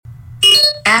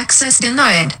Access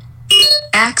denied.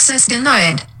 Access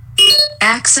denied.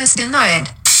 Access denied.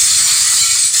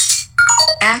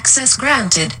 Access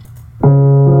granted.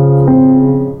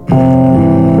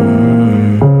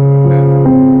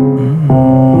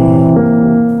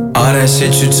 All that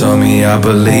shit you told me, I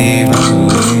believe.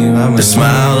 The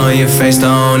smile on your face, the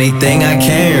only thing I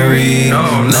can't read.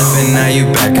 Left and now you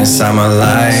back inside my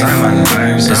life.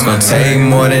 It's gonna take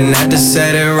more than that to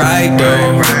set it right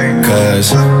though.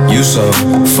 Cause you so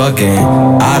fucking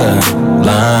out of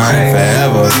line.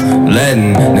 Forever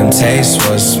letting them taste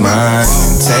what's mine.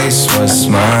 Taste what's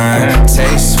mine.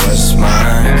 Taste what's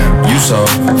mine. You so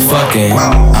fucking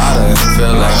out of.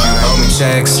 Feel like you owe me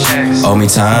checks, owe me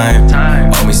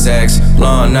time, owe me sex,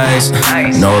 long nights,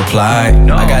 no reply.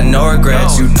 I got no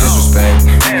regrets, you disrespect.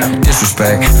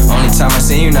 Only time I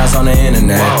seen you now's on the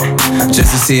internet,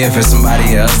 just to see if it's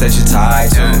somebody else that you're tied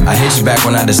to. I hit you back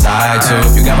when I decide to.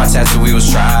 You got my tattoo, we was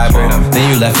tribal. Then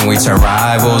you left and we turned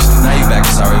rivals. Now you back,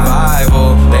 it's our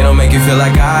revival. They don't make you feel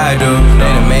like I do. They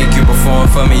didn't make you perform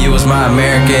for me, you was my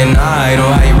American Idol.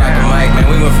 How you rock a mic, man,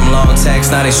 we went from long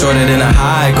text, now they shorter than a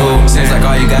haiku. Seems like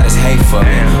all you got is hate for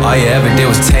me. All you ever did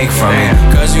was take from me.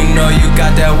 Cause you know you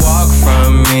got that walk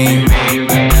from me.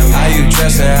 How you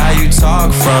dress and how you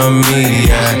talk from me,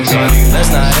 yeah.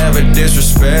 Let's not ever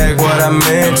disrespect what I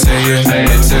meant to you.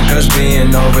 It took us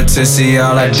being over to see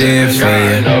all I did for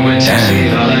you.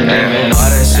 All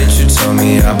that shit you told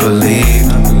me, I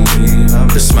believe.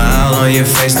 The smile on your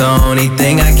face, the only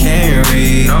thing I can't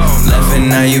read. Left and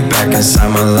now you back inside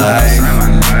my life.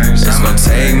 It's gonna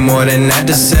take more than that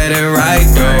to set it right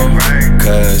though.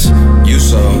 Cause you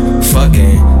so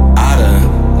fucking out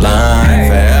of line.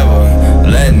 Forever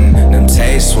letting them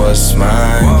taste what's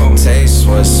mine. Taste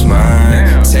what's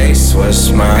mine. Taste what's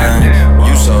mine.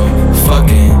 You so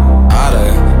fucking out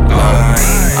of line.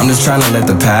 I'm just tryna let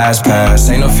the past pass.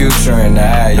 Ain't no future in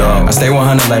that, yeah. I stay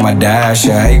 100 like my dash,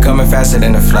 yeah. He coming faster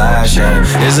than the flash, yeah.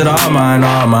 Is it all mine,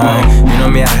 all mine? You know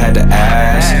me, I had to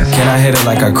ask. Can I hit it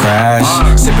like I crash?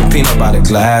 Sipping peanut by the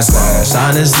glass.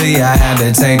 Honestly, I had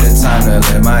to take the time to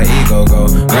let my ego go.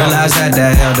 Realize that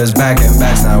held us back and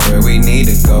back's not where we need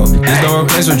to go. This don't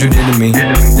replace what you did to me.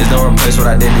 This don't replace what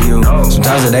I did to you.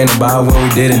 Sometimes it ain't about what we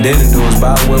did and didn't do. It's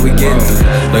about what we getting through.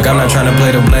 Look, I'm not trying to play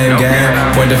the blame game.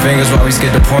 Point the fingers while we skip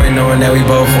the point, knowing that we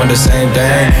both want the same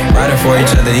thing. Riding for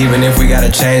each other even if we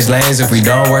gotta change lanes. If we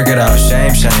don't work it out,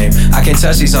 shame, shame. I can't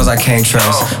touch these souls I can't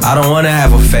trust. I don't wanna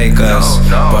have a fake us,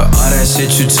 but all that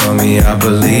shit you told me, I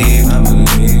believe.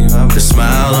 The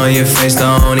smile on your face, the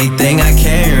only thing I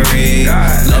can't read.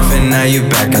 Left and now you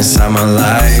back inside my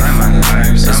life.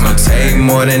 It's gonna take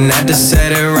more than that to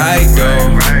set it right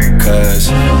though. Cause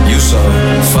you so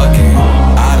fucking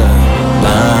out of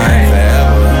line.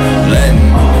 Forever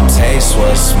letting them taste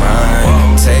what's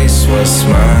mine. Taste what's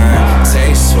mine.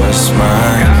 Taste what's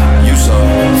mine. You so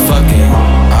fucking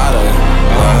out of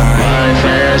line. My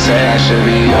friends say I should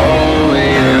be over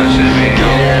you.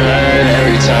 Getting hurt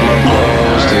every time I'm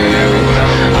close to you.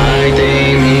 I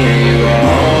think me and you are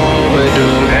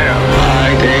overdue.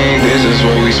 I think this is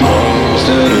what we supposed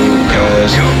to do.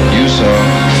 Cause you so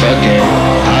fucking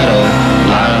out of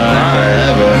line.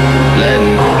 Forever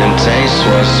letting them taste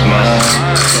what's mine.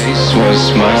 Taste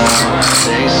what's mine.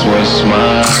 Taste what's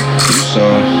mine. You so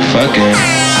fucking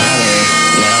out of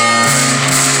line.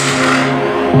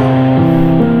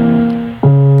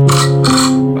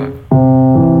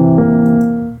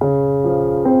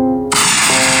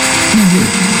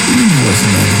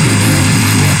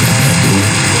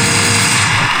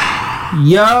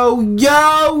 Yo.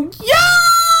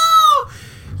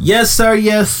 Yes,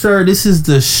 sir. This is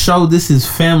the show. This is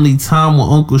Family Time with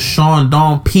Uncle Sean,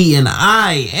 Don P, and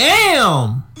I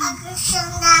am Uncle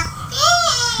Sean, Don P.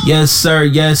 Yes,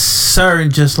 sir.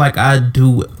 And just like I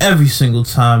do every single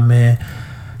time, man,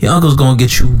 your uncle's gonna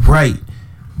get you right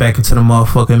back into the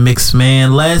motherfucking mix,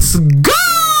 man. Let's go!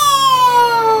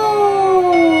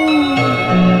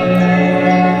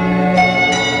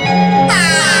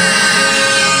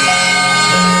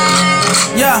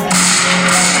 Yeah.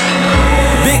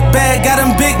 Big bag, got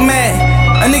him big mad.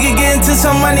 A nigga get into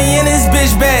some money in his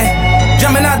bitch bag.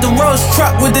 Jumping out the Rolls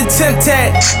truck with the temp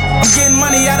tag. I'm getting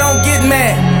money, I don't get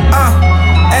mad.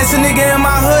 Ask a nigga in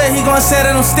my hood, he gon' say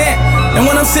that I'm stamped. And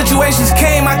when them situations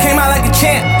came, I came out like a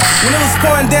champ. When it was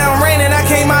pouring down raining, I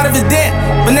came out of a dent.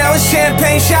 But now it's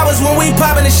champagne showers when we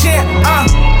poppin' the champ.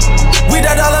 We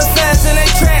the dollar fast in they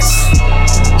tracks.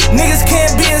 Niggas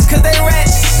can't be us cause they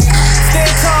rats. Stand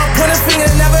tall, put a finger,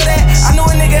 never that. I knew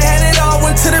a nigga had it all,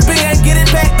 went to the big and get it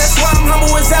back. That's why I'm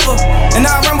humble as ever, and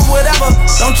I remember whatever.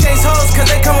 Don't chase hoes cause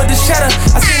they come with the cheddar.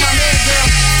 I see my man girl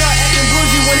start acting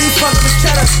bougie when he fuck with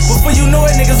cheddar. But Before you knew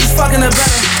it, niggas was fucking her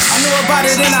better. I knew about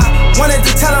it and I wanted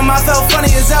to tell him I felt funny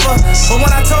as ever. But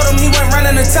when I told him, he went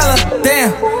running to tell her.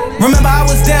 Damn, remember I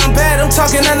was down bad, I'm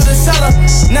talking under the cellar.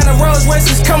 Now the Rolls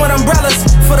Royces come with umbrellas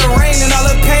for the rain and all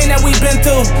the pain that we've been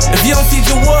through. If you don't feed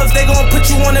your wolves, they gon' put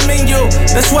you on the menu.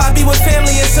 That's why I be with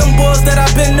family and some boys that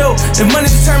I've been new. If money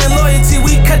determine loyalty,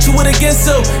 we cut you with against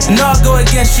you, and I'll go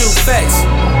against you. Facts.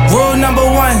 Rule number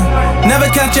 1, never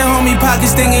count your homie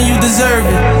pockets thinking you deserve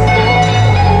it.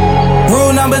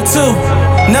 Rule number 2,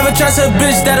 never trust a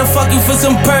bitch that'll fuck you for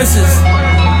some purses.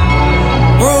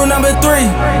 Rule number 3,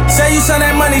 say you send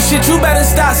that money shit, you better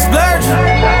stop splurging.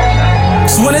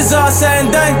 Cause when it's all said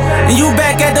and done, and you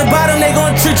back at the bottom, they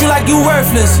gon' treat you like you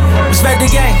worthless. Respect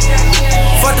the game,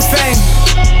 fuck the fame.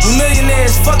 We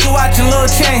millionaires, fuck you watching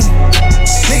Lil Chain.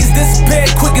 Niggas disappear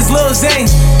quick as Lil Zane.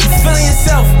 You feeling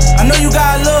yourself, I know you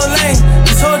got a little lame.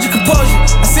 Just hold your composure,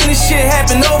 I seen this shit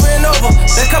happen over and over.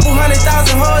 That couple $100,000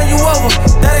 holding you over,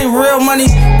 that ain't real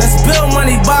money, that's bill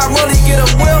money. Buy a rollie, get a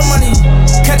wheel money.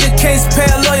 Catch a case, pay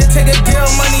a lawyer, take a deal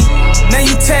money. Now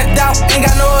you tapped out, ain't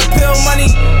got no appeal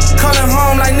money. Calling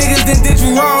home like niggas did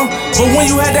you wrong. But when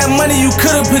you had that money, you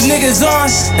could've put niggas on.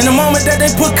 And the moment that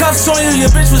they put cuffs on you, your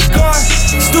bitch was gone.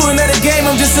 Student of the game,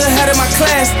 I'm just ahead of my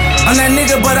class. I'm that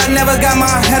nigga, but I never got my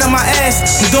head on my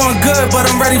ass. I'm doing good, but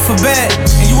I'm ready for bad.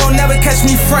 And you won't never catch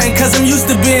me frontin', cause I'm used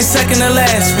to being second to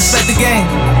last. Respect the game.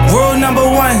 Rule number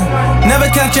 1, never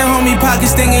count your homie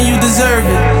pockets thinking you deserve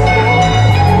it.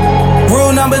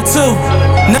 Rule number 2,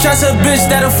 never trust a bitch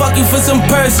that'll fuck you for some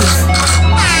purses.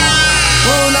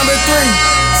 Rule number 3,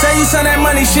 say you send that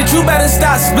money shit, you better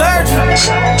stop splurging.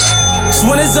 Cause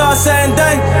when it's all said and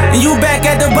done, and you back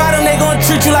at the bottom, they gon'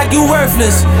 treat you like you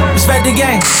worthless. Respect the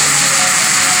game.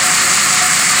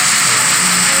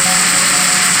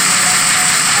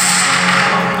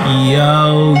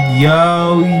 Yo,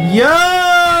 yo, yo!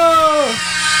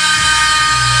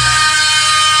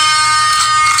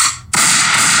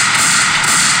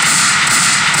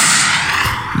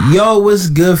 Yo, what's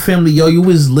good, family? Yo, you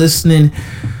was listening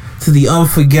to the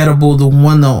unforgettable, the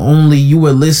one, the only. You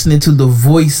were listening to the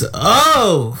voice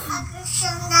of...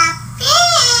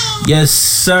 Yes,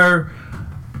 sir.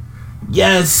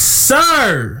 Yes,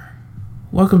 sir.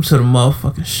 Welcome to the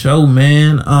motherfucking show,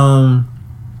 man.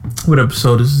 What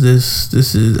episode is this?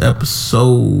 This is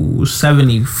episode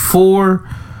 74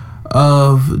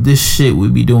 of this shit we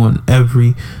be doing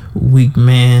every week,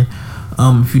 man.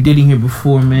 If you didn't hear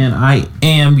before, man, I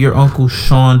am your Uncle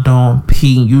Sean Don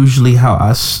P. Usually how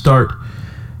I start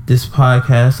this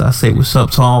podcast, I say what's up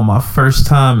to all my first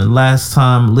time and last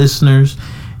time listeners,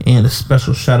 and a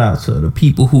special shout out to the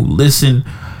people who listen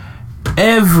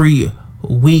every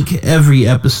week, every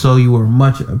episode. You are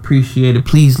much appreciated.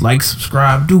 Please like,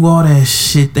 subscribe, do all that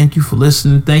shit. Thank you for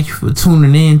listening. Thank you for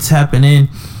tuning in, tapping in.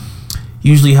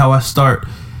 Usually how I start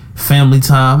family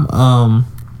time.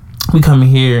 We come in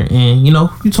here and, you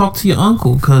know, you talk to your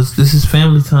uncle because this is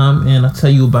family time, and I tell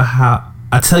you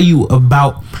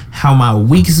about how my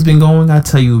week has been going. I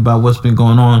tell you about what's been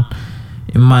going on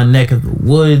in my neck of the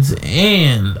woods,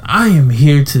 and I am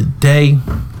here today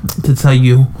to tell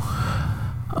you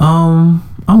I'm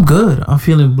good. I'm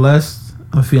feeling blessed.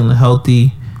 I'm feeling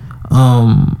healthy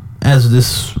as of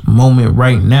this moment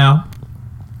right now.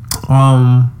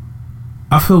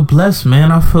 I feel blessed, man.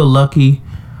 I feel lucky.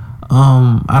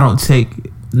 I don't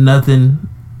take nothing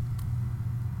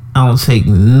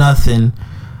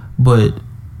but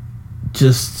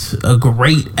just a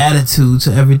great attitude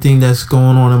to everything that's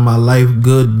going on in my life,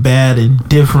 good, bad, and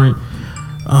different.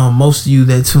 Most of you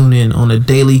that tune in on a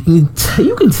daily, you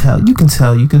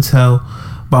can tell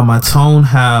by my tone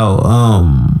how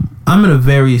I'm in a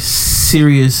very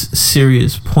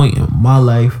serious point in my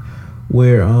life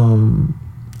where I'm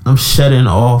shedding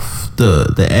off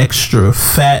the extra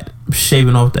fat. I'm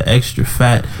shaving off the extra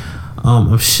fat.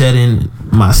 I'm shedding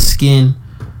my skin.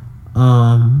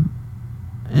 And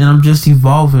I'm just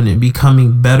evolving and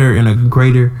becoming better and a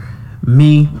greater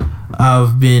me.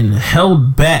 I've been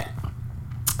held back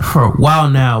for a while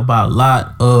now by a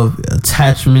lot of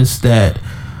attachments that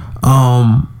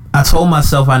I told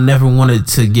myself I never wanted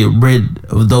to get rid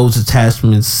of those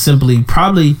attachments. Simply,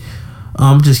 probably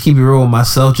just keep it real with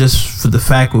myself, just for the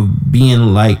fact of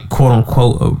being like, quote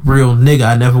unquote, a real nigga.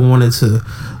 I never wanted to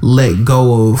let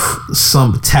go of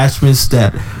some attachments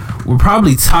that were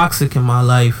probably toxic in my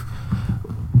life,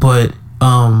 but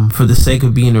for the sake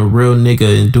of being a real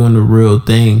nigga and doing the real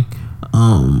thing,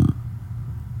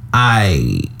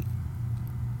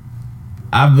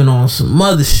 I've been on some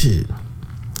other shit.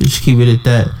 Just keep it at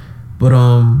that. But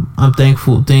I'm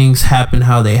thankful things happen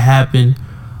how they happen.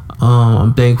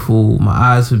 I'm thankful my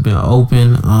eyes have been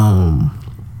open.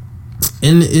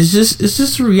 And it's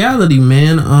just a reality,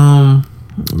 man.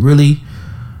 Really,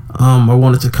 I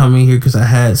wanted to come in here because I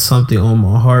had something on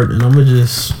my heart, and I'm gonna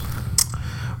just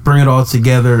bring it all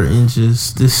together in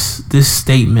just this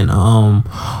statement.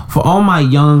 For all my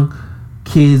young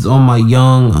kids, all my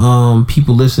young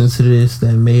people listening to this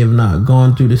that may have not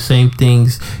gone through the same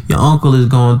things your uncle is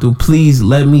going through, please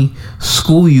let me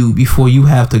school you before you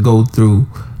have to go through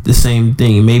the same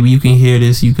thing. Maybe you can hear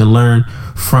this, you can learn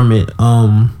from it.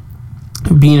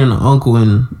 Being an uncle,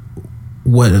 and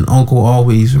what an uncle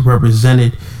always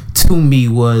represented to me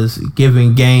was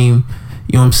giving game,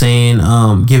 you know what I'm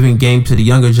saying, giving game to the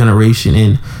younger generation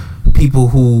and people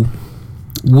who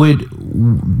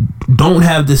don't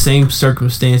have the same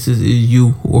circumstances as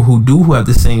you, or who have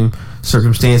the same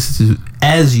circumstances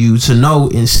as you, to know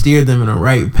and steer them in the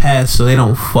right path so they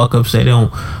don't fuck up, so they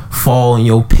don't fall in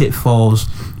your pitfalls.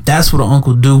 That's what an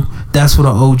uncle do. That's what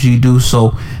an OG do.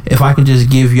 So if I can just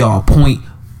give y'all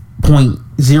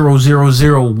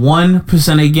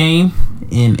 0.0001% of game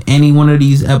in any one of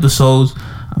these episodes,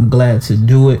 I'm glad to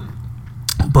do it.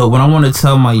 But what I want to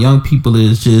tell my young people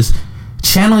is just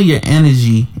channel your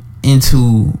energy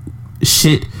into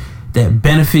shit that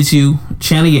benefits you.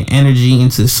 Channel your energy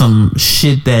into some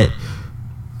shit that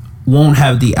won't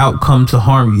have the outcome to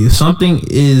harm you. If something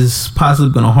is possibly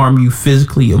going to harm you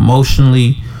physically,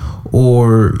 emotionally,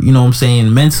 or, you know what I'm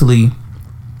saying, mentally,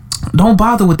 don't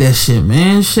bother with that shit,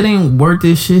 man. Shit ain't worth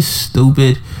it. Shit's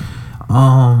stupid.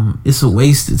 It's a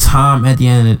waste of time at the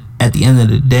end of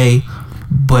the day.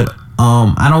 But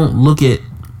I don't look at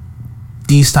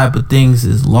these type of things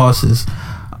as losses.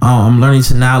 I'm learning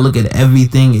to now look at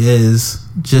everything as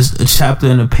just a chapter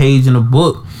in a page in a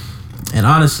book. And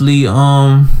honestly,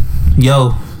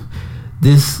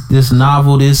 this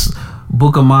novel, this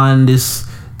book of mine, this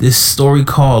story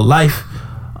called life,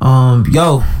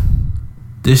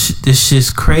 this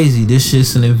shit's crazy. This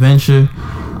shit's an adventure.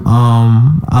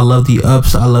 I love the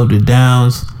ups, I love the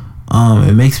downs.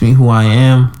 It makes me who I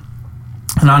am,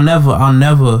 and I'll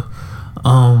never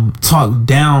talk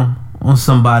down on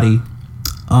somebody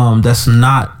that's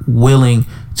not willing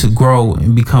to grow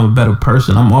and become a better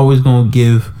person. I'm always gonna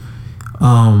give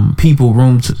people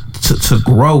room to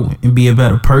grow and be a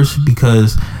better person,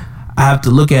 because I have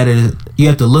to look at it. You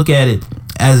have to look at it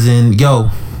as in,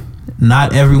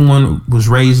 not everyone was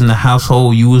raised in the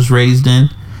household you was raised in.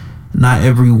 Not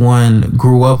everyone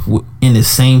grew up in the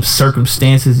same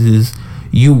circumstances as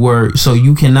you were. So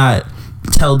you cannot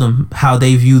tell them how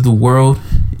they view the world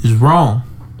is wrong.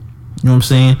 You know what I'm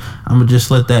saying? I'm going to just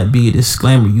let that be a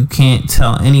disclaimer. You can't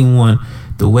tell anyone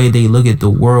the way they look at the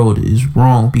world is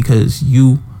wrong, because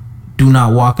you do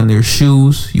not walk in their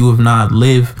shoes. You have not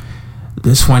lived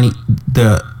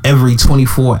every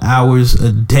 24 hours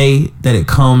a day that it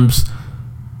comes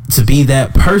to be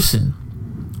that person.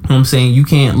 You know what I'm saying? You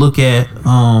can't look at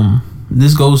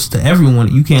this goes to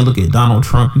everyone. You can't look at Donald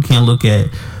Trump. You can't look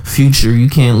at Future. You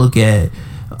can't look at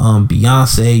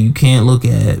Beyonce. You can't look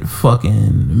at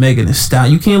fucking Megan Thee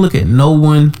Stallion. You can't look at no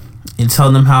one and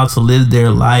tell them how to live their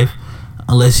life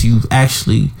unless you've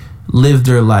actually lived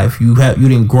their life. You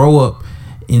didn't grow up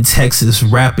in Texas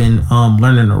rapping,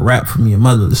 learning to rap from your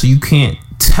mother. So you can't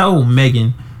tell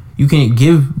Megan, you can't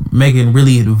give Megan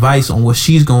really advice on what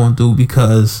she's going through,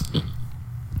 because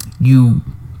you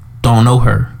don't know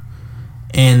her.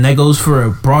 And that goes for a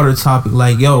broader topic.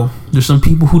 Like, there's some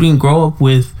people who didn't grow up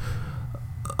with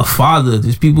a father.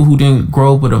 There's people who didn't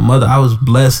grow up with a mother. I was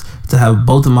blessed to have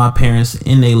both of my parents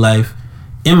in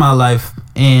my life,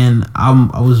 and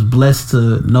I was blessed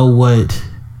to know what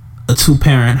a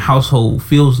 2-parent household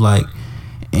feels like.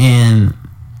 And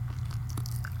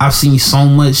I've seen so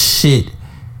much shit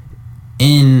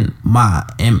in my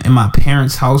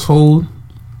parents' household.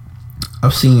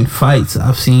 I've seen fights.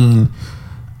 I've seen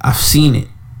it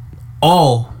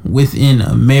all within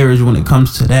a marriage. When it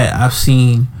comes to that, I've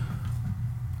seen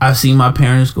my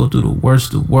parents go through the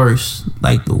worst of worst,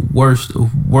 like the worst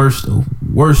of worst,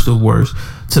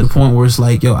 to the point where it's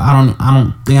like, I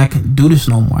don't think I can do this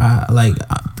no more.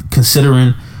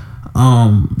 Considering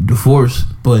divorce,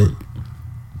 but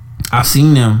I've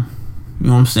seen them, you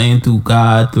know what I'm saying, through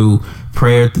God, through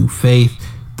prayer, through faith,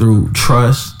 through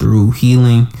trust, through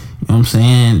healing. You know what I'm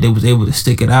saying? They was able to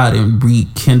stick it out and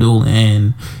rekindle and,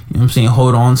 you know what I'm saying,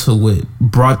 hold on to what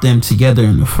brought them together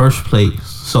in the first place.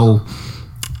 So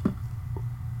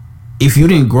if you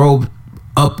didn't grow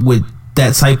up with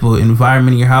that type of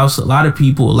environment in your house, a lot of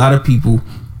people,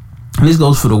 and this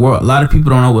goes for the world, a lot of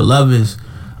people don't know what love is.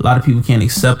 A lot of people can't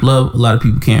accept love. A lot of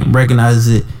people can't recognize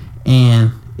it.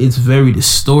 And it's very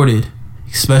distorted,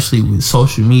 especially with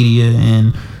social media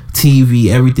and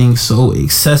TV. Everything's so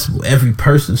accessible. Every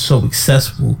person's so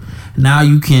accessible. Now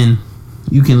you can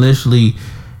literally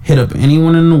hit up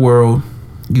anyone in the world.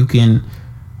 You can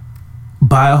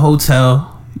buy a hotel.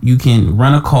 You can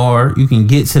rent a car. You can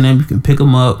get to them. You can pick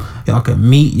them up. Y'all can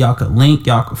meet. Y'all can link.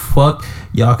 Y'all can fuck.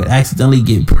 Y'all could accidentally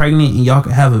get pregnant, and y'all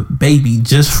could have a baby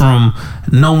just from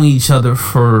knowing each other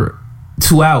for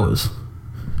 2 hours,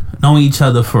 knowing each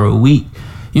other for a week.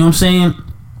 You know what I'm saying?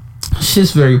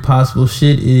 Shit's very possible.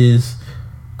 Shit is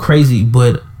crazy,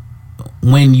 but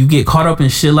when you get caught up in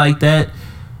shit like that,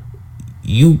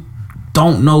 you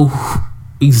don't know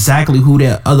exactly who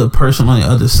that other person on the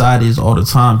other side is all the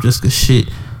time, just because shit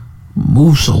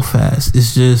moves so fast.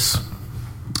 It's just,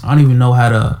 I don't even know how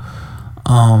to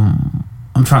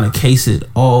I'm trying to case it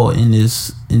all in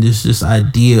this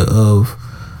idea of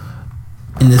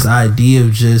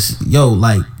just, yo,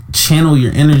 like, channel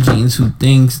your energy into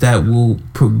things that will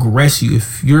progress you.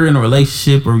 If you're in a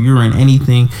relationship or you're in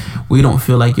anything where you don't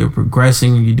feel like you're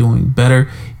progressing or you're doing better,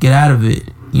 get out of it.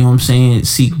 You know what I'm saying?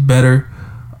 Seek better.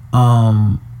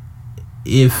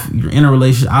 If you're in a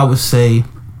relationship, I would say,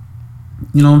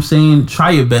 you know what I'm saying,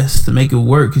 try your best to make it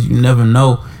work, because you never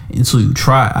know until you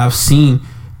try. I've seen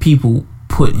people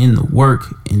put in the work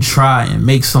and try and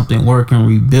make something work and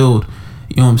rebuild,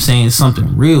 you know what I'm saying,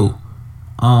 something real.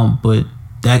 But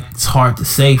that's hard to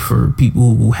say for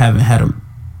people who haven't had a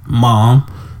mom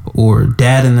or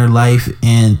dad in their life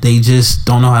and they just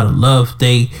don't know how to love.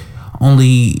 They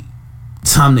only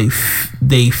time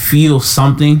they feel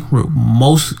something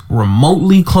most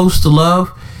remotely close to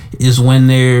love is when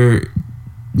they're,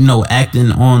 you know,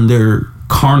 acting on their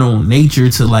carnal nature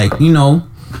to, like, you know,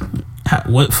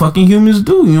 what fucking humans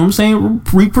do, you know what I'm saying,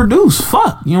 reproduce,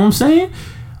 fuck, you know what I'm saying.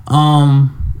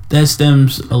 That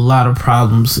stems a lot of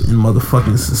problems in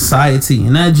motherfucking society,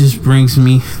 and that just brings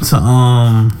me to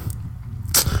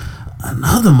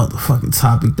another motherfucking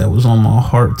topic that was on my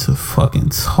heart to fucking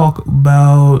talk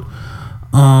about.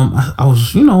 I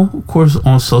was, you know, of course,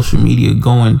 on social media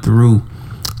going through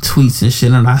tweets and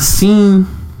shit, and I seen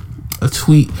a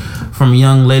tweet from a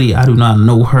young lady. I do not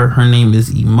know her. Her name is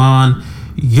Iman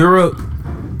Europe.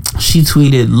 She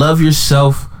tweeted, "Love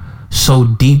yourself so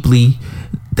deeply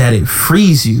that it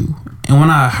frees you." And when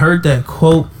I heard that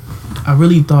quote, I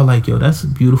really thought, like, yo, that's a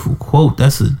beautiful quote.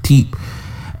 That's a deep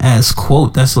ass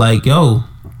quote. That's like, yo,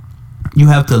 you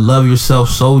have to love yourself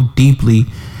so deeply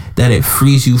that it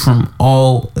frees you from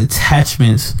all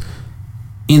attachments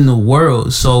in the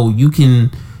world, so you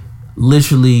can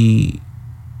literally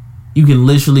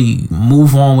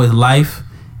move on with life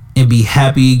and be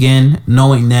happy again,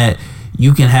 knowing that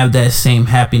you can have that same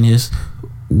happiness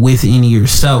within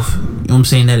yourself. You know what I'm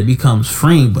saying? That it becomes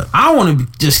freeing. But I want to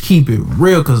just keep it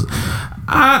real, because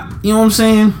you know what I'm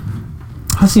saying,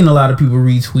 I've seen a lot of people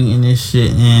retweeting this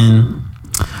shit, and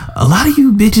a lot of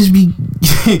you bitches be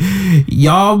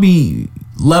y'all be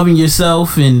loving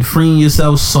yourself and freeing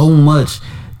yourself so much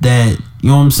that, you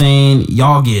know what I'm saying,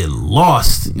 y'all get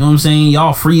lost. You know what I'm saying?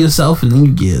 Y'all free yourself and then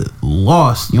you get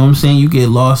lost. You know what I'm saying? You get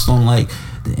lost on, like,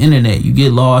 the internet. You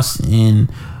get lost in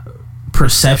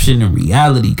perception and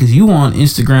reality, because you on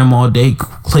Instagram all day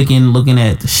clicking, looking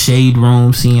at the shade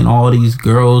room, seeing all these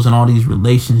girls and all these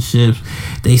relationships.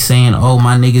 They saying, oh,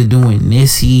 my nigga doing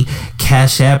this, he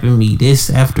cash apping me this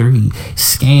after he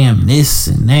scammed this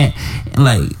and that, and,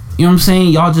 like, you know what I'm saying,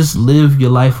 y'all just live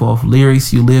your life off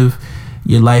lyrics. You live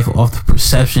your life off the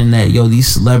perception that, yo, these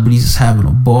celebrities is having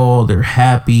a ball, they're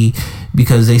happy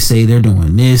because they say they're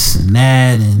doing this and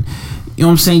that, and, you know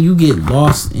what I'm saying, you get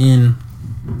lost in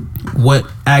what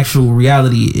actual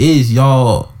reality is,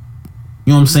 y'all.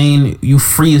 You know what I'm saying? You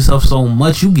free yourself so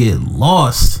much, you get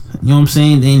lost. You know what I'm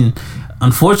saying? Then,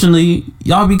 unfortunately,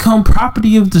 y'all become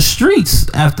property of the streets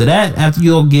after that. After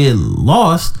y'all get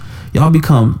lost, y'all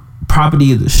become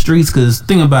property of the streets. Because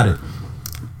think about it,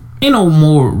 ain't no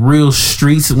more real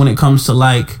streets when it comes to,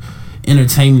 like,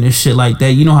 entertainment and shit like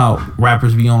that. You know how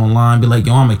rappers be online, be like,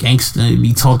 yo, I'm a gangster, and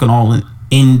be talking all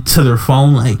into their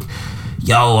phone, like,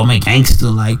 yo, I'm a gangster,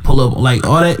 like, pull up, like,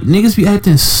 all that. Niggas be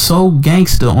acting so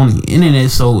gangster on the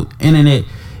internet. So internet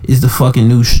is the fucking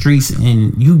new streets,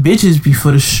 and you bitches be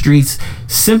for the streets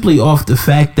simply off the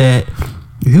fact that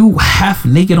you half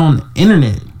naked on the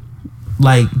internet,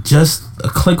 like, just a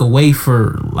click away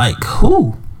for, like,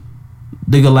 who?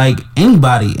 Nigga, like,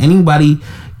 anybody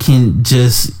can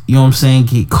just, you know what I'm saying,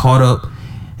 get caught up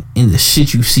in the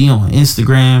shit you see on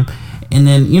Instagram. And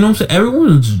then, you know what I'm saying,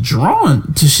 everyone's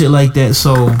drawn to shit like that.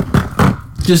 So,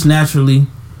 just naturally,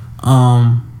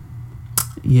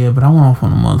 yeah, but I went off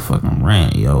on a motherfucking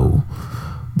rant, yo.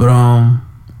 But, I'm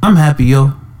happy,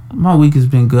 yo. My week has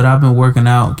been good. I've been working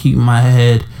out, keeping my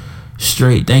head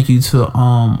straight. Thank you to,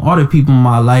 all the people in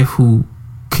my life who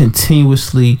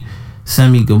continuously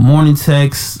send me good morning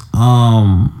texts,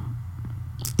 and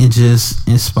just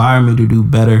inspire me to do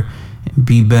better, and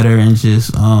be better, and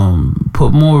just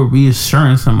put more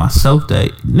reassurance in myself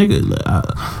that nigga.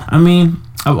 I mean,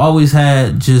 I've always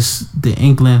had just the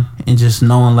inkling and just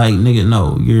knowing like, nigga,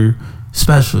 no, you're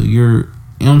special. You know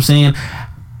what I'm saying?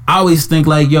 I always think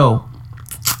like, yo,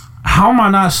 how am I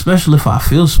not special if I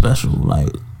feel special?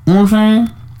 Like, you know what I'm saying?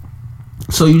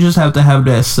 So you just have to have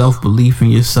that self-belief in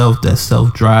yourself, that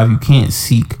self-drive. You can't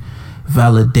seek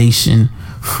validation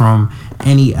from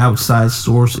any outside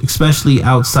source, especially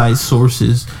outside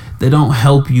sources that don't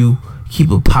help you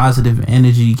keep a positive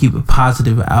energy, keep a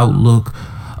positive outlook.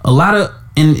 A lot of,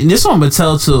 and this one I'm gonna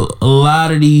tell to a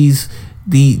lot of these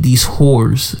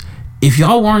whores. If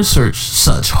y'all weren't such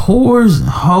whores and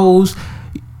hoes,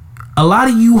 a lot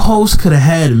of you hoes could have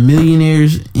had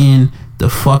millionaires in the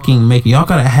fucking making. Y'all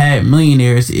could have had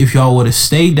millionaires if y'all would have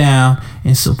stayed down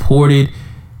and supported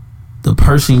the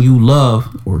person you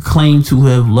love or claim to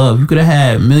have loved. You could have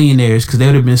had millionaires because they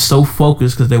would have been so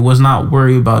focused because they was not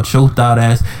worried about your thought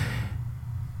ass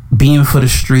being for the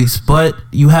streets. But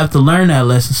you have to learn that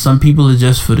lesson. Some people are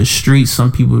just for the streets.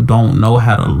 Some people don't know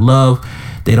how to love.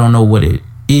 They don't know what it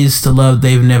is to love.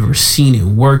 They've never seen it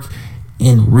work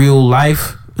in real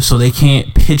life, so they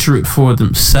can't picture it for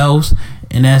themselves.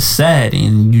 And that's sad.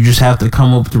 And you just have to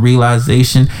come up with the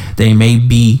realization they may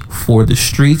be for the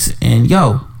streets. And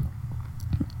yo,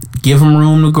 give them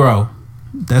room to grow.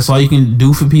 That's all you can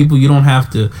do for people. You don't have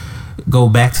to go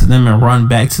back to them and run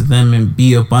back to them and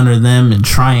be up under them and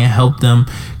try and help them,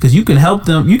 because you can help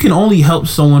them. You can only help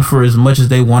someone for as much as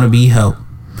they want to be helped.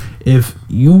 If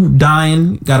you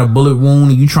dying, got a bullet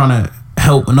wound, and you trying to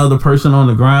help another person on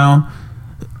the ground,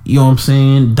 you know what I'm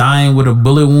saying, dying with a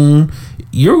bullet wound,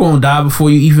 you're gonna die before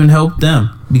you even help them,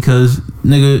 because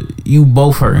nigga, you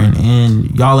both hurting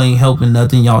and y'all ain't helping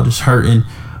nothing. Y'all just hurting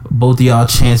both of y'all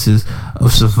chances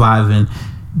of surviving,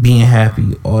 being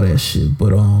happy, all that shit. But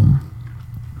you know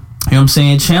what I'm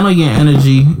saying, channel your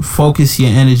energy, focus your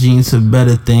energy into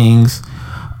better things.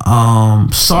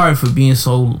 Sorry for being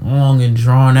so long and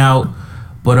drawn out,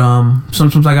 but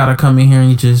sometimes I gotta come in here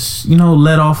and just, you know,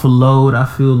 let off a load. I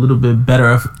feel a little bit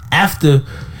better after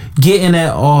getting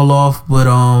that all off. But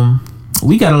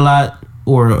we got a lot,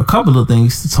 or a couple of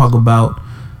things to talk about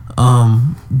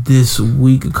this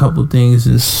week. A couple of things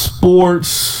in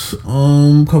sports,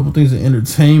 a couple things in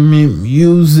entertainment,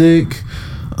 music,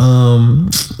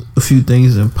 a few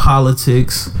things in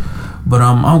politics. But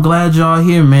I'm glad y'all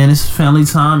here, man. It's family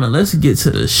time, and let's get to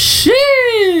the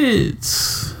shit.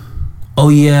 Oh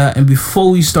yeah, and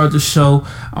before we start the show,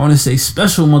 I want to say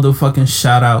special motherfucking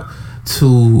shout out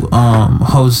to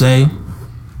Jose.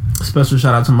 Special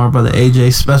shout out to my brother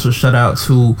AJ. Special shout out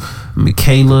to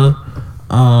Michaela.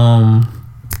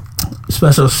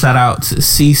 Special shout out to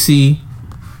Cece.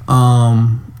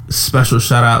 Special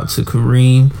shout out to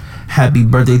Kareem. Happy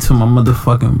birthday to my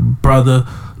motherfucking brother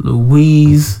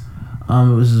Louise.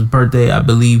 It was his birthday, I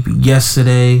believe,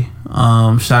 yesterday.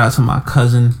 Shout out to my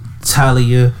cousin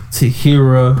Talia,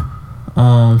 Tahira.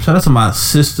 Shout out to my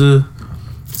sister.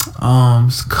 A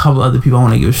couple other people I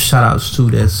want to give shout outs to.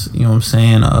 That's, you know what I'm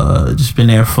saying, just been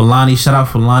there. Fulani, shout out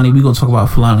Fulani. We gonna talk about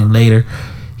Fulani later.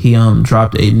 He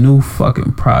dropped a new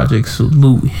fucking project.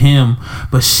 Salute him.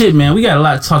 But shit, man, we got a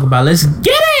lot to talk about. Let's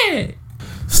get it.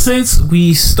 Since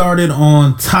we started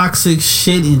on toxic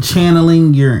shit and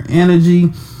channeling your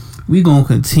energy, we gonna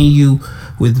continue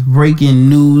with breaking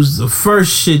news. The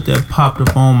first shit that popped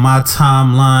up on my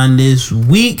timeline this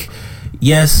week.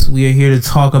 Yes, we are here to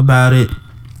talk about it.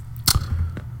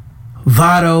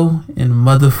 Vado and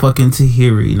motherfucking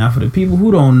Tahiri. Now, for the people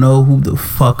who don't know who the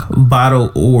fuck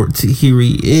Vado or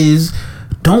Tahiri is,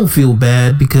 don't feel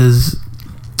bad, because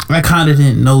I kind of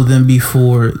didn't know them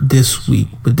before this week.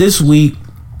 But this week,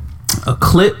 a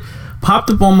clip popped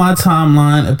up on my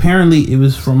timeline. Apparently, it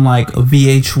was from like a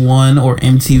VH1 or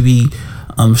MTV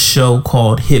show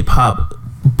called Hip Hop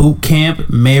Boot Camp,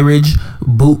 Marriage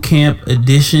Boot Camp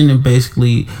Edition, and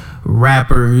basically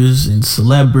rappers and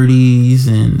celebrities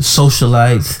and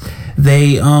socialites,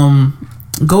 they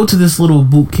go to this little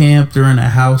boot camp. They're in a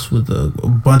house with a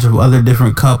bunch of other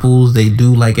different couples. They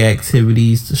do like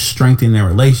activities to strengthen their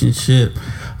relationship,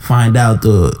 find out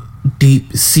the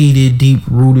deep-seated,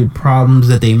 deep-rooted problems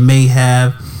that they may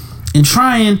have, and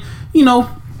try and, you know,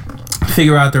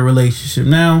 figure out their relationship.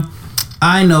 Now,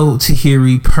 I know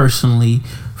Tahiri personally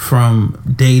from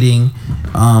dating.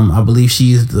 I believe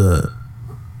she is the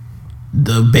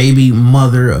baby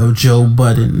mother of Joe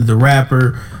Budden, the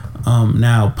rapper,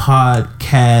 now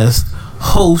podcast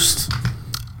host.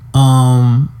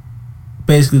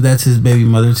 Basically, that's his baby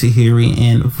mother, Tahiri.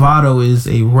 And Vado is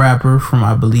a rapper from,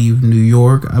 I believe, New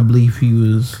York. I believe he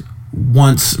was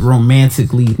once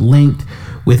romantically linked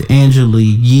with Angela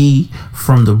Yee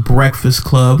from the Breakfast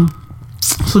Club.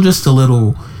 So just a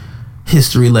little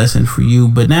history lesson for you.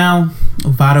 But now,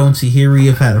 Vado and Tahiri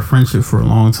have had a friendship for a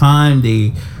long time.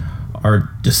 They are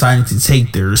deciding to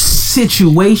take their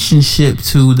situationship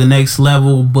to the next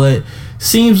level, but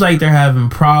seems like they're having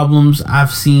problems.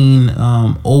 I've seen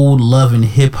old Love and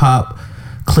Hip Hop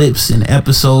clips and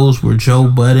episodes where Joe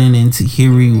Budden and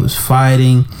Tahiri was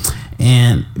fighting.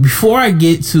 And before I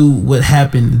get to what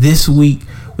happened this week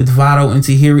with Vado and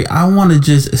Tahiri, I want to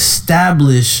just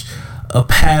establish a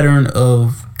pattern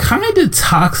of kind of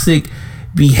toxic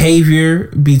behavior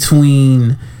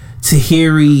between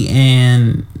Tahiri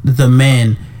and the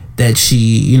men that she,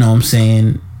 you know what I'm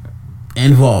saying,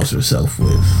 involves herself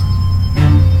with.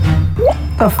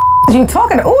 The f*** you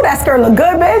talking? Ooh, that skirt look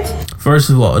good, bitch. First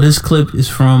of all, this clip is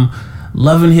from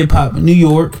Love and Hip Hop New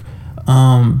York.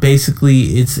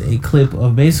 Basically, it's a clip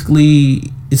of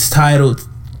it's titled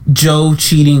Joe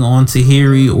cheating on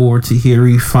Tahiri, or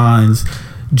Tahiri finds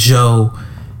Joe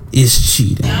is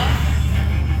cheating.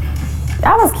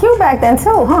 Y'all was cute back then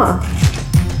too, huh?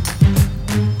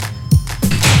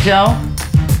 Joe?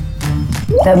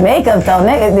 The makeup though,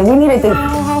 nigga, we needed to.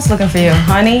 How's looking for you?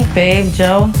 Honey, babe,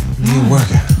 Joe? You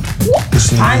working?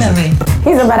 Finally.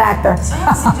 He's a bad actor.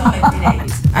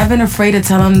 I've been afraid to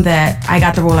tell him that I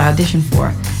got the role I auditioned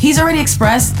for. He's already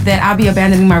expressed that I'll be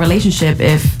abandoning my relationship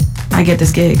if I get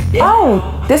this gig.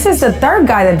 Oh, this is the third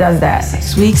guy that does that.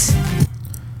 6 weeks.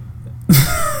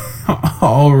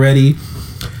 Already,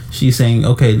 she's saying,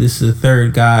 okay, this is the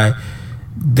third guy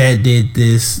that did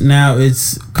this. Now,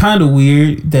 it's kind of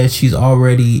weird that she's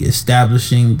already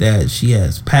establishing that she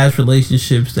has past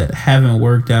relationships that haven't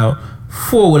worked out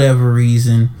for whatever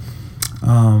reason.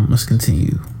 Let's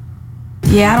continue.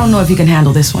 Yeah, I don't know if you can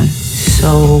handle this one.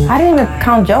 So I didn't even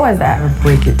count Joe as that. I'll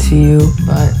break it to you,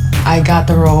 but I got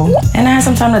the role. And I had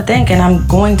some time to think, and I'm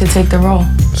going to take the role.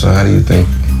 So how do you think?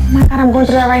 Oh my God, I'm going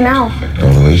through that right now. A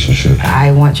relationship.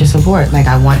 I want your support. Like,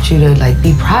 I want you to, like,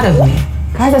 be proud of me.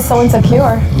 Guys are so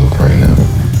insecure. Look right now.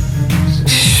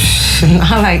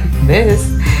 Not like this.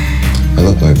 I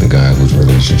look like the guy whose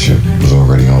relationship was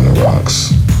already on the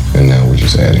rocks, and now we're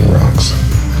just adding rocks.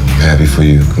 I'm happy for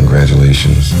you.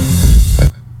 Congratulations.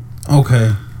 Okay,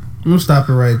 I'm gonna stop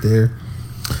it right there.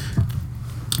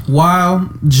 While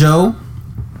Joe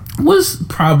was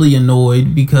probably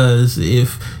annoyed because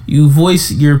if you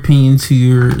voice your opinion to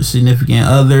your significant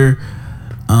other,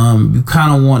 you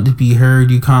kind of want to be heard.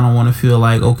 You kind of want to feel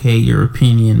like, okay, your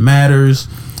opinion matters.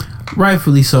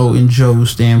 Rightfully so in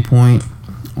Joe's standpoint.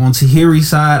 On Tahiri's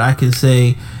side, I could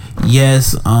say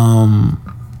yes.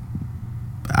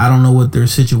 I don't know what their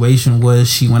situation was.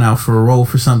 She went out for a role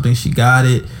for something. She got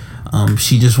it.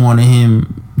 She just wanted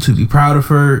him to be proud of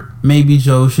her. Maybe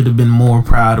Joe should have been more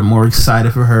proud or more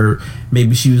excited for her.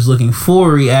 Maybe she was looking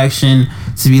for a reaction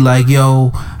to be like,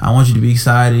 yo, I want you to be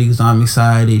excited because I'm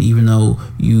excited, even though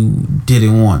you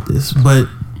didn't want this. But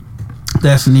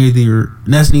that's neither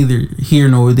here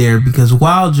nor there, because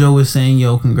while Joe is saying,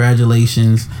 yo,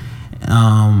 congratulations,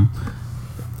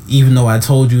 even though I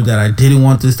told you that I didn't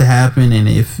want this to happen, and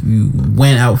if you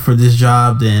went out for this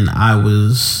job, then I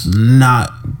was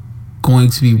not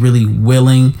going to be really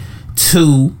willing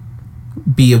to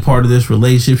be a part of this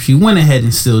relationship. She went ahead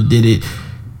and still did it,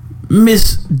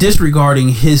 disregarding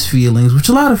his feelings, which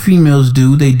a lot of females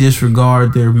do. They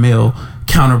disregard their male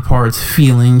counterparts'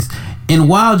 feelings. And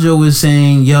while Joe is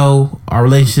saying, yo, our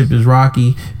relationship is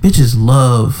rocky, bitches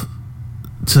love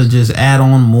to just add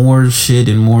on more shit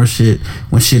when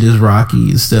shit is rocky,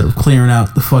 instead of clearing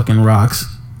out the fucking rocks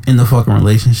in the fucking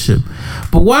relationship.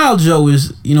 But while Joe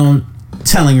is,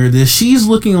 telling her this, she's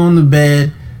looking on the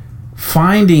bed,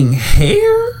 finding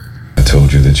hair. I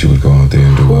told you that you would go out there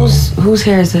and do well. Whose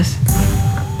hair is this?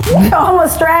 I'm a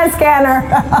strand scanner.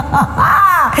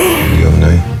 You have a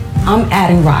name? I'm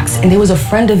adding rocks, and there was a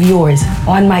friend of yours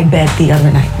on my bed the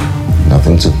other night.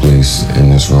 Nothing took place in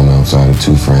this room outside of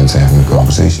two friends having a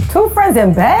conversation. Two friends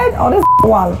in bed? Oh, this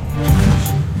wallet.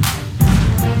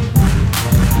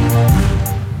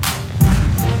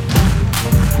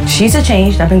 She's a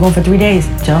changed. I've been going for 3 days,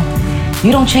 Joe.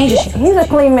 You don't change it. He's a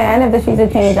clean man if the sheets are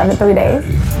changed after 3 days.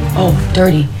 Oh,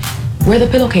 dirty. Where are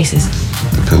the pillowcases?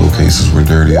 The pillowcases were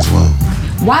dirty as well.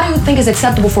 Why do you think it's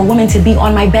acceptable for women to be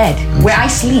on my bed, where I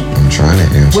sleep? I'm trying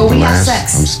to answer Where the we have last.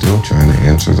 sex. I'm still trying to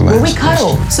answer the last Where we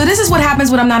cuddle. question. So this is what happens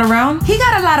when I'm not around? He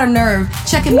got a lot of nerve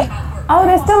checking me. Oh,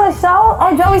 there's still a show?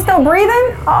 Oh, Joey's still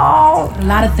breathing? Oh. A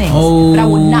lot of things. But I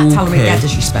would not tolerate that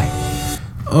disrespect.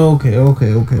 Okay.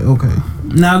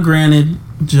 Now, granted,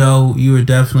 Joe, you were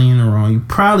definitely in the wrong. You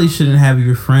probably shouldn't have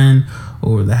your friend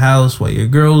over the house while your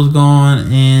girl's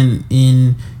gone and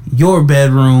in your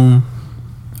bedroom.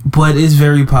 But it's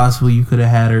very possible you could have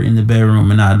had her in the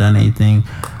bedroom and not done anything.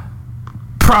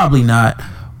 Probably not.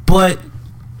 But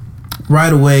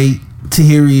right away,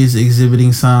 Tahiri is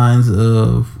exhibiting signs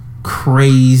of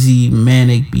crazy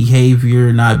manic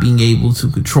behavior, not being able to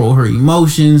control her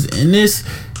emotions, and this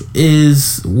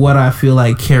is what I feel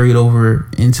like carried over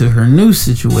into her new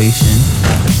situation.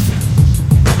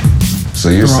 So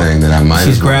you're saying that I might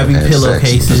She's as well grabbing have had sex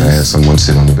pillowcases. because I had someone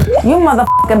sit on the bed. You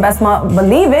motherfucking best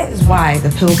believe it. This is why the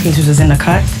pillowcases was in the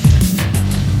cut.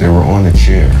 They were on a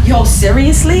chair. Yo,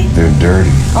 seriously? They're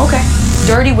dirty. Okay.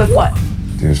 Dirty with what?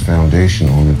 There's foundation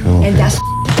on the pillowcase. And that's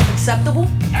acceptable?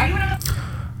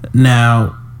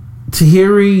 Now,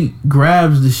 Tahiri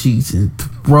grabs the sheets and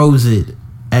throws it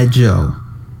at Joe.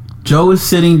 Joe is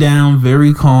sitting down,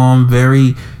 very calm,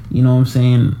 very, you know what I'm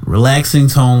saying, relaxing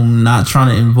tone, not trying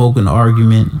to invoke an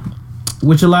argument,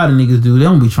 which a lot of niggas do. They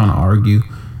don't be trying to argue.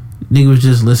 Nigga was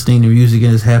just listening to music in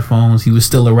his headphones. He was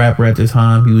still a rapper at the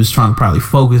time. He was trying to probably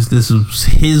focus. This was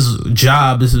his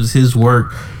job. This was his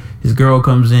work. His girl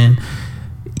comes in.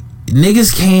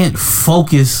 Niggas can't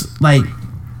focus. Like,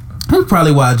 that's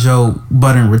probably why Joe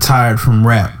Budden retired from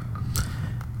rap.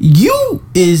 You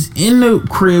is in the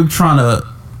crib trying to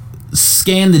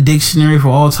scan the dictionary for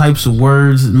all types of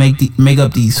words, make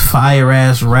up these fire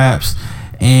ass raps,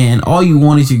 and all you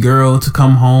want is your girl to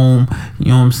come home, you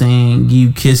know what I'm saying, give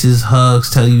you kisses, hugs,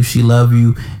 tell you she love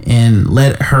you, and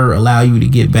let her allow you to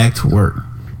get back to work.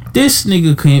 This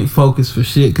nigga can't focus for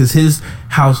shit because his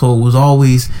household was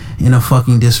always in a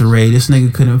fucking disarray. This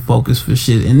nigga couldn't focus for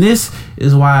shit. And this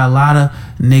is why a lot of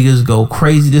niggas go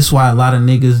crazy. This is why a lot of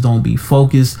niggas don't be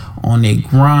focused on their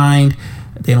grind.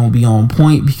 They don't be on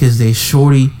point because they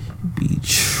shorty be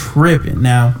tripping.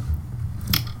 Now,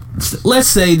 let's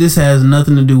say this has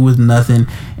nothing to do with nothing.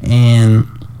 And,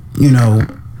 you know,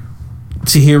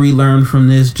 Tahiri learned from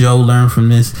this. Joe learned from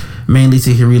this. Mainly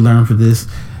Tahiri learned from this.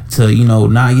 To, you know,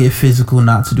 not get physical,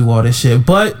 not to do all this shit.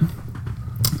 But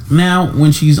now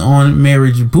when she's on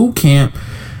Marriage Boot Camp,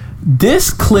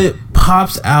 this clip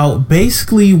pops out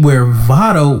basically where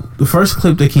Vado, the first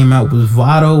clip that came out was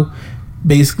Vado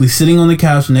basically sitting on the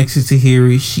couch next to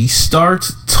Tahiri. She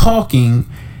starts talking,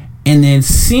 and then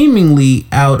seemingly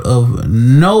out of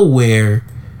nowhere,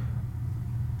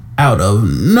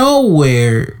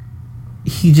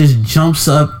 he just jumps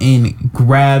up and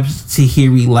grabs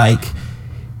Tahiri like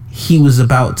he was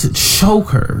about to choke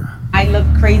her. I look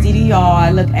crazy to y'all.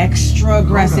 I look extra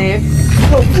aggressive.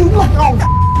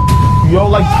 Yo,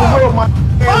 like for real, my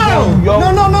yo. No.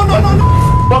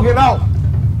 Bugging out.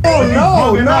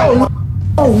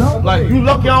 No. Like you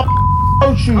lucky I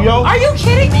don't hurt you, yo. Are you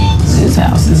kidding me? This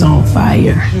house is on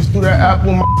fire. Just threw that apple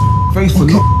in my face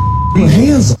with no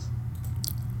hands.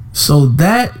 So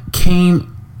that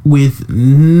came with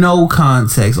no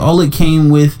context. All it came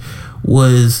with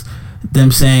was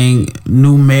them saying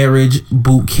new Marriage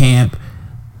Boot Camp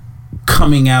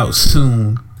coming out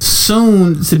soon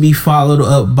to be followed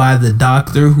up by the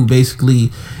doctor, who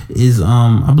basically is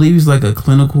I believe he's like a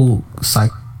clinical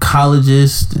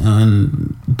psychologist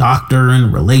and doctor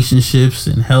in relationships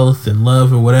and health and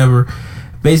love or whatever.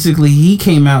 Basically, he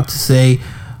came out to say,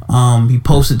 he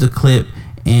posted the clip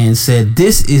and said,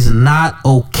 this is not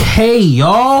okay,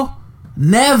 y'all.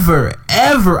 Never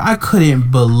ever. I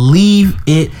couldn't believe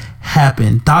it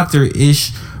happened. Dr.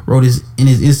 Ish wrote in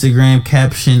his Instagram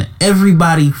caption,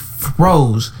 everybody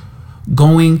froze,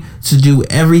 going to do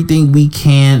everything we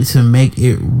can to make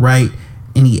it right.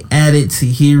 And he added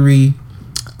Tahiri,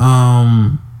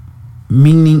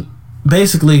 meaning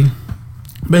basically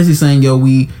saying, yo,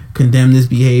 we condemn this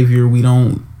behavior. We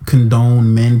don't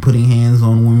condone men putting hands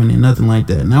on women and nothing like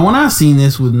that. Now, when I seen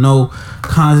this with no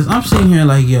context, I'm sitting here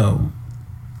like, yo,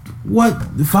 what?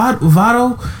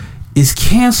 Vado is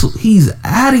canceled. He's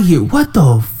out of here. What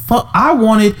the fuck? I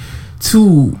wanted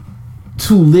to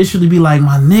literally be like,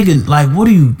 my nigga, like, what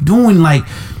are you doing? Like,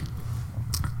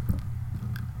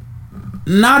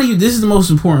 not even, this is the most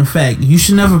important fact. You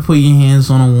should never put your hands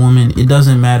on a woman. It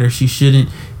doesn't matter. She shouldn't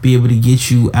be able to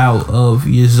get you out of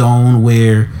your zone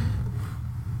where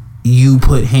you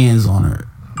put hands on her.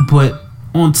 But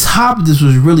on top of this,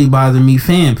 was really bothering me,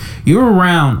 fam. You're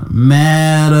around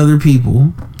mad other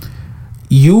people.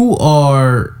 You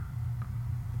are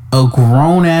a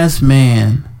grown-ass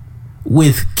man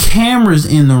with cameras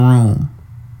in the room.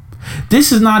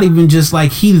 This is not even just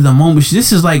like heat of the moment.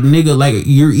 This is like, nigga, like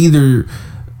you're either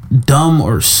dumb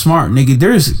or smart, nigga.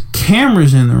 There's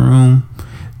cameras in the room.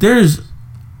 There's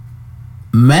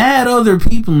mad other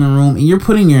people in the room, and you're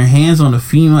putting your hands on a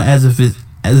female as if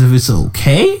it's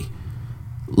okay.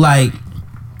 Like,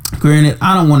 granted,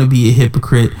 I don't want to be a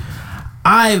hypocrite.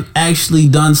 I've actually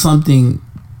done something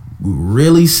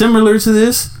really similar to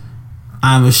this.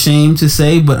 I'm ashamed to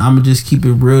say, but I'm gonna just keep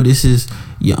it real. This is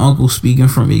your uncle speaking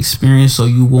from experience, so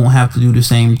you won't have to do the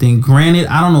same thing. Granted,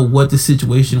 I don't know what the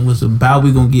situation was about.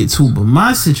 We're gonna get to, but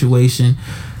my situation,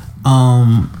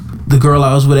 the girl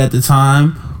I was with at the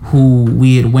time, who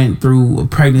we had went through a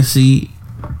pregnancy,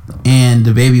 and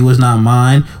the baby was not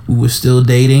mine. We were still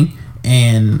dating,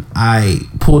 and I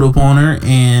pulled up on her,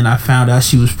 and I found out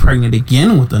she was pregnant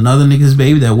again with another nigga's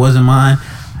baby that wasn't mine.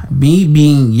 Me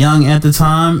being young at the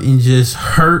time and just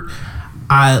hurt,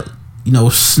 I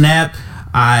snapped.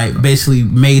 I basically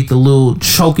made the little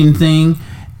choking thing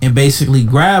and basically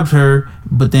grabbed her,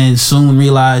 but then soon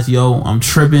realized, I'm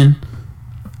tripping.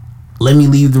 Let me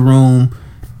leave the room.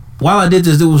 While I did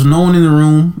this, there was no one in the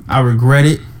room. I regret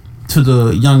it. To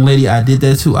the young lady I did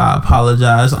that to, I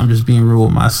apologize. I'm just being real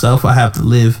with myself. I have to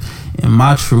live in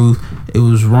my truth. It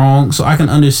was wrong. So I can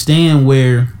understand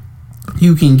where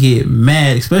you can get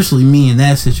mad, especially me in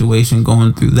that situation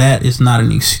going through that. It's not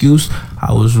an excuse.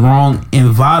 I was wrong, and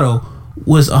Vado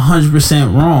was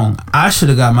 100% wrong. I should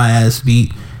have got my ass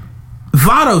beat.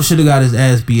 Vado should have got his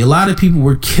ass beat. A lot of people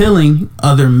were killing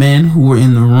other men who were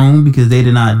in the room because they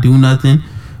did not do nothing.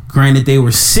 Granted, they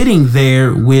were sitting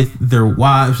there with their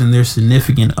wives and their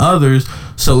significant others,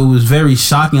 so it was very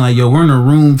shocking. Like, we're in a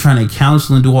room trying to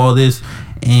counsel and do all this,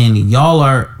 and y'all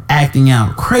are acting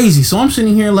out crazy. So I'm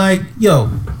sitting here like,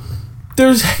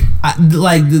 there's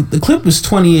the clip was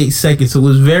 28 seconds, so it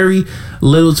was very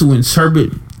little to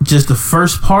interpret. Just the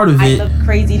first part of it. I look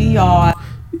crazy to y'all.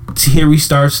 Here he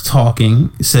starts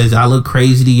talking, says, I look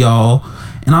crazy to y'all.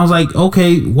 And I was like,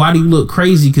 okay, why do you look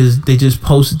crazy? Because they just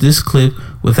posted this clip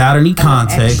without any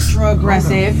context. Extra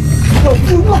aggressive.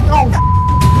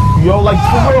 Yo, like,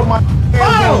 for real, my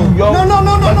yo. No.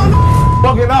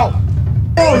 Bugging out.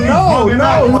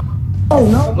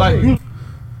 No. Like, you.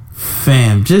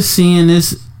 Fam, just seeing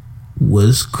this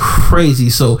was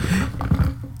crazy. So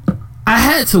I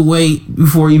had to wait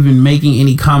before even making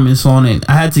any comments on it.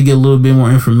 I had to get a little bit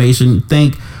more information.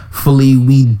 Thankfully,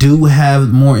 we do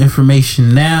have more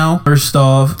information now. First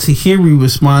off, Tahiri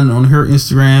responded on her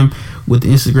Instagram with the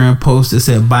Instagram post that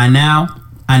said, by now,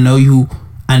 I know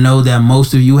that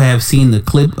most of you have seen the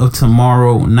clip of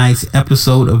tomorrow night's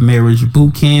episode of Marriage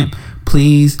Boot Camp.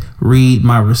 Please read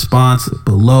my response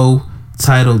below,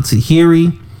 titled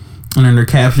Tahiri. And in her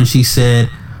caption, she said,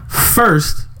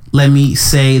 first, let me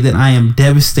say that I am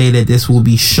devastated this will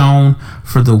be shown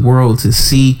for the world to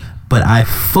see, but I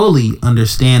fully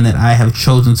understand that I have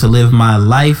chosen to live my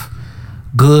life,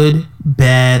 good,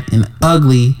 bad, and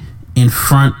ugly, in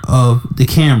front of the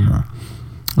camera.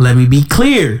 Let me be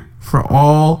clear for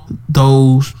all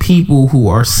those people who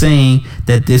are saying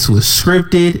that this was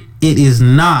scripted. It is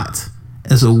not.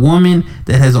 As a woman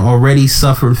that has already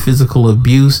suffered physical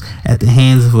abuse at the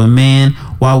hands of a man,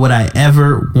 why would I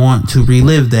ever want to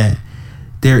relive that?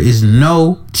 There is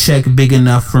no check big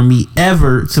enough for me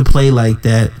ever to play like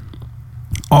that.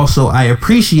 Also, I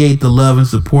appreciate the love and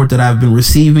support that I've been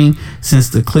receiving since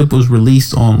the clip was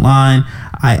released online.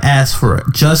 I ask for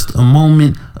just a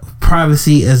moment of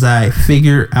privacy as I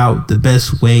figure out the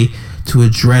best way to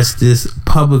address this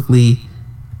publicly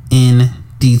in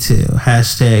detail.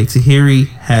 Hashtag Tahiri.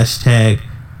 Hashtag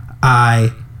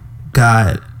I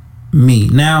got me.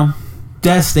 Now,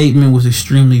 that statement was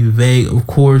extremely vague. Of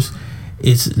course,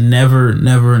 it's never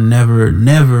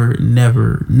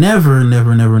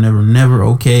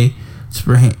okay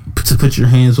to put your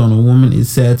hands on a woman. It's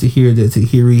sad to hear that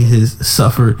Tahiri has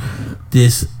suffered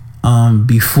this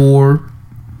before.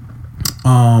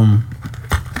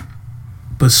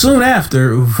 But soon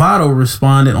after, Vado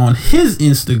responded on his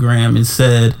Instagram and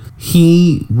said,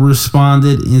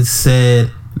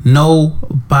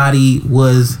 nobody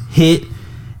was hit.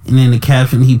 And in the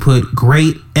caption, he put,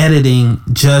 great editing,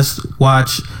 just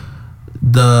watch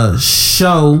the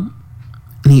show.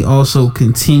 And he also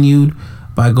continued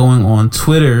by going on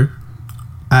Twitter,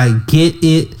 I get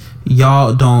it,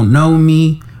 y'all don't know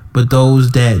me, but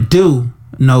those that do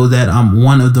know that I'm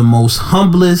one of the most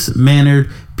humblest mannered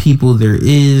people there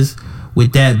is.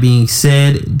 With that being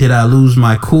said, did I lose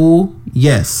my cool?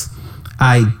 Yes,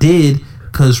 I did,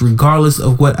 because regardless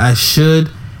of what I should,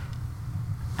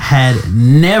 had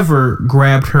never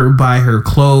grabbed her by her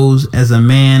clothes. As a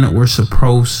man, we're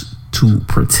supposed to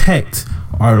protect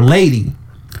our lady,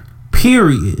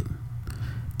 period.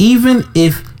 Even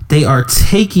if they are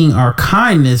taking our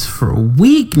kindness for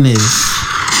weakness.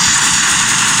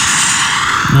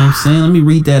 You know what I'm saying? Let me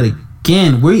read that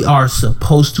again, we are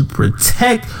supposed to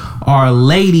protect our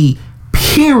lady,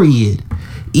 period.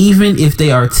 Even if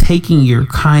they are taking your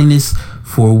kindness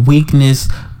for weakness,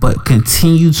 but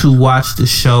continue to watch the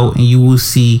show and you will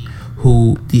see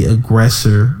who the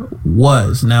aggressor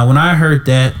was. Now, when I heard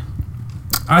that,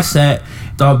 I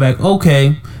thought back,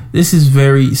 okay, this is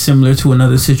very similar to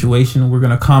another situation we're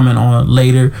going to comment on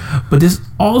later. But this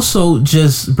also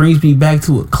just brings me back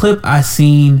to a clip I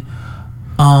seen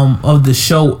of the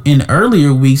show in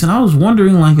earlier weeks. And I was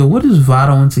wondering, like, what is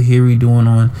Vado and Tahiri doing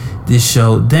on this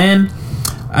show? Then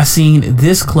I seen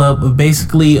this clip of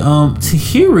basically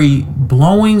Tahiri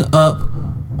blowing up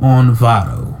on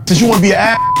Vado. Since you want to be an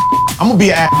ass, I'm going to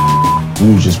be an ass.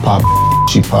 You just pop,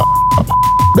 she pop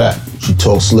back. She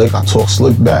talk slick, I talk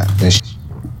slick back.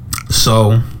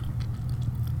 So,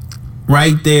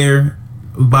 right there,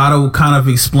 Vado kind of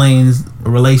explains a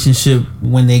relationship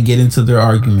when they get into their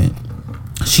argument.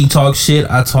 She talks shit,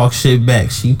 I talk shit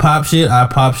back. She pop shit, I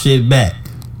pop shit back.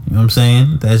 You know what I'm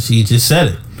saying? She just said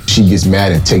it. She gets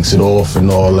mad and takes it off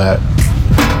and all that.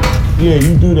 Yeah,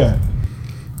 you do that.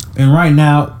 And right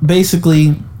now,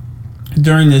 basically,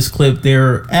 during this clip,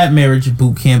 they're at marriage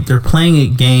boot camp. They're playing a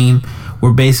game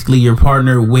where basically your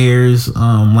partner wears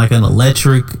like an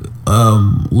electric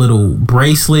little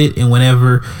bracelet, and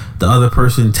whenever the other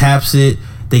person taps it,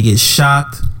 they get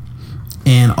shocked.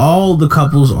 And all the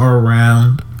couples are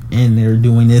around and they're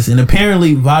doing this. And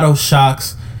apparently Vado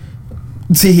shocks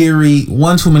Tahiri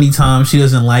one too many times. She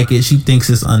doesn't like it. She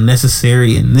thinks it's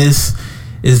unnecessary, and this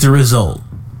is the result.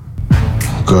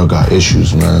 Girl got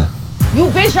issues, man. You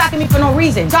been shocking me for no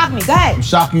reason. Shock me. Go ahead. I'm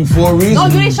shocking you for a reason. No,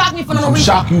 you didn't shock me for no reason. I'm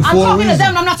shocking you for a reason. I'm talking to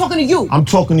them. I'm not talking to you. I'm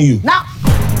talking to you. Now.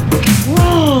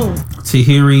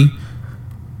 Tahiri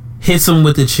hits him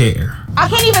with the chair. I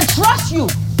can't even trust you.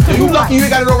 You lucky you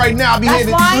ain't got it all right now. I'll be hitting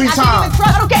it 3 times.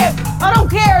 I don't care. I don't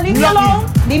care. Leave me alone.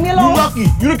 Leave me alone. You lucky.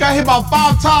 You done got hit about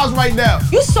 5 times right now.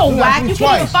 You so whack. You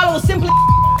can't even follow a simple.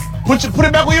 Put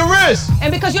it back on your wrist.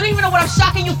 And because you don't even know what I'm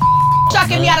shocking you,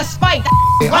 shocking me out of spite.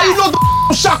 How you know the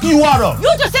I'm shocking you out of?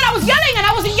 You just said I was yelling and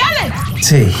I wasn't yelling.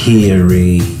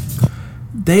 Tahiri.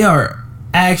 They are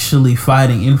actually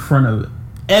fighting in front of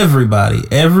everybody.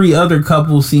 Every other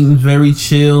couple seems very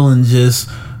chill and just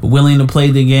willing to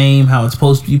play the game how it's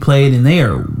supposed to be played, and they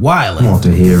are wilding. Come on,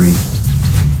 Tahiri.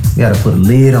 You gotta put a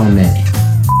lid on that.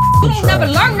 You ain't never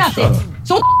learned nothing.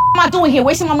 So what am I doing here?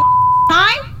 Wasting my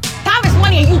time? Time is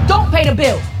money and you don't pay the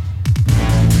bill.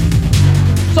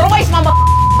 So don't waste my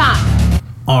time.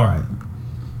 Alright.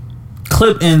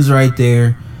 Clip ends right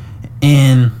there.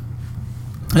 And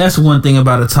that's one thing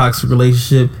about a toxic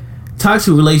relationship.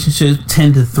 Toxic relationships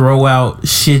tend to throw out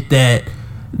shit that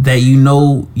you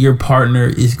know your partner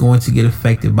is going to get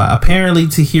affected by. Apparently,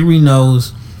 Tahiri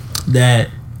knows that.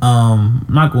 I'm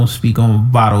not going to speak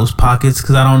on Vado's pockets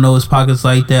because I don't know his pockets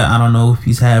like that. I don't know if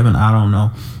he's having. I don't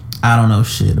know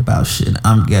shit about shit.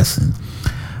 I'm guessing.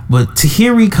 But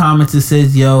Tahiri comments and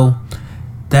says, "Yo,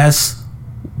 that's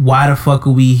why the fuck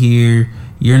are we here?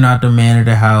 You're not the man of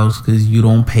the house because you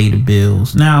don't pay the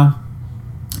bills." Now,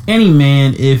 any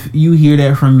man, if you hear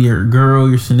that from your girl,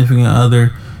 your significant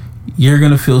other, you're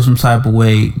gonna feel some type of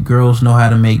way. Girls know how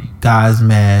to make guys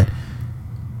mad.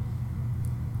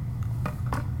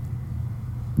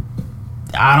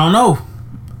 I don't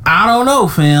know,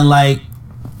 fam. Like,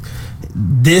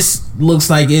 this looks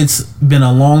like it's been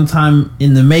a long time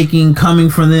in the making coming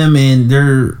from them, and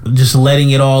they're just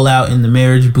letting it all out in the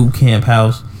marriage boot camp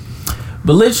house.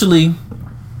 But literally,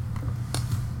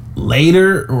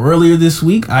 later or earlier this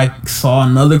week, I saw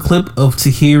another clip of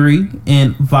Tahiri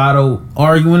and Vado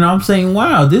arguing. I'm saying,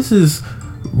 wow, this is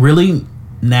really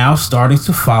now starting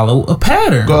to follow a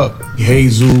pattern.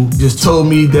 Hazel just told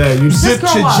me that you zipped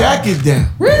your jacket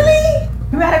down. Really?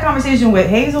 You had a conversation with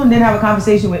Hazel and then have a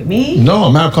conversation with me? No,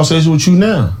 I'm having a conversation with you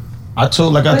now. I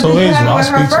told Hazel. I'll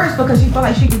speak to her first because she felt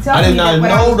like she could tell me. I did not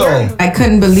know though. I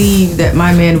couldn't believe that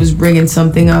my man was bringing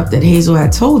something up that Hazel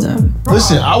had told him.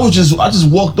 Listen, I just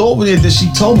walked over there that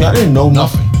she told me. I didn't know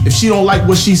nothing. If she don't like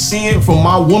what she's seeing from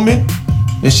my woman,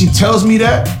 and she tells me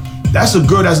that, that's a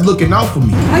girl that's looking out for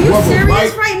me. Are you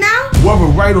serious right now? Whether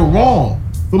right or wrong.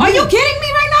 Are you kidding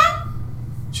me right now?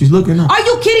 She's looking out. Are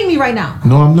you kidding me right now?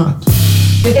 No, I'm not.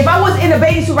 If I was in a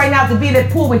bathing suit right now to be in that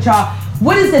pool with y'all,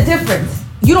 what is the difference?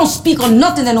 You don't speak on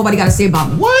nothing that nobody got to say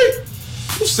about me. What?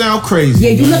 You sound crazy.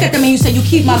 Yeah, you look at them and you say you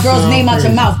keep my girl's name out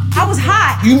your mouth. I was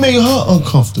hot. You made her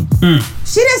uncomfortable.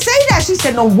 She didn't say that. She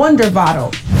said no wonder, Vado.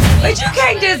 But you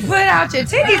can't just put out your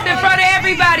titties in front of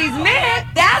everybody's man.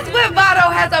 That's what Vado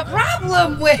has a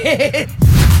problem with.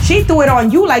 She threw it on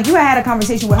you like you had a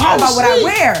conversation with her about what I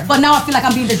wear. But now I feel like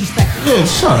I'm being disrespectful. Yeah,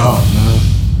 shut up, man.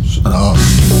 Shut up.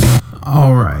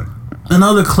 All right.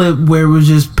 another clip where it was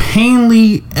just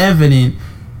painfully evident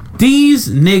these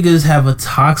niggas have a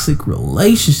toxic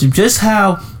relationship. Just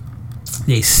how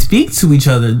they speak to each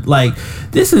other. Like,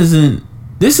 this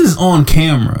is on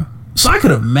camera. So I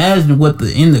could imagine what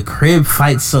the in the crib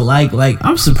fights are like. Like,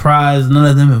 I'm surprised none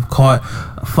of them have caught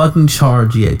a fucking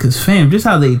charge yet. Cause fam, just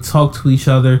how they talk to each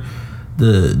other,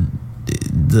 the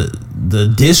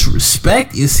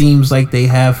disrespect it seems like they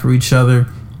have for each other,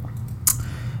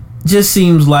 just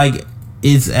seems like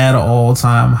it's at an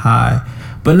all-time high.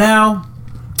 But now,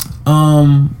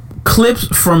 clips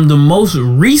from the most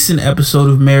recent episode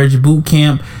of Marriage Boot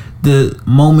Camp, the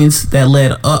moments that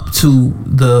led up to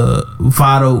the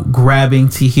Vado grabbing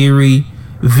Tahiri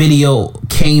video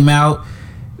came out.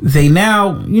 They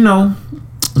now,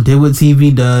 did what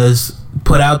TV does,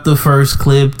 put out the first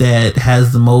clip that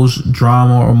has the most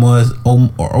drama or most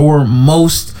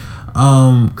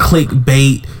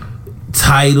clickbait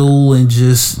title and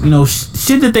just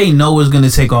shit that they know is gonna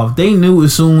take off. They knew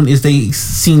as soon as they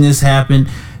seen this happen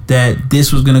that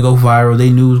this was gonna go viral. They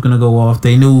knew it was gonna go off.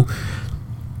 They knew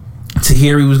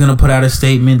Tahiri was gonna put out a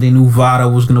statement. They knew Vado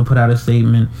was gonna put out a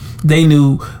statement. They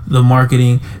knew the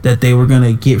marketing that they were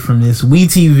gonna get from this.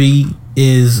 WeTV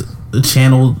is a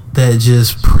channel that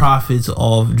just profits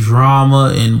off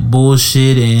drama and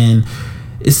bullshit, and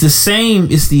it's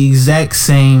the exact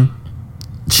same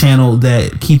channel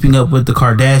that Keeping Up with the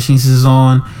Kardashians is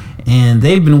on, and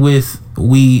they've been with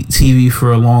WeTV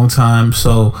for a long time,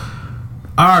 so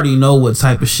I already know what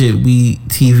type of shit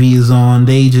WeTV is on.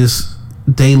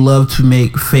 They love to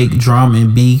make fake drama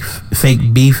and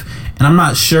fake beef, and I'm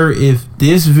not sure if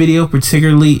this video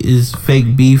particularly is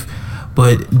fake beef,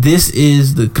 but this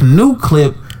is the canoe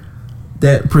clip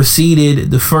that preceded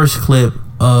the first clip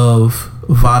of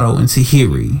Vado and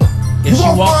Tahiri. If she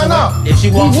walks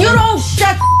away, you don't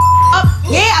shut up.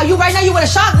 Yeah, you right now you would have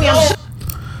shocked me.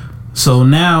 So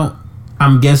now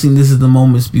I'm guessing this is the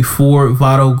moments before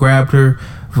Vado grabbed her.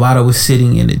 Vado was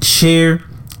sitting in a chair.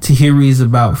 Tahiri is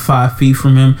about 5 feet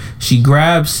from him. She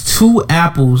grabs 2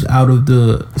 apples out of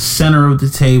the center of the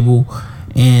table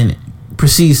and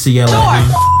proceeds to yell at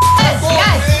him.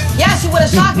 Yes, you would have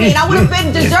shocked me and I would have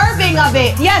been deserving of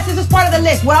it. Yes, this is part of the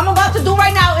list. What I'm about to do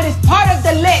right now, it is part of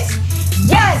the list.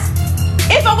 Yes.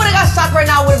 If I would have got shocked right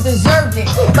now, I would have deserved it.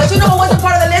 But you know what wasn't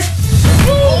part of the list?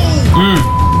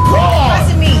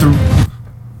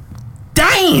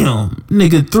 Damn!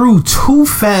 Nigga threw 2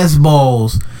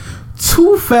 fastballs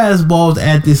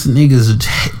at this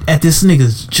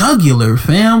nigga's jugular,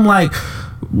 fam. Like,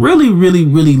 really, really,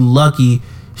 really lucky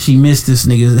she missed this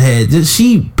nigga's head.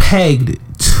 She pegged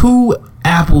 2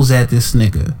 apples at this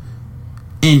nigga.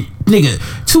 And nigga,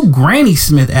 2 Granny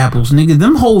Smith apples, nigga.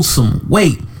 Them hold some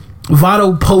weight.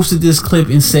 Vado posted this clip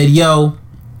and said, yo,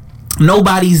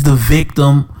 nobody's the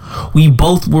victim. We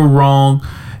both were wrong.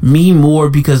 Me more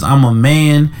because I'm a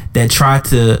man that tried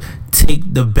to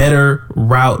take the better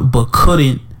route but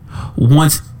couldn't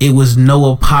once it was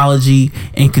no apology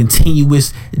and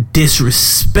continuous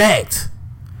disrespect.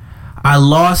 I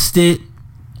lost it.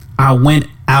 I went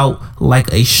out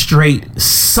like a straight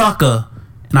sucker,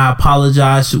 and I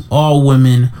apologize to all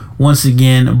women once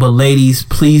again, but ladies,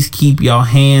 please keep y'all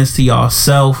hands to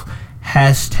yourself.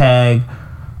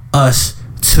 #us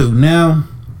too. Now,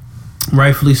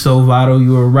 rightfully so, Vado,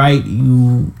 you were right.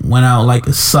 You went out like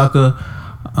a sucker.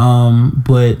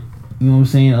 But you know what I'm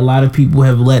saying? A lot of people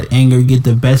have let anger get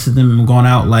the best of them and gone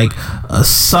out like a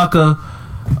sucker.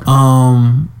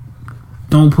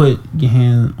 Don't put your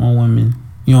hand on women.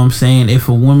 You know what I'm saying? If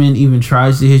a woman even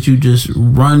tries to hit you, just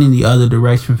run in the other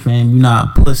direction, fam. You're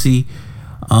not a pussy.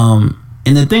 And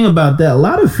the thing about that, a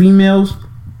lot of females,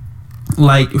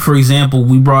 like, for example,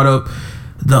 we brought up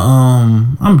the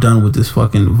I'm done with this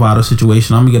fucking Vado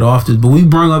situation. I'm gonna get off this, but we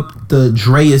brought up the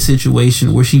Drea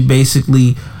situation where she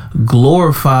basically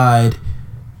glorified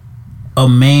a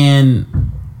man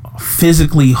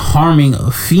physically harming a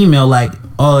female. Like,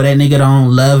 oh, that nigga don't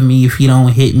love me if he don't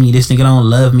hit me. This nigga don't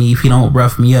love me if he don't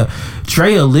rough me up.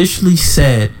 Drea literally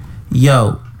said,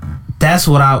 yo, that's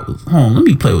what hold on, let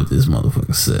me play what this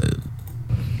motherfucker said.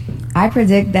 I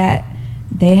predict that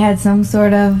they had some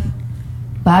sort of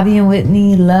Bobby and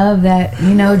Whitney love that,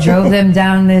 drove them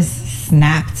down this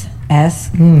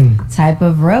Snapped-esque type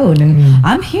of road. And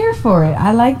I'm here for it.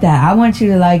 I like that. I want you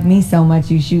to like me so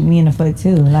much you shoot me in the foot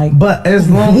too. Like, but as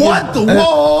long what the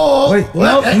whoa? Wait,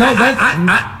 no,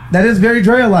 that is very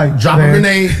Drea-like. Drop a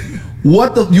grenade.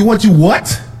 What the? You want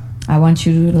what? I want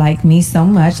you to like me so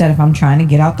much that if I'm trying to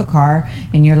get out the car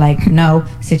and you're like, no,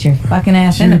 sit your fucking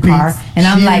ass in the car, and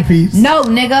I'm like, no,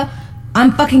 nigga,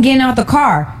 I'm fucking getting out the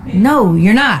car. No,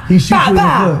 you're not. He shoots you in the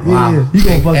foot. Wow. Yeah. You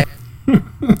gonna fuck.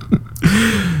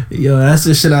 Yo, that's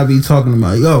the shit I be talking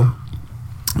about. Yo,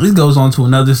 this goes on to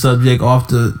another subject off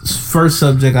the first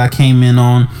subject I came in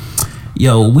on.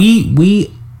 Yo, we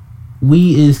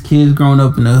as kids growing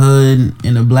up in the hood,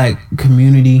 in the black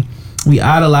community, we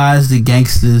idolize the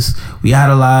gangsters, we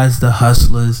idolize the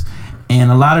hustlers,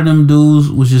 and a lot of them dudes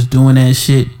was just doing that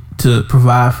shit to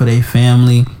provide for their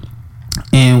family.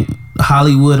 And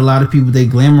Hollywood, a lot of people, they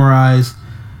glamorize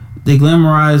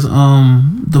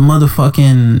the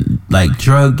motherfucking like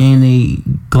drug game, they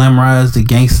glamorize the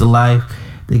gangster life,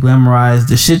 they glamorize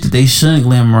the shit that they shouldn't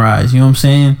glamorize, you know what I'm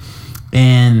saying?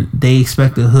 And they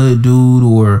expect a hood dude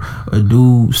or a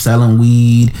dude selling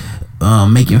weed,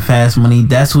 making fast money.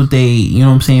 That's what they, you know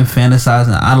what I'm saying, fantasize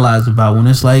and idolize about. When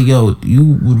it's like, yo,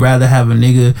 you would rather have a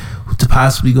nigga to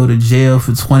possibly go to jail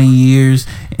for 20 years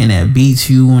and that beats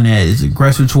you and that is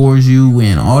aggressive towards you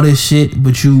and all this shit,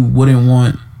 but you wouldn't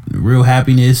want real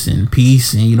happiness and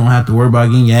peace, and you don't have to worry about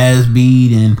getting your ass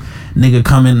beat and nigga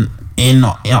coming in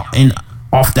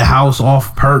off the house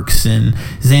off perks and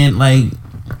then like,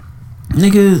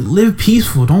 nigga, live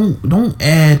peaceful. Don't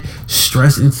add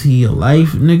stress into your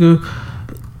life, nigga.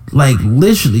 Like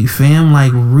literally, fam,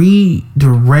 like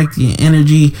redirect your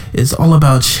energy. It's all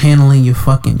about channeling your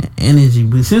fucking energy.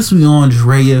 But since we on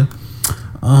Drea,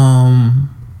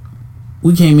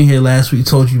 we came in here last week,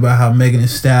 told you about how Megan Thee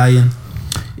Stallion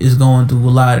is going through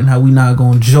a lot and how we not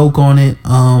gonna joke on it.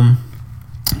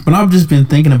 But I've just been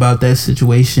thinking about that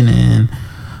situation, and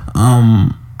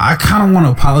I kind of want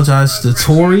to apologize to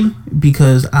Tory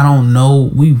because I don't know.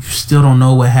 We still don't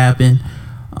know what happened.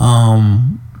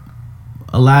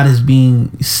 A lot is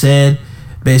being said,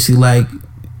 basically like,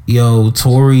 yo,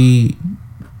 Tory.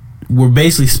 We're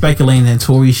basically speculating that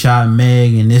Tory shot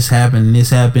Meg, and this happened, and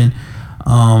this happened.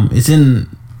 It's in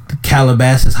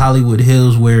Calabasas, Hollywood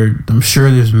Hills, where I'm sure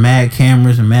there's mad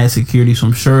cameras and mad security, so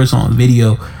I'm sure it's on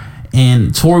video.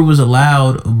 And Tory was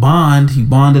allowed a bond. He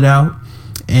bonded out.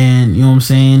 And you know what I'm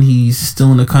saying, he's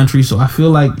still in the country. So I feel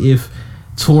like if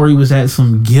Tory was at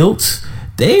some guilt,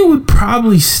 they would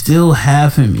probably still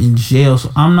have him in jail. So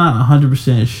I'm not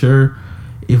 100% sure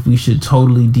if we should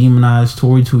totally demonize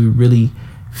Tory till we really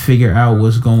figure out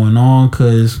what's going on.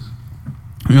 Because,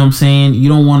 you know what I'm saying, you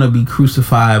don't want to be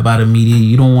crucified by the media.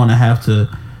 You don't want to have to,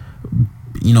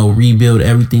 you know, rebuild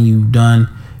everything you've done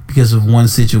because of one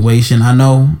situation. I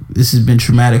know this has been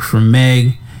traumatic for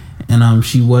Meg, and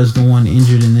she was the one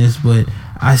injured in this, but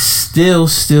I still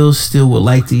would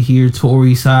like to hear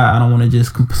Tory's side. I don't want to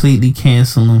just completely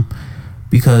cancel him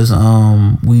because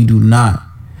we do not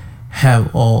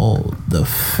have all the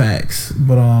facts.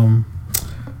 But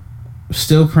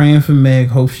still praying for Meg.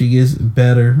 Hope she gets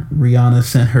better. Rihanna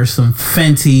sent her some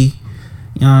Fenty.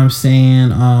 You know what I'm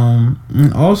saying?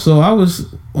 And also I was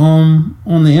on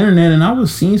the internet and I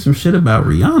was seeing some shit about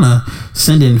Rihanna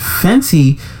sending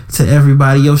Fenty to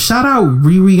everybody. Yo, shout out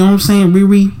Riri, you know what I'm saying?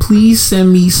 Riri, please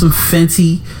send me some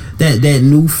Fenty. That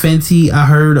new Fenty. I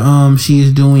heard she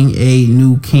is doing a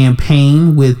new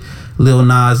campaign with Lil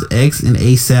Nas X and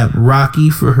A$AP Rocky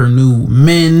for her new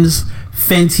men's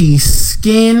Fenty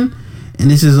skin. And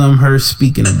this is her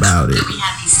speaking about it. We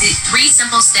have these 3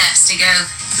 simple steps to go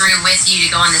through with you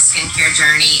to go on the skincare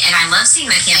journey, and I love seeing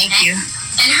the campaign. Thank you.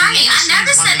 And honey, I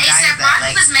noticed that A$AP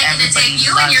Rocky was making a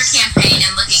debut in your campaign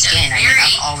and looking very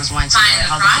fine in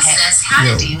the process. How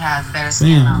did you have better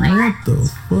skin? What the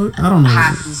fuck? I don't know.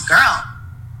 Happy's girl.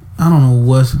 I don't know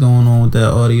what's going on with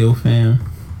that audio, fam.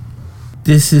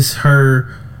 This is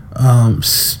her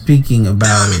speaking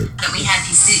about it. We had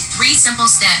these 3 simple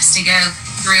steps to go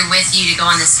through with you to go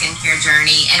on the skincare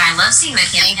journey, and I love seeing the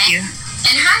campaign. Thank you.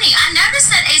 And honey, I noticed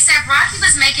that A$AP Rocky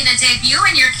was making a debut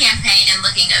in your campaign and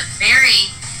looking very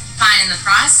fine in the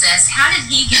process. How did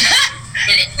he get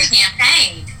it in the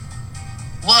campaign?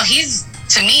 Well, he's,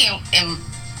 to me,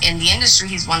 in the industry,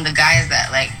 he's one of the guys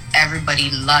that like everybody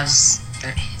loves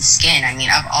his skin. I mean,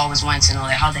 I've always wanted to know,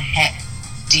 like, how the heck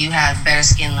do you have better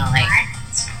skin than like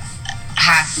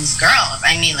half these girls?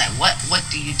 I mean, like, what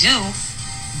do you do?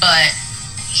 But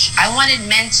I wanted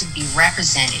men to be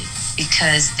represented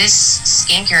because this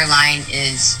skincare line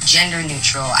is gender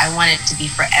neutral. I want it to be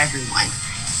for everyone.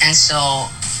 And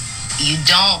so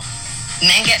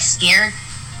men get scared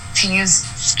to use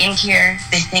skincare.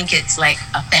 They think it's like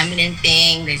a feminine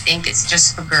thing. They think it's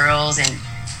just for girls. And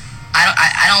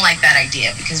I don't like that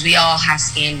idea because we all have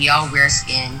skin, we all wear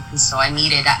skin. And so I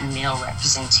needed that male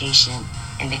representation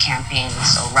in the campaign.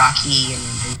 So Rocky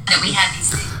and we had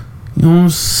these things. You know what I'm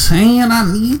saying? I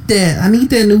need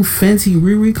that new Fenty.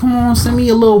 Riri, come on, send me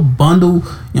a little bundle.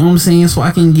 You know what I'm saying? So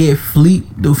I can get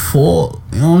Fleet Default.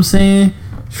 You know what I'm saying?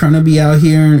 Trying to be out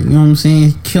here, you know what I'm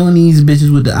saying, killing these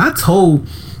bitches with the. I told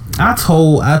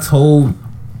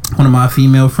one of my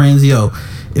female friends, yo,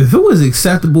 if it was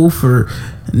acceptable for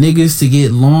niggas to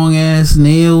get long ass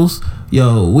nails,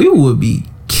 yo, we would be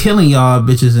killing y'all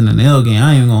bitches in the nail game.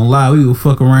 I ain't gonna lie, we would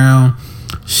fuck around,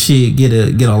 shit, get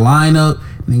a lineup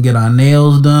and get our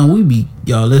nails done. We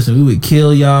would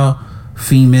kill y'all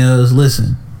females.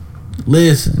 Listen,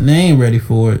 they ain't ready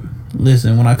for it.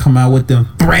 Listen, when I come out with them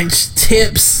French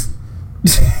tips.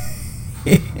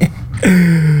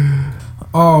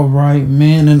 All right,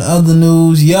 man. In other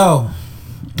news, yo,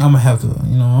 I'm gonna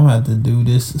have to do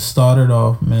this to start it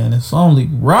off, man. It's only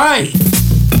right.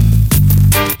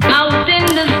 Out in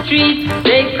the street,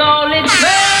 they call it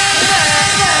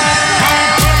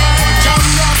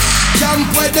Jump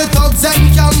with the thugs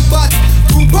and camp.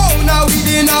 2 pound now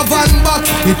within a van back.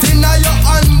 It inna your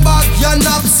handbag, your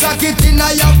knapsack, it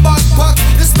inna your backpack.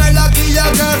 The smell of your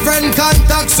girlfriend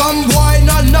contact. Some boy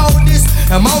not know this.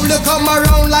 Them only come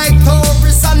around like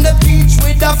tourists on the beach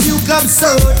with a few club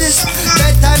sodas,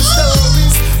 bedtime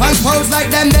stories, and pose like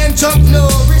them Chuck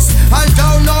Norris. And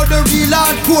don't know the real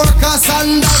hardcore, cause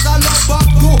Sanders are not back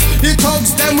to. The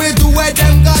thugs them we do where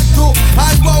them got to.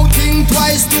 And won't think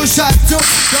twice to shot to.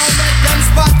 Don't let them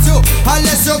spot you,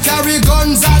 unless you carry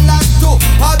guns a lot to.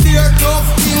 A beer tough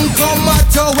thing come at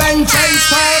you when change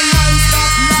time and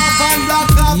stop laugh and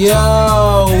lock up.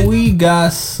 Yo, we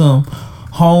got some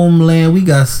homeland, we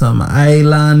got some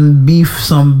island beef,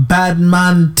 some bad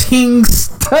man things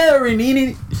stirring in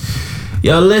it.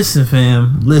 Yo, listen,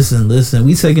 fam. Listen.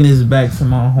 We taking this back to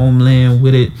my homeland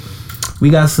with it.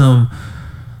 We got some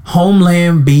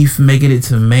homeland beef making it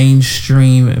to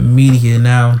mainstream media.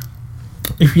 Now,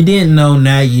 if you didn't know,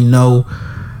 now you know.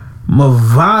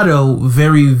 Mavado,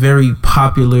 very, very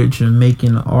popular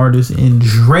Jamaican artist, and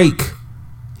Drake,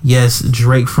 yes,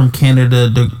 Drake from Canada,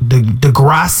 the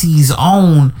Grassie's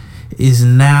own, is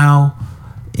now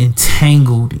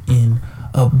entangled in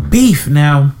a beef.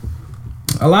 Now,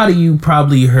 a lot of you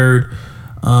probably heard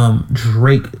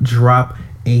Drake drop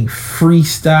a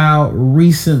freestyle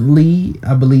recently.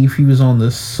 I believe he was on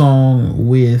the song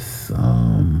with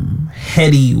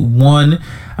Heady One.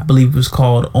 I believe it was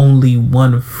called Only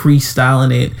One Freestyle,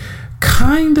 and it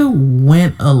kind of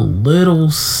went a little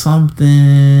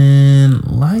something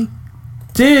like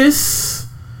this.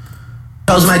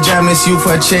 Those my jam this you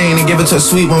for a chain and give it to a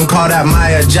sweet one, call that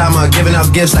Maya Jama. Giving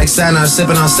up gifts like Santa,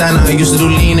 sipping on Santa. Used to do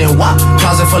lean and wop,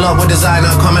 closet full up with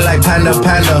designer, coming like Panda.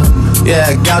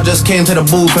 Yeah, gal just came to the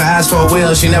booth and asked for a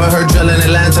wheel. She never heard drill in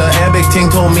Atlanta. Arabic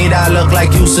ting told me that I look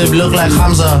like Yusuf, look like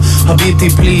Hamza. Habibti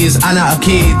please, Ana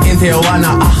Akid, Inte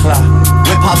Wana Akhla.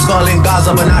 With pop skull in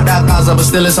Gaza, but not that Gaza, but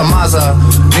still it's a Maza.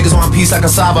 Niggas want peace like a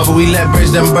Saba, but we let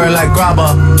bridge them burn like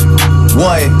grabba.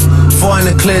 What? 4 in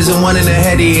the clears and 1 in the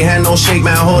heady. Hand don't shake,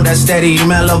 man, hold that steady. You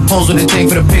man love pose with the ting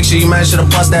for the picture. You man should've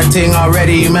bust that ting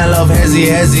already. You man love hezzy.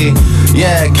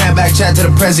 Yeah, can't back chat to the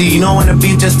prezi. You know when the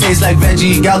beef just tastes like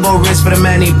veggie. Gal go wrist for the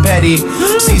man, he petty.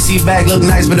 CC bag look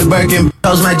nice, but the Birkin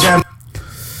tells my jam.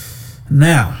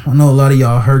 Now, I know a lot of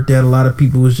y'all heard that. A lot of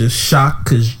people was just shocked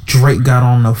because Drake got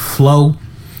on the flow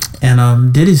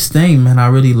and did his thing, man. I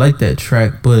really like that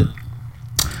track, but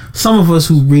some of us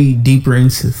who read deeper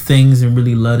into things and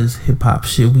really love this hip-hop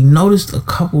shit, we noticed a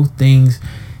couple things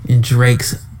in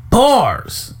Drake's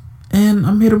bars, and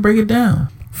I'm here to break it down.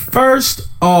 First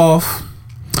off,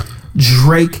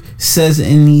 Drake says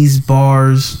in these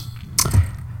bars,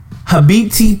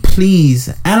 Habibti please,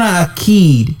 Ana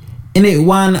Akid,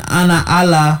 Initwan Ana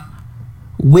Allah,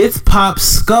 with Pop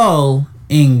Skull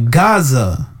in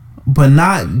Gaza, but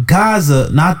not Gaza,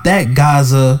 not that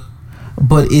Gaza,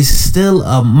 but it's still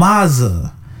a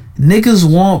Maza. Niggas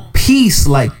want peace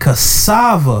like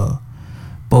cassava,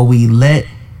 but we let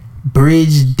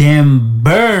bridge them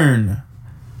burn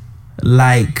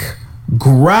like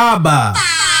grabba.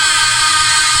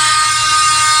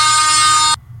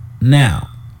 Now,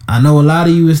 I know a lot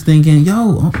of you is thinking,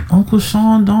 yo, Uncle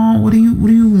Sean Don, what do you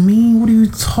mean? What are you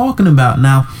talking about?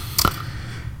 Now,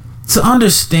 to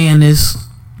understand this,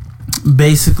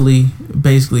 basically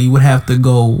you would have to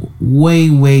go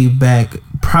way back,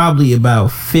 probably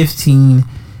about 15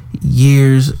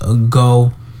 years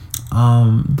ago.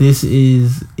 This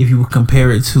is, if you would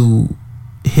compare it to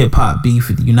hip-hop beef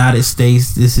in the United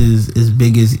States, this is as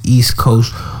big as East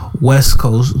Coast, West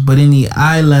Coast, but in the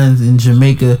islands, in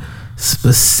Jamaica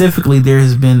specifically, there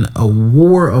has been a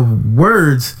war of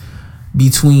words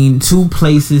between two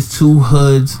places, two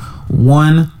hoods,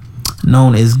 one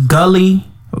known as Gully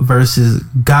versus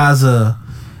Gaza,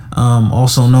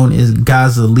 also known as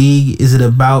Gaza League. Is it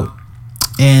about?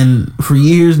 And for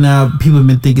years now, people have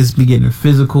been thinking it's been getting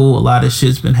physical. A lot of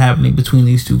shit's been happening between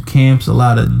these two camps. A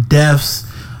lot of deaths.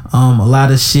 A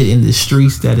lot of shit in the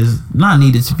streets that is not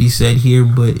needed to be said here,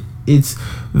 but it's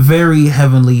very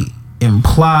heavily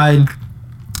implied.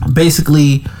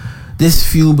 Basically, this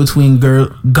feud between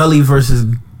Gully versus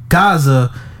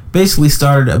Gaza basically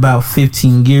started about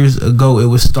 15 years ago. It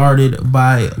was started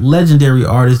by legendary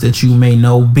artists that you may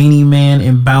know, Beanie Man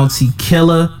and Bounty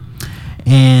Killer,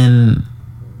 and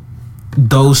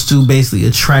those two basically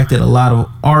attracted a lot of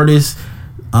artists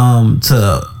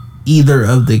to either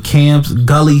of the camps.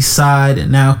 Gully's side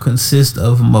now consists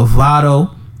of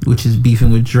Mavado, which is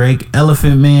beefing with Drake,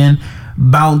 Elephant Man,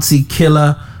 Bounty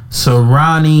Killer,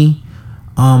 Serrani,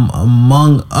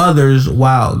 among others,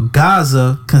 while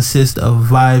Gaza consists of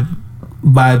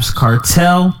Vibes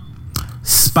Cartel,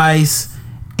 Spice,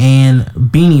 and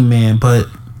Beanie Man. But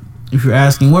if you're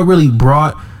asking what really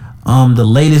brought the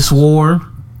latest war,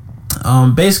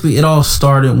 basically it all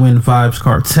started when Vibes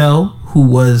Cartel, who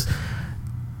was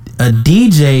a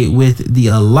DJ with the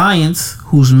Alliance,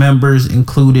 whose members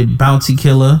included Bounty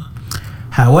Killer.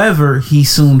 However, he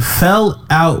soon fell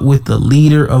out with the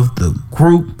leader of the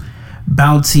group,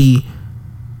 Bounty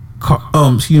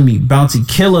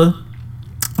Killer.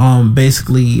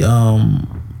 Basically,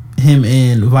 him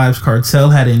and Vibes Cartel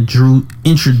had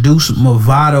introduced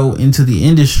Mavado into the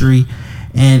industry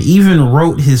and even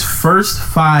wrote his first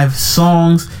 5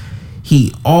 songs.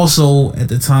 He also, at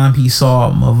the time, he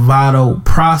saw Mavado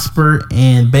prosper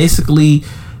and basically,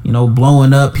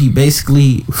 blowing up. He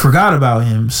basically forgot about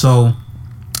him. So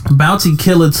Bounty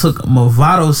Killer took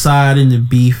Mavado's side in the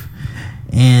beef,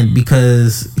 and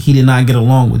because he did not get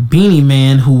along with Beanie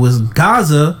Man, who was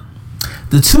Gaza,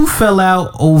 the two fell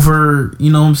out over,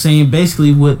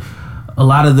 basically what a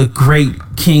lot of the great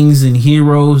kings and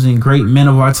heroes and great men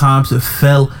of our times have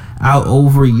fell out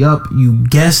over. Yup, you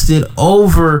guessed it,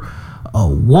 over a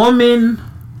woman.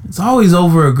 It's always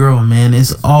over a girl, man.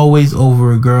 It's always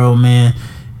over a girl, man.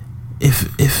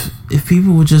 If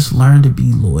people would just learn to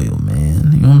be loyal,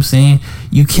 man. You know what I'm saying?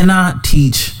 You cannot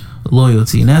teach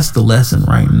loyalty, and that's the lesson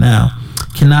right now.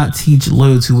 Cannot teach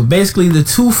loyalty. But basically, the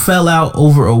two fell out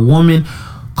over a woman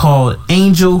called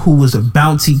Angel, who was a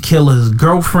Bounty Killer's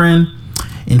girlfriend.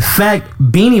 In fact,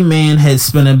 Beanie Man had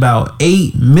spent about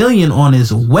 $8 million on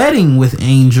his wedding with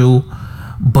Angel.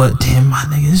 But damn, my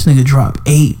nigga, this nigga dropped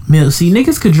 $8 million. See,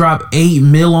 niggas could drop $8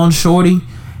 million on Shorty,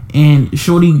 and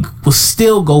Shorty will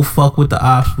still go fuck with the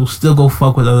ops, will still go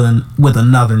fuck with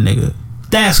another nigga.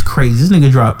 That's crazy. This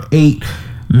nigga dropped $8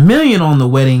 million on the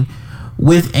wedding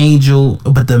with Angel,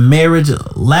 but the marriage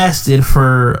lasted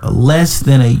for less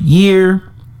than a year.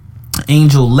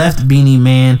 Angel left Beanie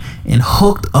Man and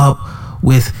hooked up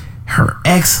with her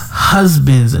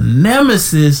ex-husband's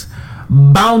nemesis,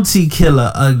 Bounty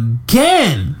Killer,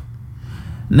 again.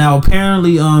 Now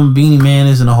apparently Beanie Man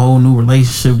is in a whole new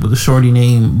relationship with a shorty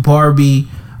named Barbie.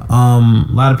 A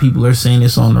lot of people are saying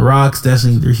this on the rocks. That's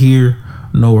neither here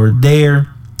nor there.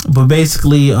 But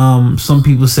basically some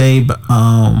people say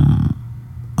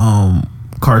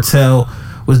Cartel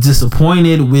was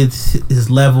disappointed with his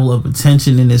level of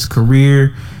attention in his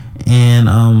career, and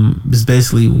is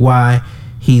basically why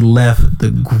he left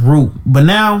the group. But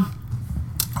now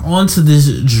on to this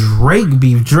Drake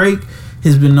beef. Drake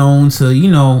has been known to,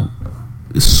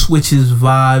 switch his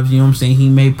vibes. You know what I'm saying? He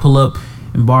may pull up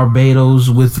in Barbados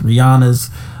with Rihanna's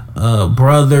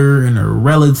brother and her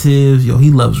relatives.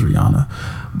 He loves Rihanna.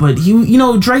 But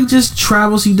Drake just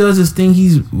travels. He does his thing.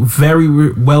 He's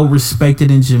very well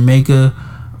respected in Jamaica.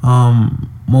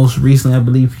 Most recently, I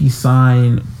believe he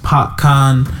signed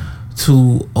Popcorn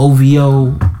to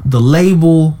OVO, the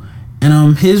label,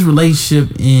 and his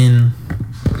relationship in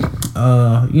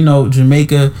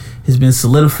Jamaica has been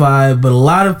solidified. But a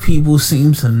lot of people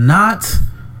seem to not,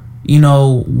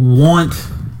 want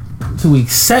to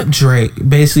accept Drake.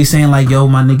 Basically saying like, yo,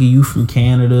 my nigga, you from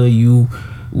Canada, you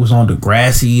was on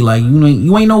Degrassi, like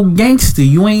you ain't no gangster,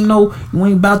 you ain't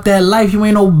about that life, you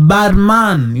ain't no bad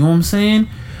man, you know what I'm saying?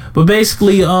 But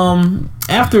basically,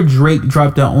 after Drake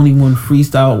dropped that Only One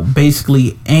freestyle,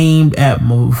 basically aimed at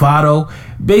Mavado,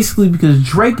 basically because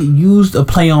Drake used a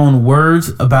play on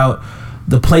words about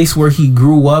the place where he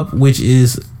grew up, which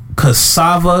is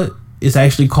Cassava. It's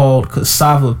actually called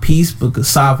Cassava Peace, but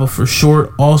Cassava for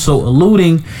short, also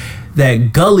alluding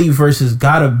that Gully versus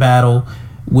Gotta battle,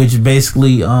 which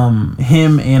basically him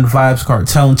and Vibes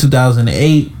Cartel in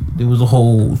 2008, there was a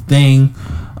whole thing.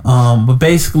 But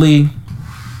basically,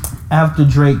 after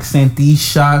Drake sent these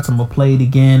shots, I'm gonna play it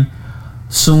again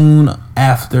soon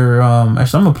after.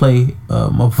 Actually, I'm gonna play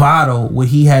Mavado, what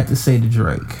he had to say to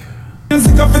Drake.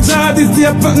 Sick of a jar, this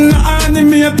day putting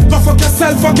animate. Go fuck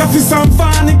yourself, fuck your fist and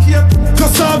fornicate.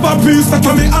 Cassava beast, that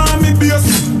on the army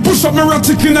base. Push up my rat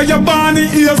chicken at your barney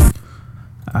ears.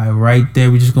 Alright, right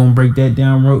there, we just gonna break that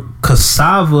down.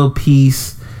 Cassava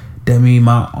piece, that mean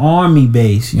my army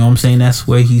base. You know what I'm saying? That's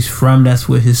where he's from. That's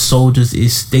where his soldiers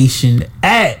is stationed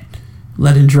at.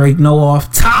 Letting Drake know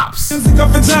off tops.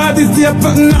 Cassava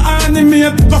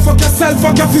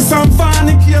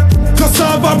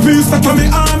piece, that me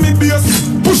army base.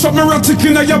 Push up me rat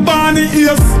chicken at your barney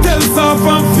ears. Tell soft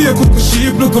and fake, cook a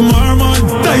sheep, look a marmon.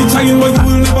 Die trying but you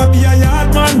will never be a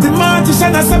yard man. The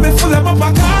magician has me full of a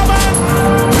carbon.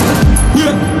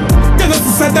 Yeah, you know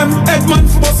to say them headman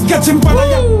for us catch him for the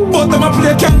but them a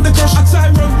play Candy Crush a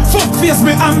try run. Fuck face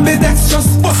me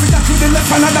ambidextrous. Bust it to the left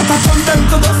and that a turn them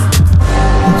to dust.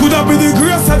 Could have been the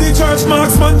grace of the church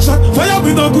marksman shot. Why have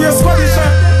been no grace for the shot?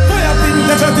 Why have been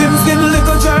the dream skin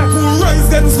little jack who rise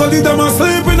then study them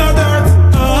asleep in a dirt.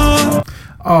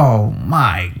 Oh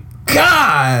my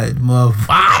God,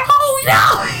 Mavado,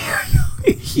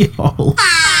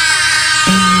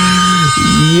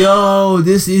 yo,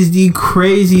 this is the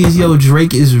craziest. Yo,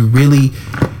 Drake is really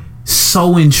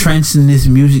so entrenched in this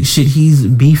music shit. He's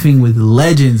beefing with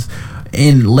legends,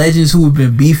 and legends who have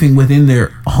been beefing within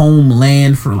their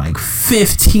homeland for like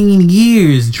 15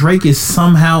 years. Drake is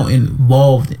somehow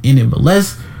involved in it. But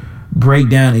let's break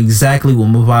down exactly what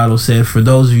Mavado said. For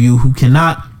those of you who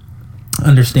cannot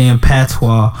understand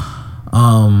patois,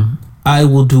 I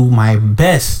will do my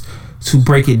best to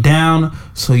break it down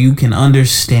so you can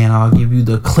understand. I'll give you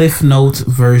the Cliff Notes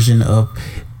version of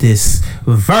this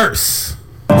verse.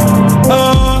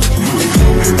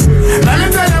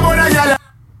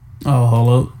 Oh,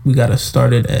 hold up. We gotta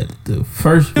start it at the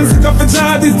first verse.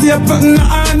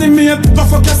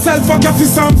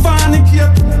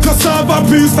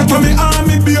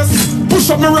 Push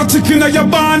up me rat chicken at your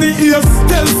barney ears.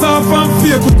 Tell soft and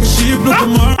fake, cook a sheep, look a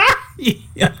mar.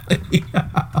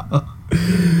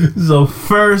 So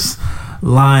first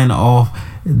line off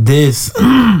this,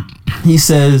 he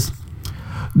says,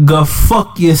 go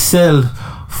fuck yourself,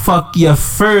 fuck your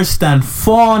first and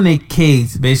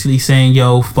fornicate. Basically saying,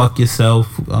 yo, fuck yourself.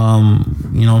 You know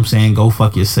what I'm saying? Go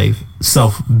fuck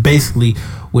yourself. Basically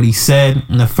what he said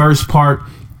in the first part.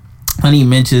 And he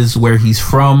mentions where he's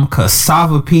from,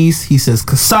 Cassava piece. He says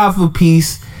Cassava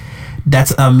piece,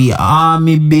 that's a me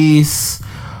army base.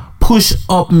 Push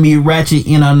up me ratchet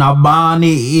in a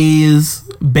Nabani is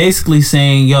basically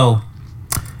saying, yo,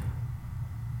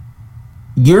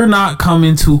 you're not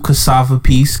coming to Cassava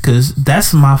piece because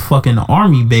that's my fucking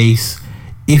army base.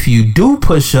 If you do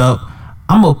push up,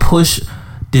 I'm gonna push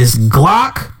this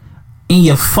Glock in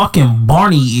your fucking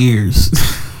Barney ears.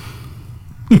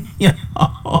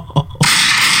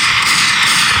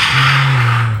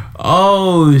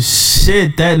 Oh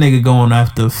shit, that nigga going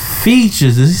after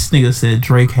features. This nigga said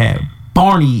Drake had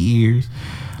Barney ears.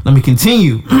 Let me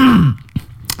continue.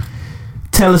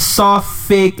 Tell a soft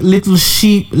fake little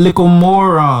sheep little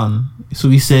moron. So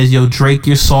he says, yo, Drake,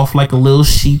 you're soft like a little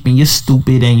sheep and you're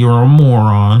stupid and you're a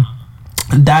moron.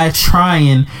 Die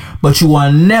trying, but you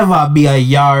will never be a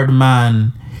yard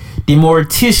man. The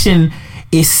mortician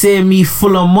is say me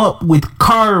full 'em up with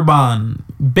carbon.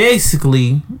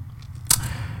 Basically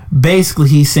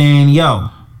he's saying, yo,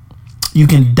 you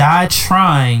can die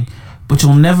trying, but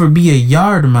you'll never be a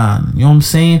yard man. You know what I'm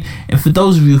saying? And for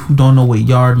those of you who don't know what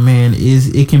yard man is,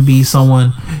 it can be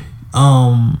someone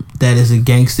that is a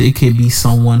gangster. It could be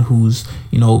someone who's,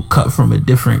 you know, cut from a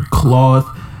different cloth.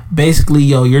 Basically,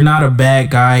 yo, you're not a bad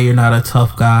guy. You're not a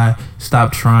tough guy.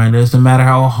 Stop trying. It doesn't matter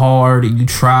how hard you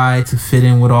try to fit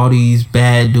in with all these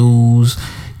bad dudes.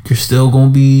 You're still gonna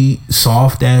be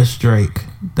soft ass Drake.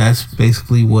 That's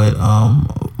basically what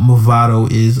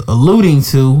Mavado is alluding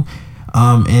to.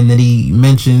 And then he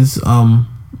mentions, I'll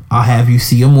have you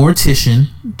see a mortician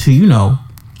to, you know,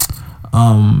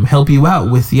 help you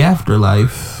out with the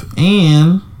afterlife,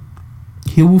 and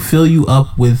he will fill you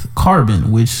up with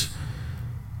carbon, which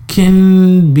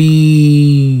can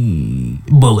be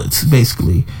bullets,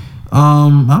 basically. I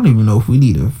don't even know if we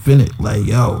need to finish. Like,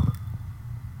 yo,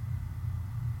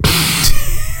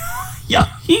 yo,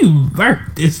 he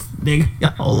burnt this nigga.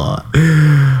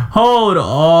 Hold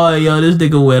on, yo, this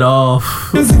nigga went off.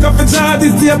 Push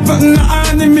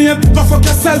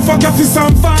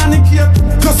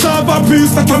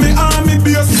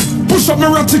up me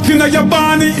rat chicken at your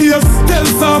Barney ears. Tell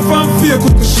soft and fake,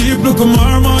 cook a sheep, look a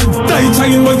marmon. Die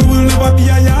trying, but you will never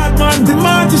be a yard man. The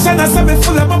magician has me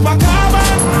full of a carbon.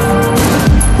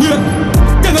 Yeah,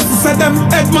 you know to say them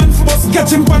headman for us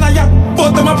catch him on a yacht,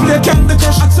 but them a play Candy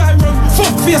Crush a try run.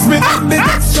 Fuck face me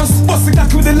ambidextrous. Bust it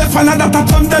back with the left hand and that a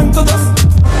turn them to dust.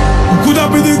 Could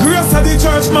have been the grace of the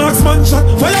church marksman shot.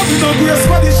 Why have you no grace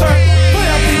for the shot?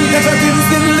 Why have you get your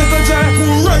things in little jack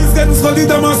who rise then study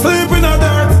them asleep in a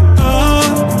dirt?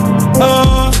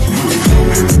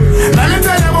 Let me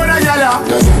tell you about that yalla.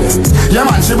 Yeah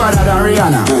man, she better than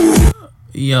Rihanna.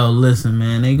 Yo, listen,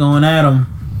 man, they going at him.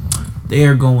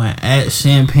 They're going at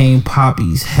Champagne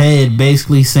Papi's head,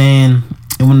 basically saying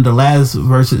in one of the last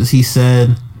verses he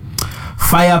said,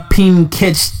 "Fire pin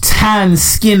catch tan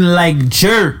skin like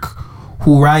jerk,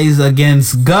 who rise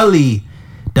against gully,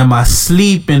 them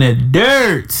asleep in the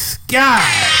dirt." God.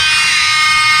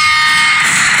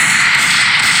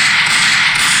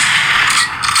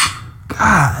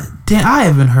 God damn, I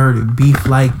haven't heard a beef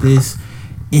like this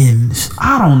in,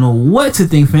 I don't know what to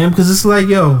think, fam, because it's like,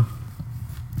 yo,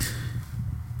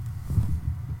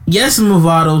 yes,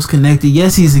 Movado's connected.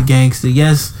 Yes, he's a gangster.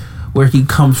 Yes, where he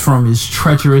comes from is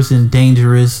treacherous and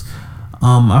dangerous.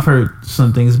 I've heard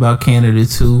some things about Canada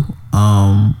too.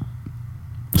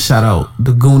 Shout out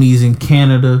the Goonies in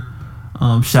Canada.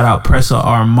 Shout out Pressa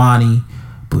Armani.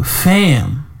 But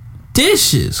fam,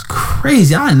 this is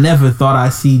crazy. I never thought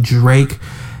I'd see Drake,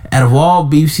 out of all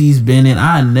beefs he's been in,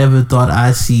 I never thought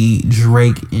I'd see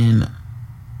Drake in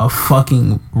a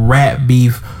fucking rap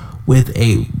beef with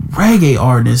a reggae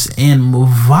artist and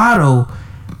Movado,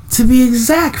 to be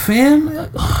exact, fam.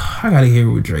 I gotta hear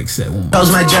what Drake said.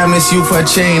 Chose my jam, miss you for a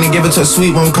chain and give it to a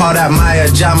sweet one, call that Maya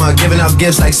Jama. Giving up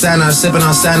gifts like Santa, sipping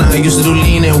on Santa. Used to do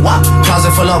lean and wop,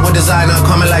 closet full up with designer,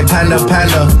 coming like Panda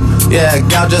Panda. Yeah,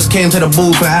 gal just came to the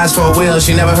booth and asked for a wheel.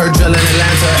 She never heard drill in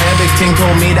Atlanta. Arabic ting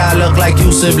told me that I look like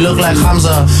Yusuf, look like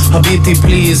Hamza. Habibti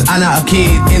please, Ana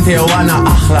Akid, Inti Wana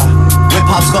Akhla. With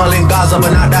pop skull in Gaza,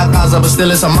 but not that Gaza, but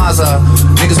still it's a Maza.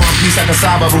 Niggas want peace like a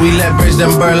Saba, but we let bridge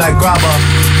them burn like grabba.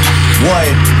 What?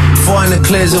 4 in the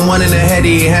clears and 1 in the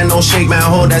heady. Hand no shake, man,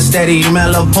 hold that steady. You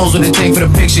man love pose with the ting for the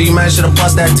picture. You man should've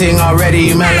bust that ting already.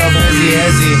 You man love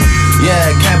hezzy.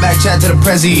 Yeah, can't back chat to the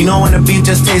prezi. You know when the beef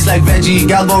just tastes like veggie.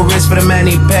 Gal go wrist for the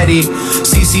mani petty.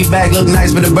 CC bag look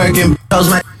nice, but the Birkin knows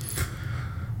my.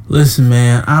 Listen,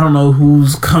 man, I don't know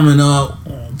who's coming up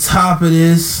on top of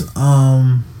this.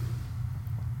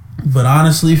 But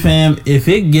honestly, fam, if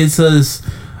it gets us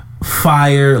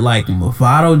fire like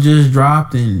Movado just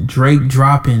dropped and Drake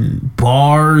dropping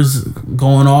bars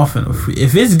going off, and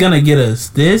if it's gonna get us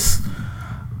this,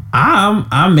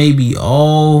 I may be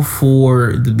all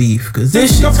for the beef, because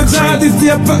this shit's crazy.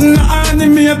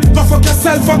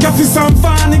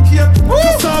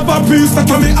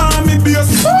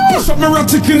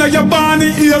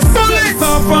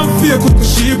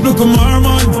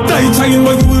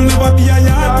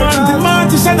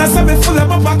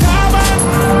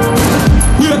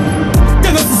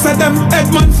 Said them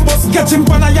headman bust catch him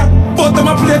on a yacht, but them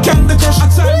a play Candy Crush.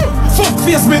 Fuck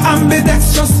face me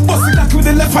ambidextrous, bust it back with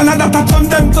the left hand and that I turn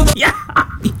them to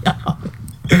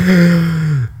the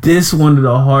This one of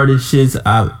the hardest shits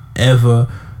I've ever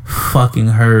fucking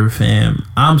heard, fam.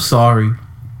 I'm sorry,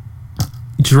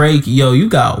 Drake, yo, you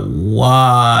got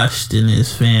washed in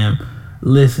this, fam.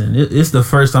 Listen, it's the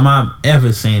first time I'm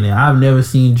ever saying it. I've never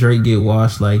seen Drake get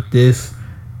washed like this.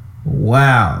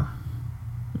 Wow,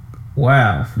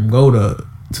 from go to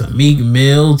Meek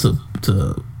Mill to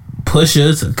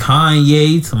Pusha to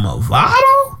Kanye to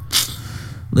Movado.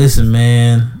 Listen,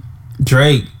 man,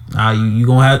 Drake, you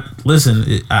gonna have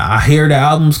listen. I hear the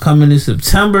album's coming in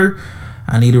September.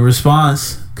 I need a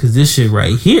response, cause this shit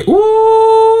right here.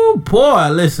 Ooh, boy,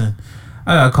 listen.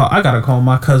 I gotta call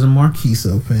my cousin Marquise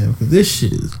up, fam, cause this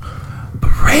shit is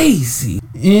crazy.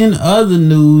 In other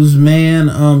news, man,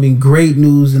 in great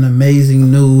news and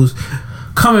amazing news,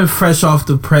 coming fresh off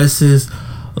the presses,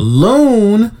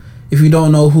 Loon. If you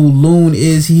don't know who Loon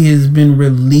is, he has been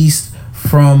released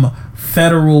from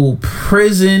federal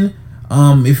prison.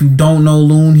 If you don't know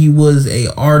Loon, he was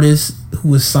a artist who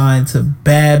was signed to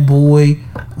Bad Boy,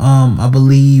 I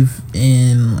believe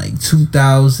in like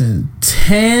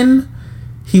 2010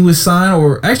 he was signed,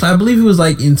 or actually I believe he was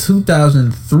like in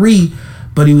 2003,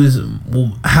 but he was,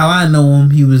 well, how I know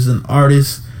him, he was an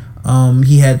artist.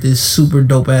 He had this super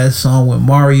dope ass song with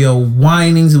Mario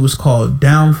Winans. It was called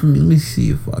Down For Me. Let me see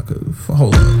if I could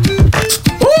hold up.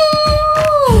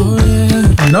 Ooh!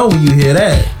 I know when you hear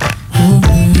that.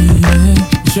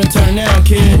 It's your turn now,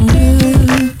 kid.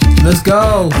 Let's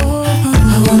go. I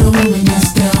want a woman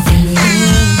that's down for me. I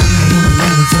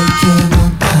wanna take care of my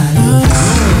body. I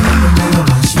wanna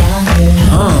wash my hair.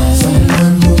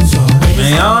 Someone who's always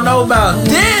man, y'all know about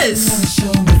this.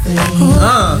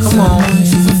 Come on.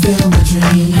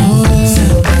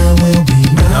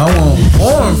 I want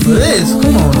porn for this.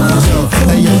 Come on now.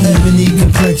 Hey, yo, ebony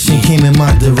complexion came in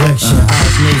my direction.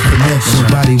 Eyes made connection,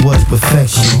 body was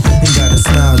perfection. Ain't got a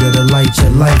smile that'll light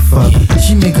your life up.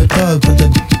 She make a thug put the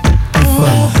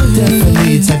up.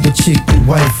 Definitely the type of chick that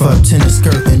wife up. Tennis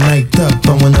skirt and niked up,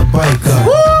 throwing the bike up.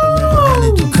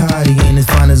 Shining Ducati ain't as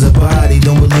fine as a body.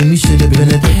 Don't believe me, should've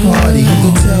been at the party. You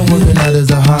can tell working out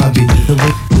is a hobby. The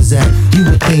way was at, you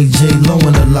would think J-Lo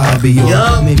in the lobby.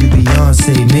 Or maybe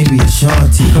Beyonce, maybe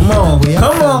Ashanti. Come on. The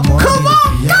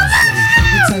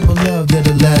type of love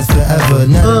that'll last forever.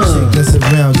 Not a chick that's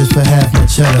around just for half my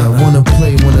cheddar. Wanna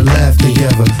play, wanna laugh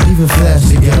together, even flash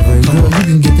together. And girl, you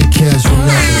can get the cash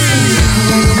whenever.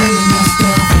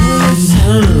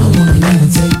 I wanna let her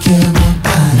take care of my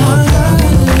body. I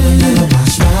wanna let her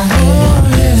wash my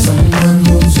hair. Someone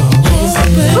who's always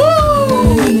there.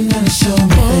 Really gotta show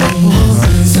me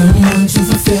things. Someone to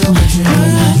fulfill my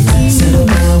dreams. Settle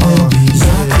down with me,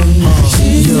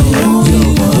 she's the only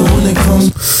one when it comes.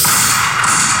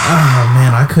 Oh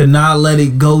man, I could not let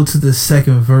it go to the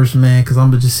second verse, man, because I'm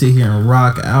gonna just sit here and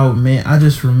rock out, man. I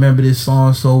just remember this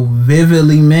song so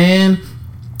vividly, man.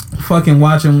 Fucking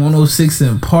watching 106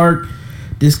 in Park,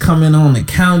 this coming on the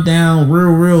countdown,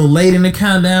 real late in the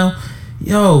countdown.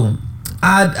 Yo,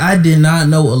 I did not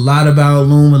know a lot about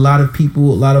Loom. A lot of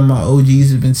people, a lot of my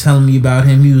OGs have been telling me about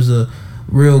him. He was a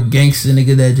real gangster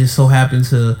nigga that just so happened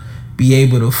to be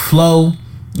able to flow,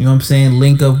 you know what I'm saying,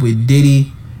 link up with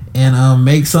Diddy and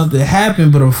make something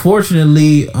happen. But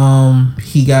unfortunately,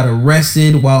 he got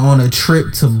arrested while on a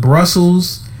trip to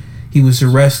Brussels. He was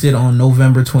arrested on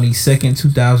November 22nd,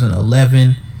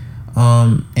 2011.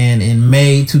 And in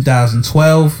May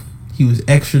 2012, he was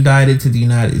extradited to the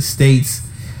United States.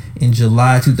 In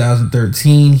July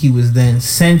 2013, he was then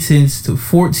sentenced to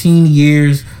 14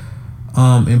 years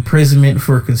imprisonment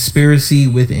for conspiracy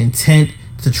with intent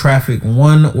to traffic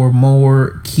 1 or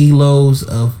more kilos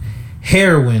of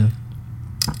heroin.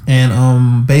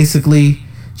 And basically,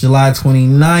 July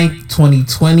 29th,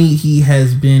 2020, he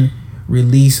has been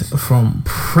released from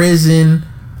prison.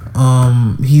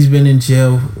 He's been in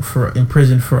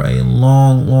prison for a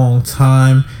long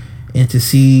time, and to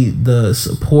see the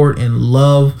support and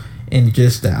love and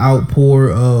just the outpour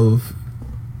of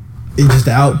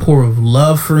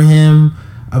love for him.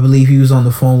 I believe he was on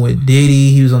the phone with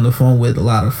Diddy. He was on the phone with a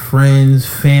lot of friends,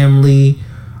 family.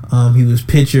 He was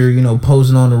pictured,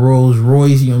 posing on the Rolls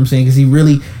Royce, you know what I'm saying? Because he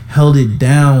really held it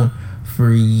down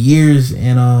for years.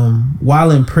 And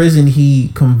while in prison, he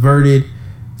converted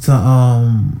to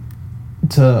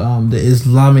the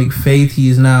Islamic faith. He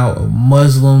is now a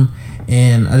Muslim.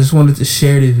 And I just wanted to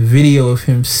share this video of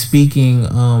him speaking.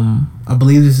 I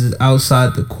believe this is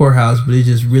outside the courthouse, but it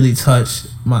just really touched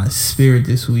my spirit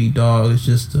this week, dog.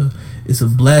 It's a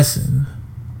blessing.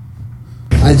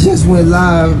 I just went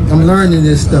live. I'm learning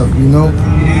this stuff,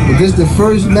 But this is the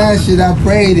first masjid I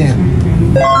prayed in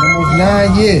almost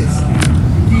 9 years.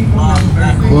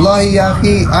 Wallahi,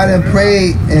 I done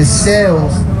prayed in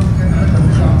cells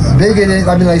bigger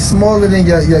than, smaller than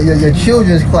your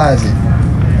children's closet.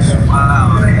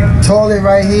 Toilet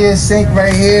right here, sink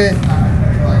right here.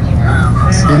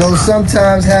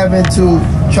 Sometimes having to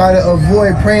try to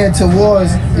avoid praying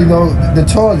towards, the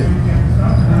toilet.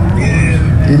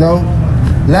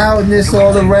 Loudness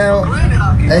all around.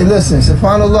 Hey, listen,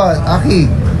 subhanAllah, Akhi,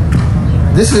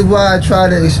 this is why I try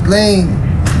to explain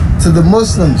to the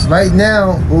Muslims right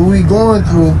now what we going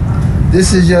through.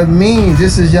 This is your means,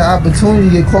 this is your opportunity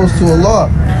to get close to Allah.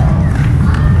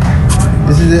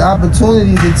 This is the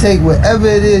opportunity to take whatever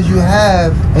it is you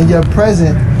have in your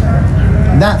present,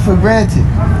 not for granted.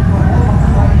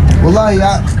 Wallahi,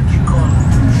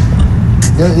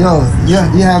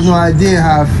 you have no idea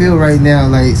how I feel right now.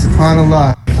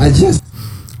 SubhanAllah, you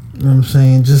know what I'm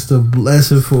saying? Just a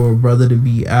blessing for a brother to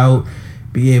be out,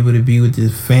 be able to be with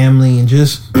his family, and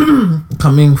just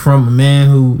coming from a man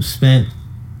who spent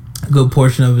a good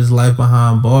portion of his life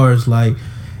behind bars.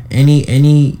 Any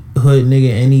hood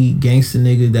nigga, any gangster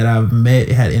nigga that I've met,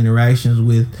 had interactions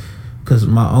with, because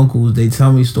my uncles, they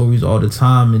tell me stories all the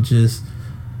time, and just,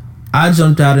 I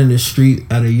jumped out in the street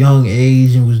at a young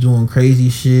age and was doing crazy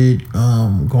shit,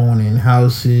 going in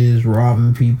houses,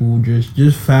 robbing people,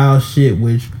 just foul shit,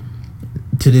 which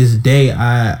to this day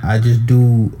I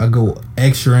go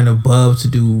extra and above to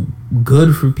do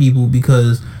good for people,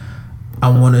 because I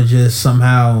want to just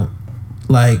somehow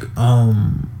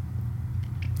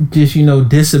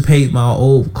dissipate my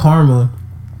old karma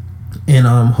in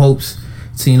hopes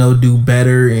to do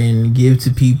better and give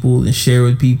to people and share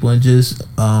with people and just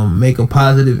make a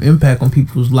positive impact on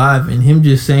people's lives. And him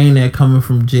just saying that, coming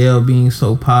from jail, being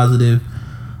so positive,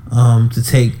 to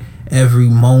take every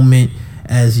moment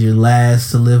as your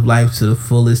last, to live life to the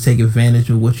fullest, take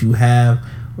advantage of what you have,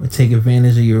 or take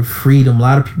advantage of your freedom. A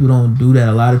lot of people don't do that.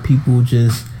 A lot of people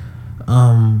just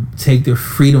take their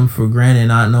freedom for granted,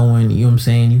 not knowing, you know what I'm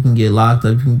saying, you can get locked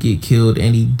up, you can get killed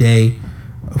any day.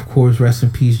 Of course, rest in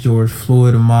peace, George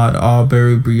Floyd, Ahmaud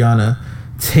Arbery, Breonna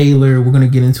Taylor. We're gonna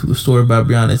get into a story about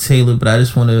Breonna Taylor, but I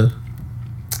just want to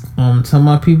tell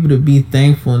my people to be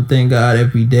thankful and thank God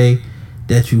every day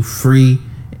that you free.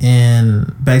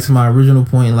 And back to my original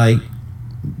point, like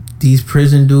these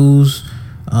prison dudes,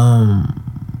 my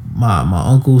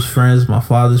uncle's friends, my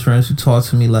father's friends who talk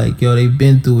to me like, yo, they've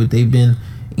been through it. They've been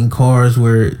in cars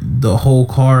where the whole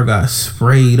car got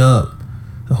sprayed up.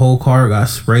 The whole car got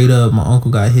sprayed up. My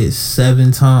uncle got hit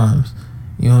 7 times.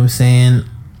 You know what I'm saying?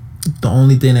 The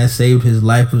only thing that saved his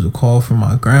life was a call from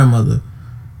my grandmother.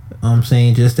 I'm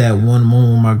saying just that one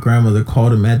moment when my grandmother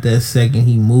called him, at that second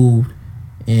he moved,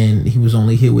 and he was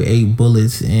only hit with 8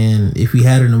 bullets. And if he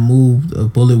hadn't moved, a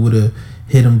bullet would have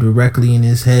hit him directly in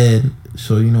his head.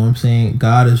 So you know what I'm saying?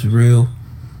 God is real.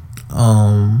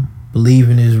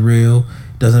 Believing is real.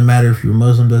 Doesn't matter if you're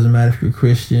Muslim, doesn't matter if you're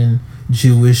Christian,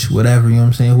 Jewish, whatever, you know what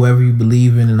I'm saying? Whoever you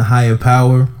believe in a higher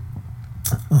power,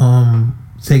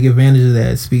 take advantage of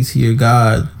that. Speak to your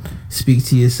God, speak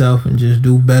to yourself, and just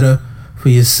do better for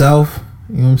yourself.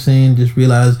 You know what I'm saying? Just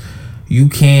realize you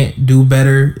can't do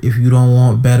better if you don't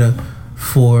want better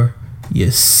for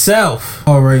yourself.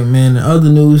 All right, man. In other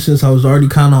news, since I was already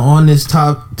kind of on this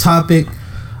topic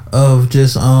of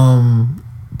just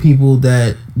people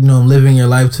that, you know, living your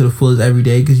life to the fullest every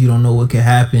day because you don't know what can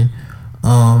happen.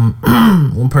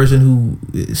 One person who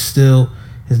still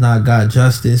has not got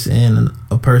justice, and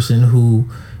a person who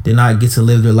did not get to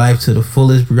live their life to the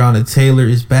fullest, Breonna Taylor,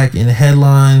 is back in the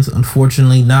headlines.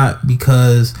 Unfortunately, not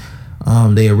because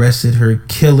they arrested her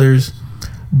killers,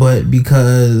 but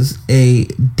because a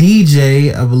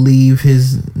DJ, I believe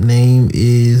his name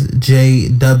is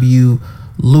J.W.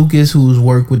 Lucas, who's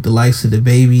worked with the likes of the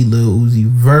Baby, Lil Uzi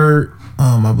Vert,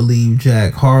 I believe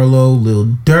Jack Harlow,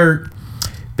 Lil Durk.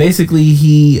 Basically,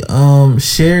 he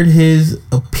shared his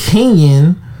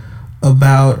opinion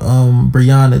about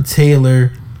Breonna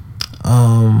Taylor,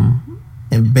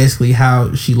 and basically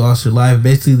how she lost her life.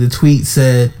 Basically, the tweet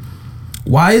said,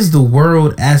 "Why is the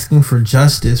world asking for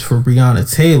justice for Breonna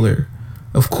Taylor?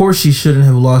 Of course she shouldn't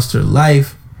have lost her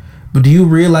life, but do you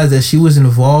realize that she was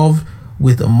involved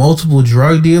with multiple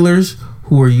drug dealers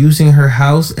who were using her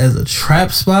house as a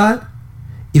trap spot?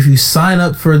 If you sign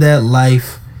up for that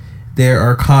life, there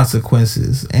are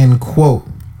consequences." End quote.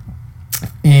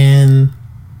 And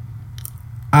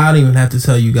I don't even have to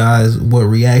tell you guys what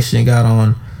reaction it got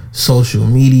on social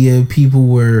media. People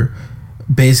were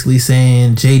basically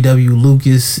saying J.W.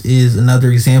 Lucas is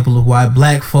another example of why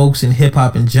black folks and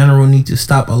hip-hop in general need to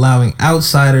stop allowing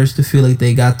outsiders to feel like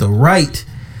they got the right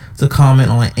to comment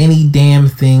on any damn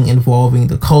thing involving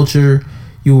the culture.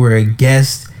 You were a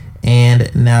guest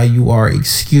and now you are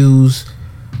excused.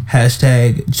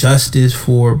 Hashtag justice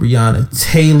for Breonna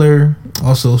Taylor.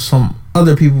 Also, some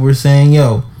other people were saying,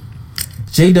 yo,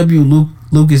 J.W.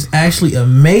 Lucas actually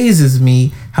amazes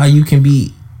me how you can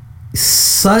be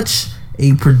such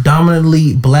a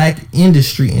predominantly black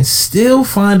industry and still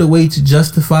find a way to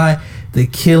justify the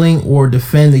killing or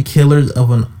defend the killers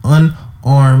of an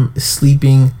unarmed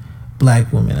sleeping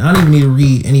black woman. I don't even need to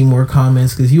read any more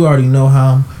comments because you already know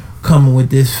how I'm coming with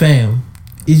this, fam.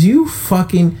 Is you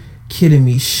fucking kidding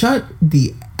me? Shut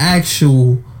the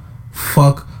actual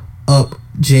fuck up,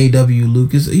 J.W.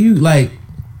 Lucas. Are you like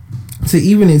to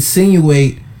even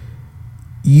insinuate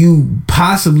you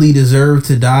possibly deserve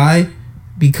to die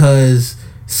because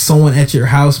someone at your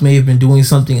house may have been doing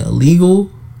something illegal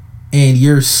and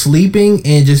you're sleeping,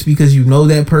 and just because you know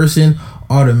that person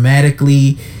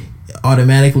automatically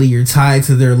you're tied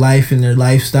to their life and their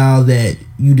lifestyle that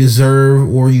you deserve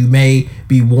or you may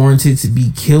be warranted to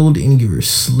be killed in your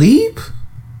sleep?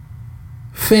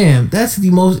 Fam, that's the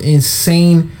most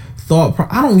insane thought.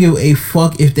 I don't give a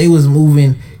fuck if they was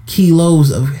moving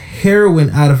kilos of heroin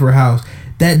out of her house.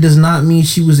 That does not mean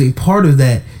she was a part of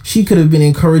that. She could have been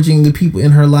encouraging the people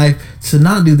in her life to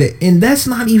not do that. And that's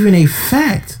not even a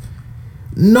fact.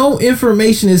 No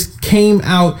information has came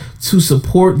out to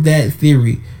support that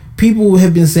theory. People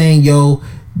have been saying, yo,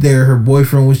 her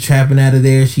boyfriend was trapping out of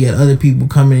there. She had other people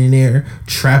coming in there,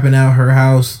 trapping out her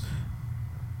house.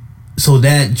 So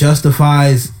that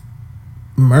justifies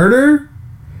murder?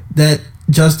 That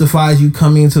justifies you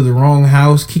coming into the wrong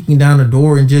house, kicking down the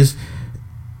door, and just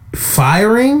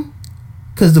firing?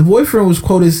 Because the boyfriend was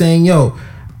quoted saying, yo,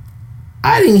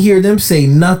 I didn't hear them say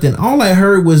nothing. All I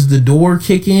heard was the door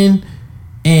kicking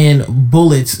and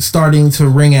bullets starting to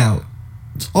ring out.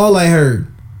 It's all I heard.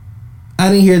 I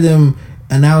didn't hear them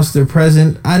announce their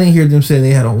presence. I didn't hear them say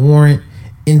they had a warrant.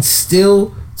 And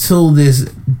still till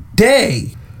this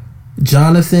day,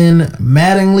 Jonathan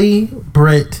Mattingly,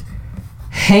 Brett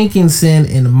Hankinson,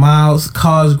 and Miles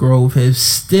Cosgrove have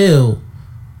still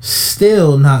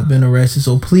not been arrested.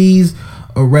 So please,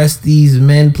 arrest these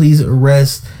men. Please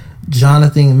arrest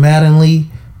Jonathan Mattingly.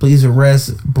 Please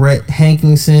arrest Brett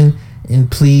Hankinson. And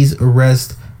please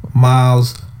arrest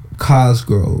Miles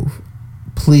Cosgrove.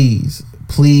 Please,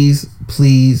 please,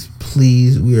 please,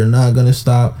 please. We are not going to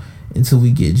stop until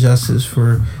we get justice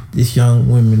for this young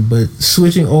woman. But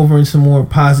switching over into more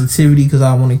positivity, because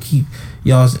I want to keep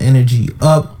y'all's energy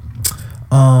up.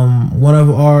 One of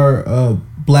our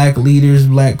black leaders,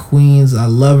 black queens, I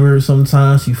love her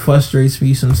sometimes. She frustrates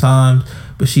me sometimes,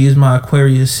 but she is my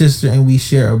Aquarius sister and we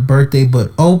share a birthday.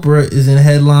 But Oprah is in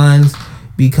headlines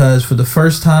because for the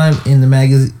first time in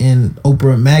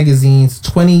Oprah Magazine's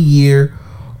 20-year,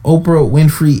 Oprah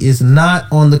Winfrey is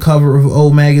not on the cover of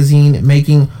O Magazine,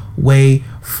 making way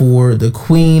for the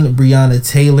Queen, Breonna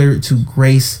Taylor, to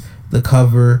grace the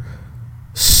cover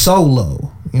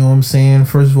solo. You know what I'm saying?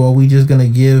 First of all, we just gonna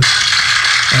give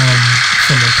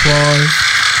some applause.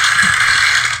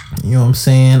 You know what I'm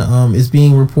saying? It's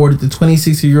being reported the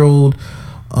 26-year-old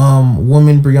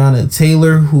woman Breonna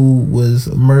Taylor, who was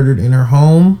murdered in her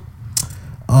home,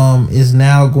 is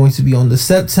now going to be on the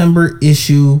September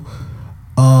issue,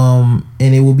 and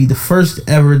it will be the first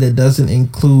ever that doesn't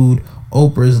include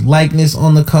Oprah's likeness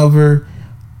on the cover.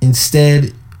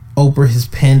 Instead, Oprah has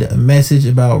penned a message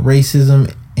about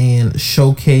racism and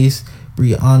showcase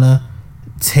Breonna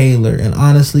Taylor. And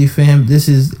honestly, fam, this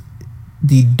is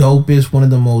the dopest, one of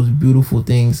the most beautiful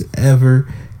things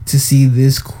ever to see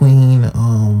this queen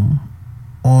on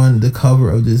the cover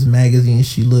of this magazine.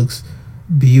 She looks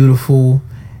beautiful,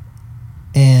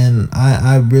 and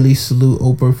I really salute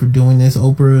Oprah for doing this.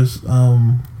 Oprah's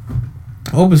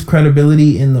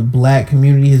credibility in the black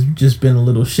community has just been a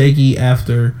little shaky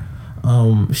after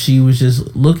she was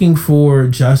just looking for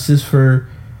justice for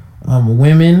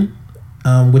women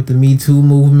with the Me Too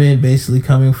movement, basically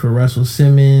coming for Russell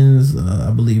Simmons,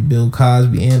 I believe Bill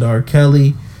Cosby, and R.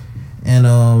 Kelly.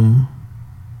 And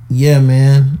yeah,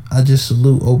 man, I just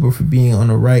salute Oprah for being on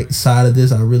the right side of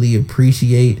this. I really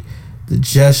appreciate the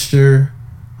gesture.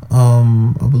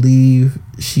 I believe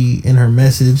she, in her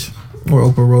message, or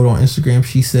Oprah wrote on Instagram,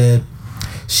 she said,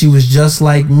 "She was just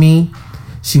like me.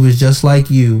 She was just like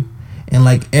you. And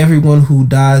like everyone who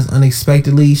dies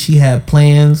unexpectedly, she had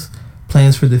plans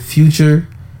for the future,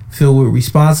 filled with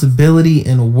responsibility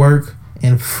and work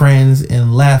and friends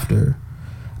and laughter.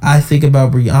 I think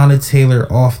about Breonna Taylor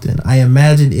often. I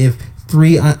imagine if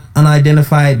 3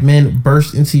 unidentified men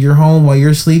burst into your home while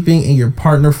you're sleeping and your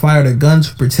partner fired a gun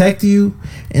to protect you,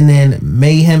 and then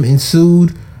mayhem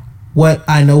ensued. What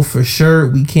I know for sure,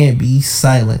 we can't be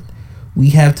silent.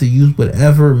 We have to use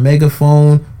whatever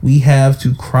megaphone we have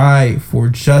to cry for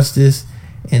justice,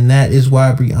 and that is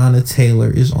why Breonna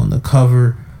Taylor is on the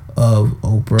cover of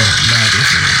Oprah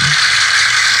Magazine."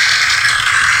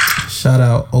 Shout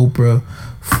out Oprah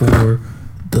for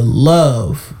the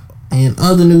love. And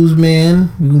other news,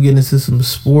 man, we can get into some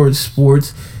sports.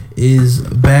 Sports is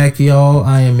back, y'all.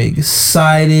 I am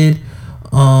excited.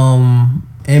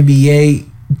 NBA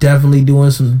definitely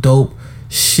doing some dope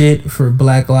shit for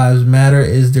Black Lives Matter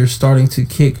as they're starting to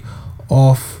kick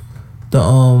off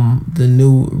the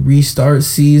new restart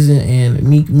season, and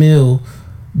Meek Mill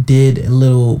did a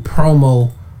little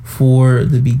promo for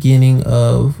the beginning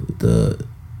of the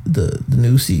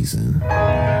new season.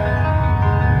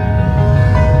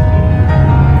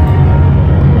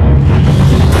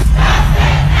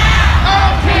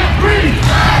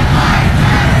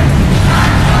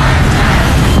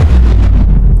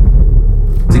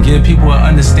 Give people an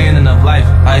understanding of life.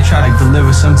 I try to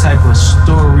deliver some type of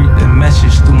story and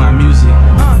message through my music.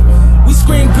 We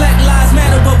scream Black Lives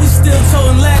Matter, but we still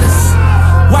towing ladders.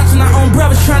 Watching our own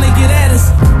brothers trying to get at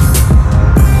us.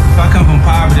 If I come from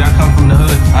poverty, I come from the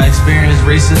hood. I experienced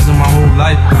racism my whole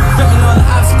life. Jumping all the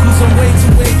obstacles, I'm way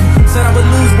too wavy. Said I would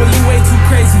lose, but you way too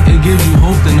crazy. It gives you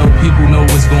hope to know people know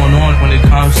what's going on when it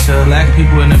comes to black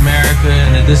people in America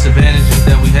and the disadvantages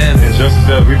that we have. The injustice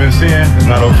that we've been seeing is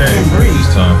not okay.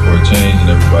 It's time for a change,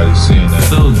 and everybody's seeing that.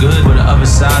 It feels good for the other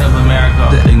side of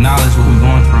America to acknowledge what we're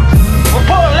going through. We're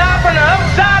pulling live from the other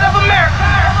side of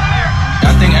America.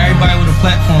 I think everybody with a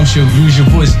platform should use your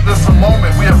voice. This is a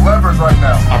moment. We have leverage right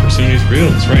now. Opportunity is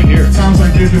real. It's right here. Sounds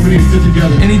like we need to get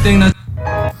together. Anything that's...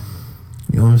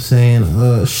 You know what I'm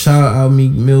saying? Shout out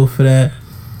Meek Mill for that.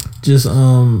 Just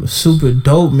super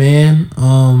dope, man.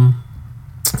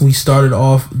 We started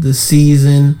off the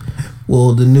season,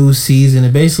 well, the new season,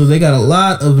 and basically they got a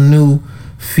lot of new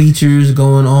features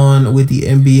going on with the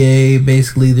NBA.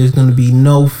 Basically, there's going to be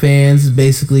no fans.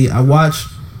 Basically, I watched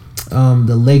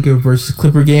the Laker versus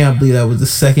Clipper game. I believe that was the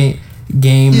second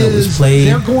game that was played.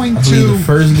 They're going I believe to the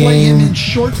first play him game in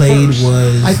short played bursts.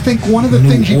 was I think one of the New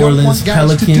things you don't Orleans want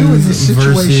guys to do in Pelicans this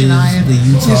situation, versus Ian, the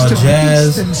Utah is to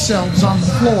Jazz. beat themselves on the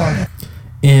floor.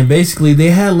 And basically, they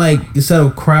had like, instead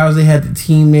of crowds, they had the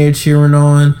team there cheering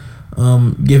on,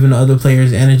 giving the other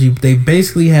players energy. They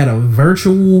basically had a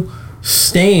virtual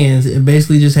stands and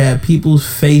basically just had people's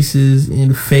faces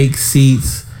in fake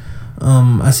seats.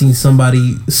 I seen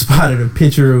somebody spotted a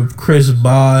picture of Chris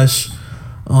Bosh.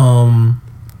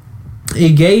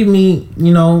 It gave me,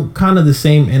 kind of the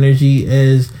same energy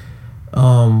as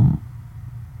a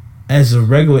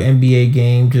regular NBA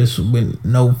game, just with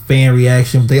no fan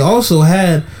reaction. They also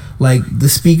had like the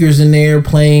speakers in there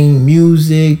playing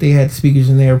music. They had speakers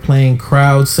in there playing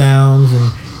crowd sounds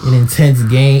and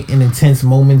in intense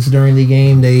moments during the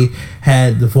game. They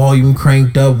had the volume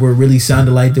cranked up where it really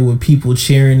sounded like there were people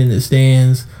cheering in the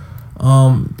stands.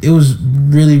 It was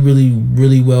really, really,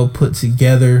 really well put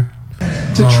together.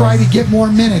 To try to get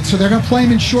more minutes. So they're going to play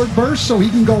him in short bursts so he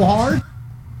can go hard?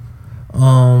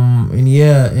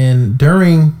 And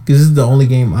during, because this is the only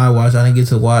game I watched, I didn't get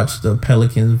to watch the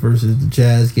Pelicans versus the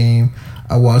Jazz game.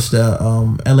 I watched the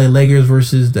LA Lakers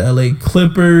versus the LA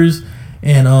Clippers.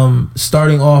 And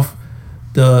starting off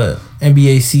the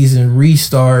NBA season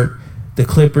restart, the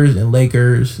Clippers and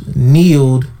Lakers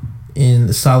kneeled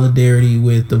in solidarity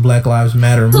with the Black Lives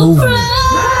Matter movement.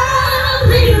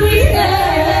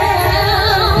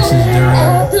 This is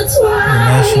during the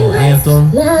national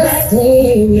anthem.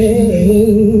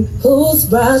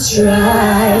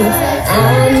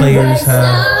 Players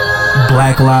have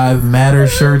Black Lives Matter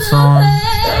shirts on.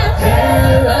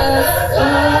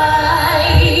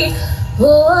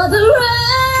 For the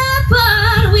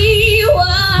rapper we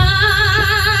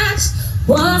watch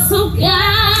was so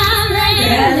gallant,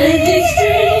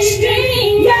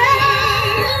 string,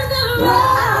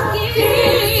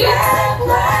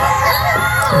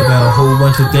 They got a whole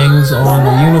bunch of things on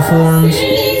the uniforms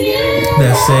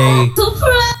that say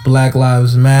Black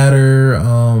Lives Matter.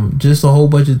 Just a whole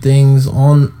bunch of things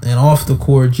on and off the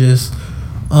court, just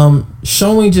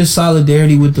showing just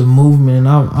solidarity with the movement. And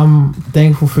I'm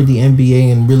thankful for the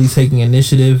NBA and really taking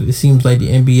initiative. It seems like the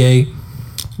NBA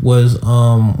was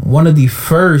one of the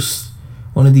first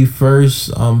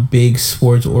big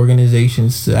sports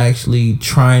organizations to actually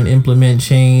try and implement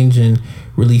change and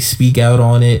really speak out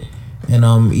on it.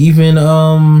 And even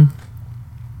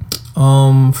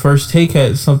First Take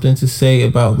had something to say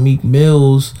about Meek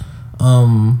Mill's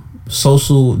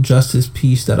social justice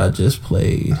piece that I just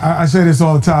played. I say this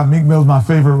all the time. Meek Mill's my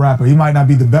favorite rapper. He might not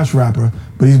be the best rapper,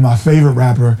 but he's my favorite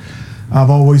rapper. I've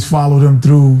always followed him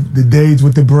through the days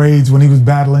with the braids when he was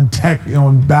battling Tech,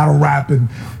 in battle rap and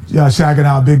shagging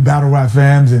out big battle rap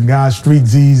fans and guys, Street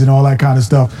Z's and all that kind of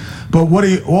stuff. But what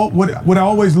I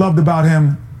always loved about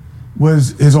him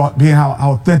was being how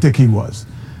authentic he was.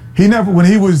 He never, when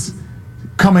he was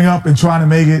coming up and trying to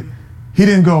make it, he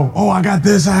didn't go, oh, I got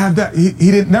this, I have that. He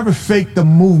didn't never fake the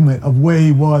movement of where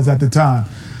he was at the time.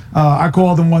 I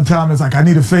called him one time. It's like, I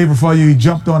need a favor for you. He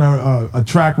jumped on a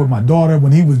track with my daughter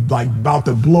when he was like about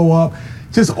to blow up.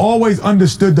 Just always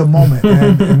understood the moment.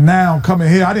 And now coming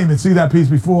here, I didn't even see that piece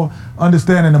before,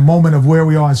 understanding the moment of where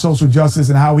we are in social justice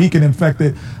and how he can affect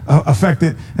it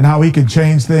and how he can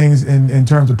change things in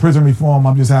terms of prison reform.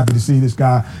 I'm just happy to see this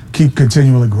guy keep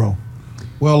continually grow.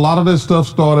 Well, a lot of this stuff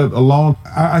started along.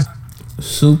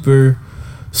 Super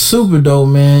dope,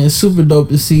 man. It's super dope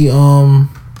to see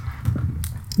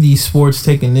these sports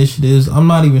take initiatives. I'm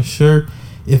not even sure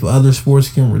if other sports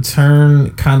can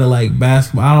return, kind of like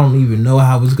basketball. I don't even know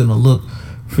how it's gonna look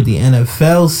for the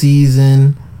NFL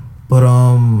season, but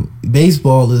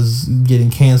baseball is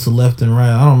getting canceled left and right.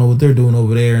 I don't know what they're doing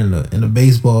over there in the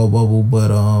baseball bubble,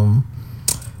 but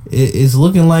it's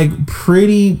looking like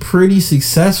pretty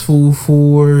successful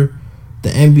for the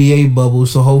NBA bubble.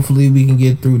 So hopefully we can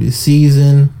get through this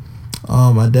season.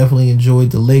 I definitely enjoyed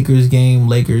the Lakers game.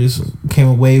 Lakers came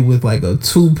away with like a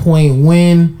 2-point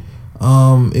win.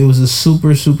 It was a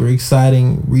super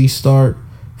exciting restart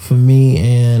for me,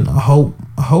 and I hope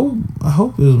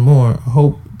there's more. I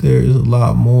hope there's a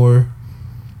lot more.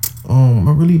 I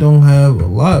really don't have a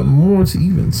lot more to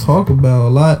even talk about. A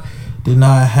lot did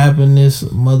not happen this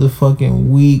motherfucking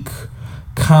week.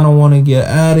 Kind of want to get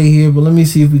out of here, but let me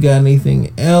see if we got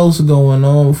anything else going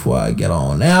on before I get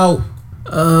on out.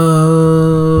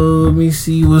 Let me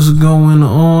see what's going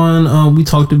on. We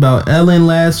talked about Ellen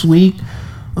last week.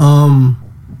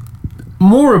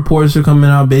 More reports are coming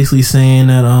out basically saying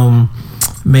that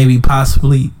maybe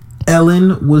possibly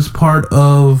Ellen was part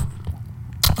of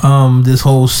this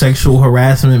whole sexual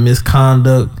harassment,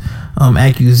 misconduct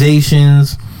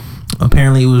accusations.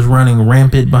 Apparently it was running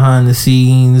rampant behind the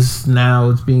scenes. Now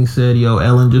it's being said, yo,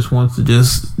 Ellen just wants to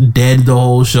just dead the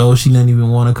whole show. She didn't even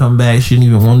want to come back. She didn't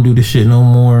even want to do the shit no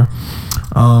more.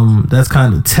 That's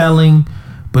kind of telling.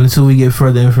 But until we get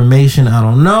further information, I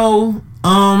don't know.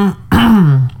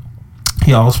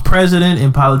 Y'all's president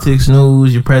in politics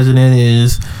news. Your president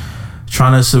is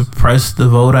trying to suppress the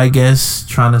vote, I guess.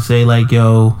 Trying to say like,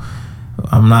 yo,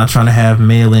 I'm not trying to have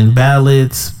mail-in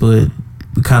ballots, but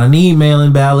we kind of need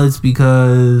mail-in ballots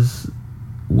because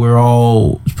we're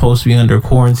all supposed to be under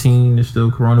quarantine. There's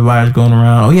still coronavirus going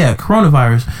around. Oh yeah,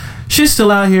 coronavirus. Shit's still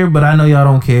out here, but I know y'all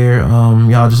don't care.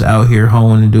 Y'all just out here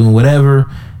hoeing and doing whatever.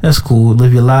 That's cool.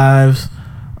 Live your lives.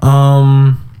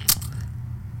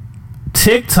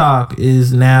 TikTok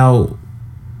is now,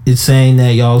 it's saying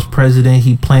that y'all's president,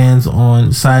 he plans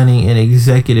on signing an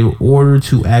executive order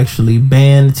to actually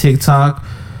ban TikTok.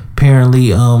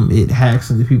 Apparently, it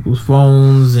hacks into people's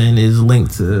phones and is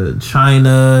linked to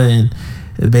China, and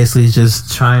it basically is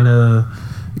just China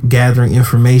gathering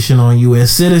information on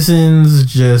U.S. citizens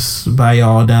just by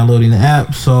y'all downloading the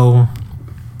app. So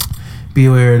be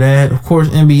aware of that. Of course,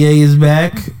 NBA is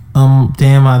back.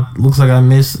 Looks like I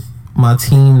missed my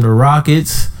team, the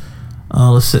Rockets.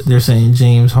 They're saying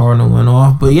James Harden went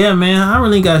off, but yeah, man, I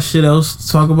really got shit else to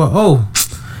talk about.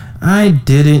 I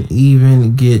didn't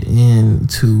even get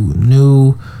into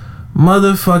new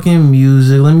motherfucking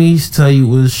music. Let me tell you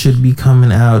what should be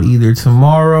coming out either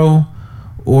tomorrow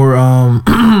or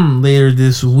later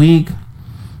this week.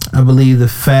 I believe the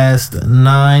Fast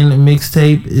 9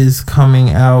 mixtape is coming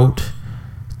out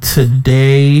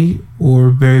today or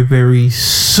very, very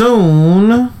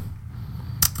soon.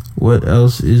 What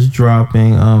else is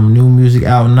dropping? New music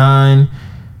out now.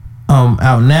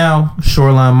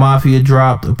 Shoreline Mafia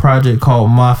dropped a project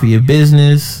called Mafia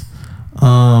Business.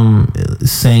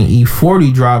 Saying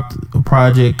E40 dropped a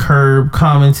project, Curb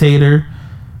Commentator.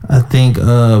 I think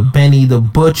Benny the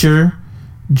Butcher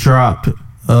dropped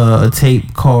a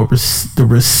tape called The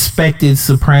Respected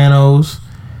Sopranos.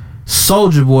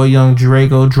 Soulja Boy Young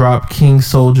Draco dropped King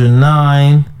Soldier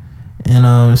 9.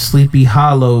 And Sleepy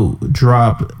Hollow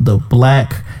dropped the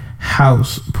Black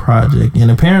House project. And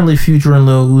apparently Future and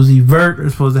Lil Uzi Vert are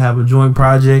supposed to have a joint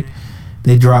project.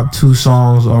 They dropped 2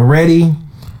 songs already.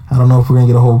 I don't know if we're gonna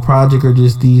get a whole project or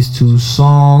just these 2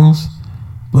 songs.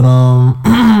 But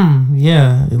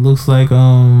yeah, it looks like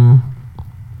that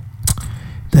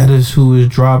is who is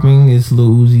dropping. It's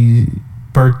Lil Uzi's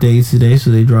birthday today,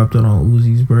 so they dropped it on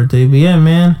Uzi's birthday. But yeah,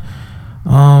 man.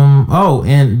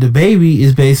 And the Baby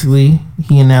is basically,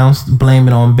 he announced Blame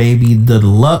It On Baby the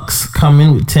Deluxe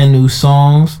coming with 10 new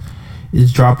songs.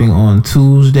 It's dropping on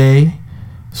Tuesday.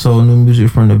 So new music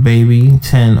from the Baby,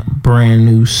 10 brand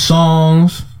new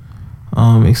songs.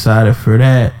 Excited for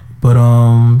that. But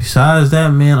besides that,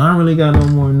 man, I don't really got no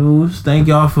more news. Thank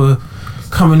y'all for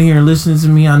coming here and listening to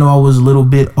me. I know I was a little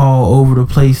bit all over the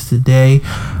place today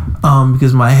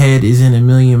because my head is in a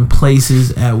million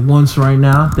places at once right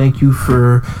now. Thank you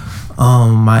for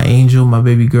my angel, my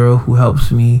baby girl, who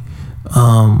helps me.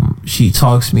 She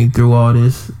talks me through all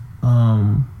this.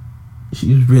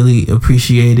 She's really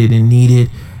appreciated and needed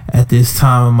at this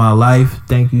time of my life.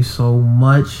 Thank you so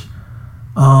much.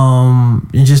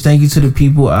 And just thank you to the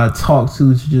people I talk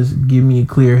to just give me a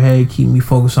clear head, keep me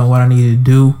focused on what I need to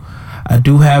do. I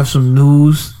do have some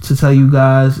news to tell you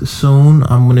guys soon.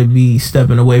 I'm going to be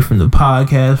stepping away from the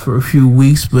podcast for a few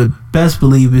weeks, but best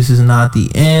believe this is not the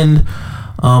end.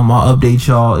 I'll update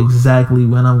y'all exactly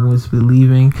when I'm going to be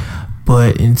leaving.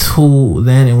 But until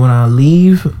then, and when I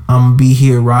leave, I'm going to be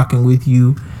here rocking with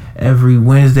you every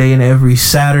Wednesday and every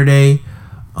Saturday.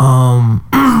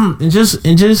 And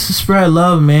just spread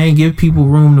love, man. Give people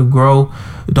room to grow.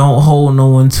 Don't hold no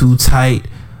one too tight.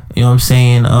 You know what I'm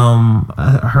saying?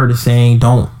 I heard a saying,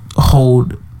 don't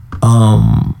hold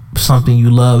something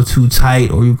you love too tight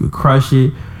or you could crush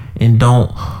it, and don't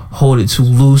hold it too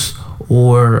loose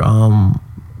or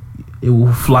it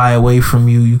will fly away from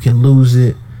you. You can lose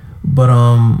it.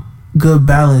 But good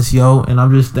balance, yo. And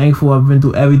I'm just thankful I've been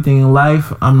through everything in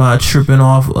life. I'm not tripping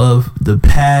off of the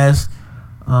past.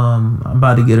 I'm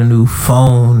about to get a new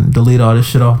phone, delete all this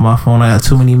shit off my phone. I got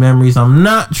too many memories I'm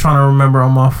not trying to remember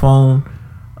on my phone.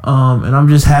 And I'm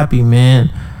just happy,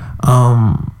 man.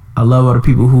 I love all the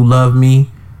people who love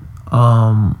me.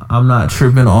 I'm not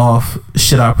tripping off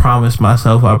shit I promised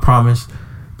myself. I promised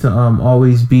to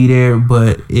always be there,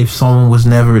 but if someone was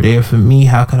never there for me,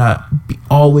 how could I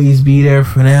always be there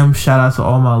for them? Shout out to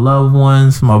all my loved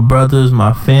ones, my brothers,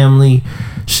 my family.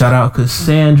 Shout out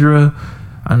Cassandra.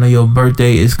 I know your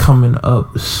birthday is coming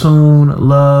up soon,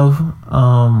 love.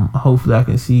 Hopefully I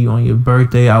can see you on your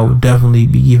birthday. I will definitely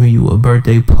be giving you a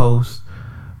birthday post.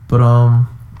 But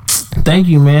thank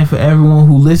you, man, for everyone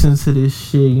who listens to this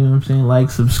shit. You know what I'm saying? Like,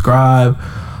 subscribe,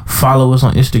 follow us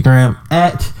on Instagram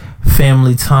at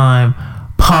Family Time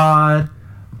Pod.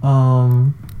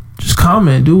 Just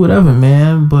comment, do whatever,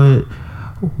 man. But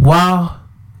while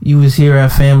you was here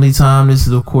at Family Time, this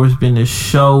has of course been the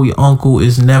show. Your uncle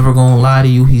is never gonna lie to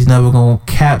you. He's never gonna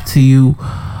cap to you.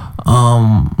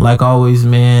 Like always,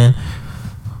 man,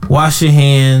 wash your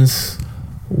hands,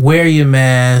 wear your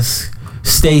mask,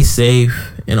 stay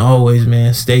safe, and always,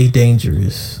 man, stay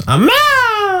dangerous. I'm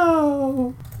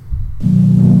out.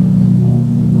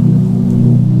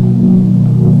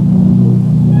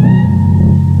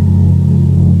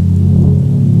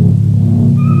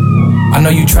 I know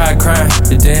you tried crying,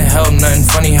 it didn't help nothing.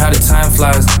 Funny how the time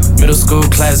flies. Middle school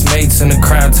classmates in the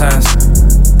crime times.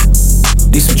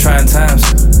 These some trying times.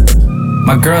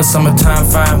 My girl, summertime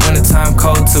fine, wintertime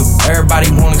cold too. Everybody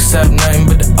won't accept nothing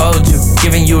but the old you.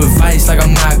 Giving you advice like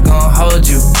I'm not gonna hold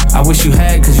you. I wish you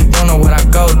had, cause you don't know what I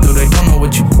go through. They don't know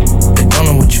what you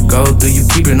go through. You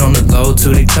keep it on the low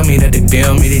too. They tell me that they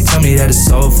feel me, they tell me that it's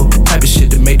soulful. Type of shit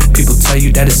that make the people tell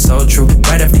you that it's so true.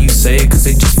 Right after you say it, cause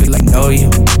they just feel like know you.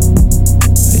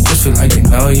 They just feel like they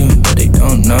know you, but they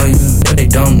don't know you. But they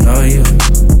don't know you,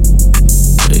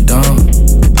 but they don't.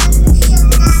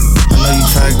 I know you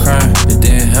tried crying, it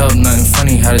didn't help nothing.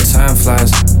 Funny how the time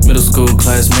flies. Middle school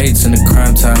classmates in the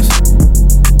crime times.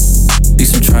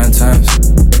 These some trying times.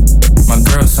 My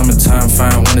girl, summertime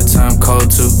fine, wintertime cold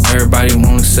too. Everybody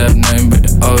won't accept nothing but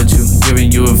the old you.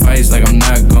 Giving you advice like I'm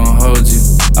not gonna hold you.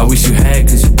 I wish you had,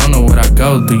 cause you don't know what I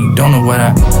go through. You don't know what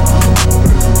I...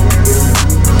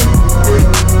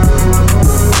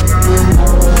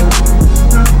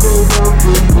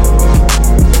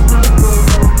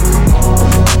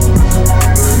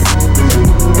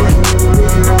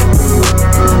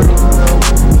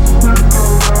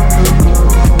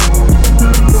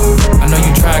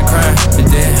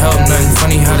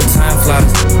 Funny how the time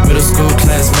flies. Middle school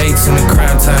classmates in the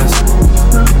crime times.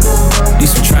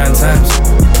 These some trying times.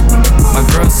 My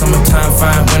girl, summertime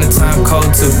fine, wintertime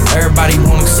cold too. Everybody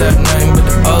won't accept nothing but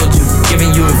the old you.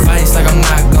 Giving you advice like I'm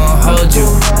not gonna hold you.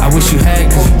 I wish you had,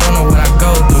 cause you don't know what I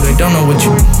go through. They don't know what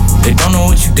you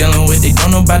dealing with. They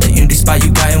don't know about the empty spot you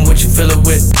got and what you fill it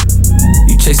with.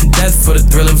 You chasing death for the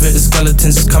thrill of it. The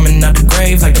skeletons is coming out the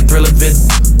grave like the thrill of it.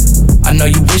 I know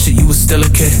you wish that you was still a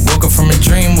kid. Woke up from a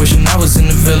dream wishing I was in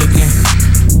the Ville again.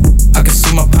 I can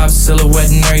see my pop's silhouette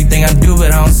and everything I do,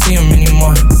 but I don't see him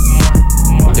anymore.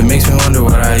 It makes me wonder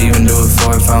what I even do it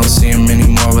for. If I don't see him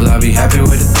anymore, will I be happy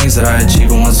with the things that I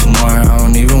achieve and want some more? I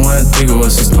don't even wanna think of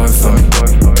what's in store for me.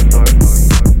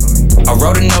 I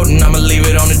wrote a note and I'ma leave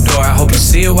it on the door. I hope you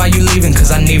see it while you leaving,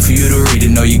 cause I need for you to read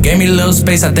it. No, you gave me a little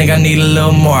space, I think I need a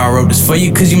little more. I wrote this for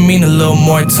you cause you mean a little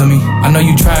more to me. I know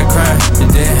you tried crying,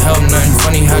 it didn't help nothing.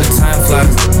 Funny how the time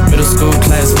flies. Middle school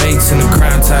classmates in the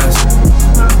crime times.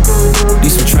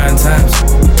 These some trying times.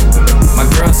 My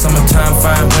girl, summertime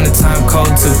fine, wintertime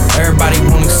cold too. Everybody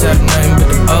won't accept nothing but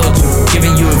the old you.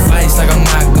 Giving you advice like I'm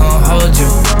not gonna hold you.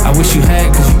 I wish you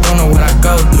had, cause you don't know what I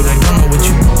go through. They don't know what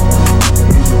you...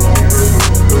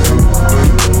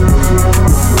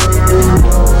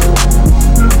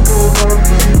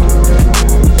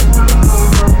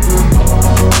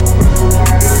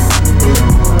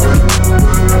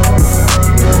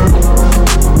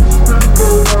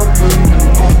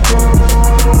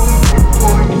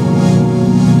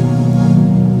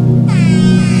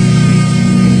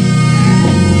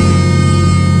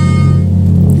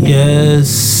 Yes,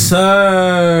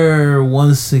 sir.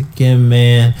 Once again,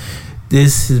 man,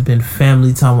 this has been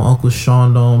Family Time with Uncle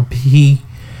Sean Don P.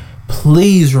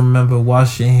 Please remember,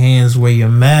 wash your hands, wear your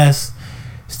mask,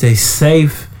 stay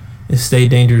safe, and stay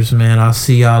dangerous, man. I'll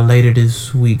see y'all later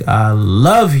this week. I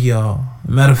love y'all.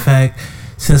 Matter of fact,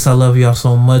 since I love y'all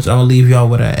so much, I'll leave y'all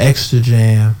with an extra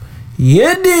jam.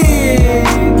 Yeah, dig.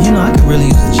 You know, I could really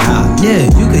use a job. Yeah,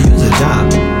 you could use a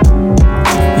job.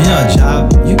 You know, a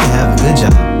job, you can have a good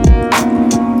job.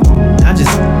 Not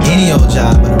just any old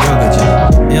job, but a real good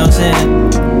job. You know what I'm saying?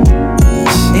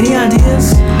 Any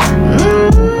ideas?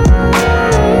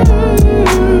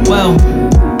 Well,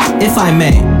 if I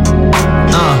may.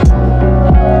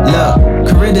 Look,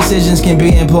 career decisions can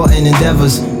be important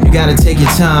endeavors. You gotta take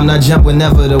your time, not jump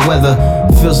whenever the weather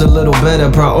feels a little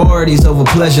better. Priorities over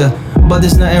pleasure. But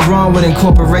there's nothing wrong with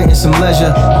incorporating some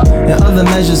leisure and other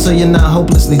measures so you're not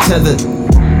hopelessly tethered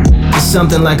to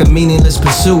something like a meaningless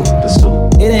pursuit.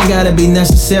 It ain't gotta be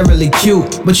necessarily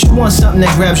cute, but you want something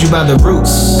that grabs you by the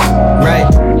roots, right?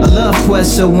 A love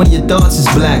quest so when your thoughts is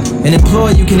black, an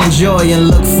employer you can enjoy and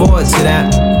look forward to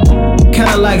that.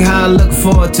 Kinda like how I look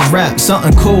forward to rap,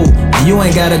 something cool. And you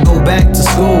ain't gotta go back to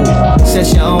school.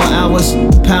 Set your own hours,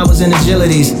 powers and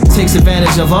agilities. Takes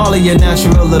advantage of all of your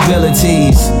natural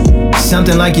abilities.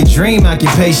 Something like your dream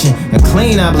occupation, a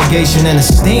clean obligation and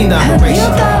esteemed operation.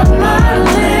 Have you thought of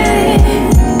modeling?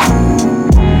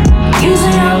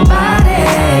 Using your body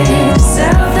to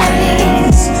sell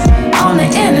things on the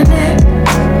internet.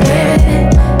 Yeah.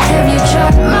 Have you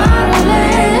tried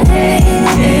modeling?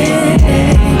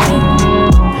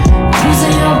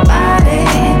 Using your body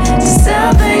to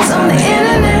sell things on the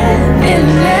internet.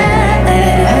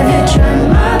 Have you tried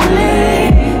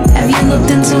modeling? Have you looked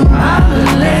into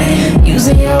modeling?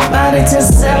 Using your body to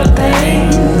sell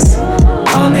things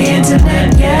on the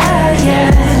internet. Yeah, yeah.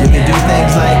 You can do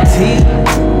things like tea.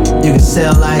 You can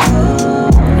sell like.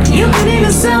 You could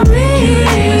even sell me.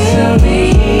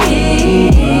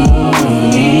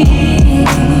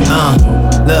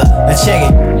 Look, now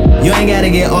check it. You ain't gotta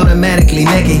get automatically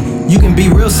naked. You can be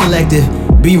real selective,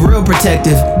 be real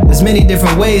protective. There's many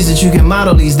different ways that you can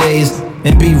model these days.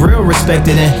 And be real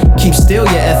respected and keep still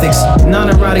your ethics.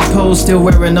 Non-erotic pose, still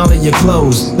wearing all of your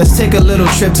clothes. Let's take a little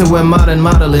trip to where modern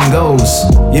modeling goes.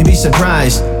 You'd be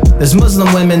surprised. There's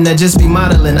Muslim women that just be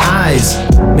modeling eyes.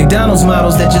 McDonald's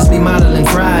models that just be modeling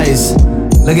fries.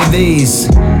 Look at these.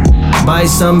 Buy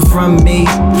some from me,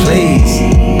 please.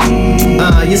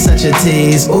 You're such a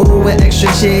tease. Ooh, with extra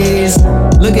cheese.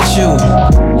 Look at you,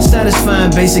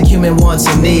 satisfying basic human wants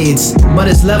and needs. But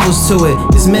it's levels to it,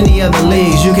 there's many other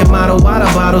leagues. You can model water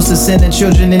bottles to send to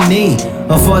children in need,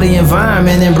 or for the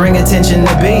environment and bring attention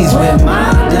to bees. With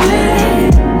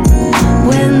modeling,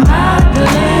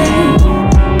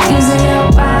 using your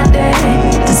body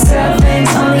to sell things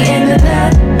on the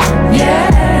internet. Yeah,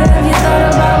 have you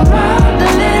thought about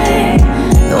modeling?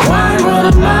 The wide world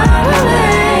of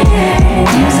modeling.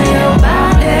 Using your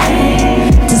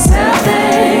body to sell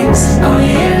things on the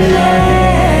internet.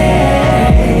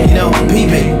 You know,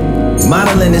 peep it.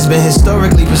 Modeling has been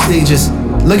historically prestigious.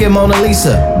 Look at Mona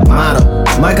Lisa, model.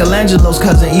 Michelangelo's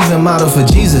cousin even modeled for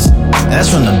Jesus. That's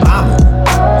from the Bible.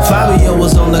 Fabio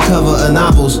was on the cover of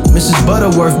novels. Mrs.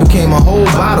 Butterworth became a whole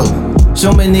bottle.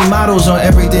 So many models on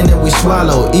everything that we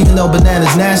swallow. Even though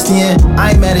banana's nasty, and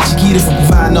I ain't mad at Chiquita for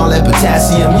providing all that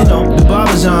potassium. You know, the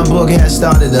Barbershop book has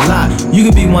started a lot. You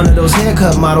could be one of those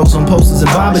haircut models on posters in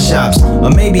barbershops, or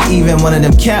maybe even one of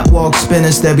them catwalk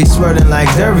spinners that be swirling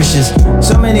like dervishes.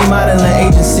 So many modeling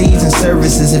agencies and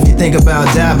services if you think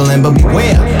about dabbling, but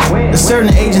beware. There's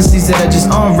certain agencies that are just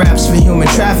on raps for human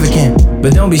trafficking.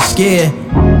 But don't be scared,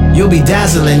 you'll be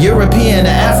dazzling. European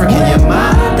to African, you're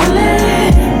modeling.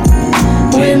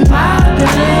 With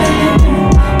modeling,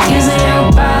 using your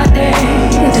body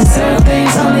to sell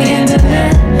things on the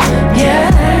internet. Yeah,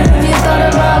 have you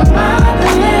thought about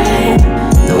modeling?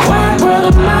 The wide world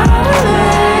of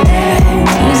modeling.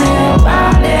 Using your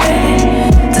body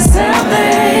to sell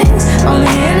things on the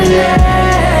internet.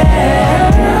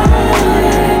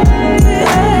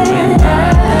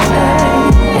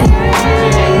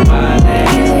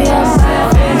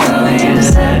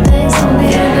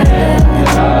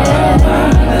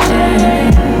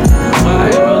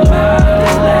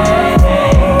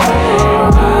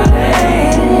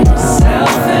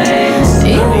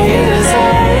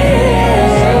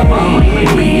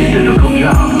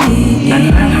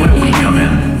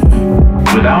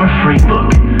 With our free book,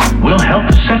 we'll help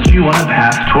set you on a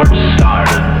path towards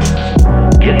stardom.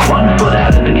 Get 1 foot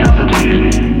out of the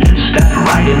competition and step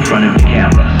right in front of the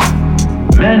camera.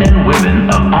 Men and women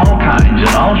of all kinds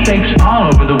and all shapes all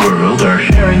over the world are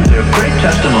sharing their great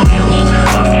testimonials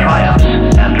of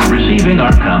triumphs after receiving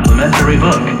our complimentary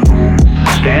book.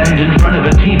 Stand in front of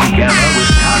a TV camera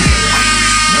with confidence,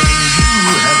 knowing you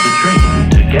have the training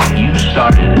to get you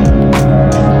started.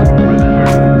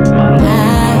 Remember,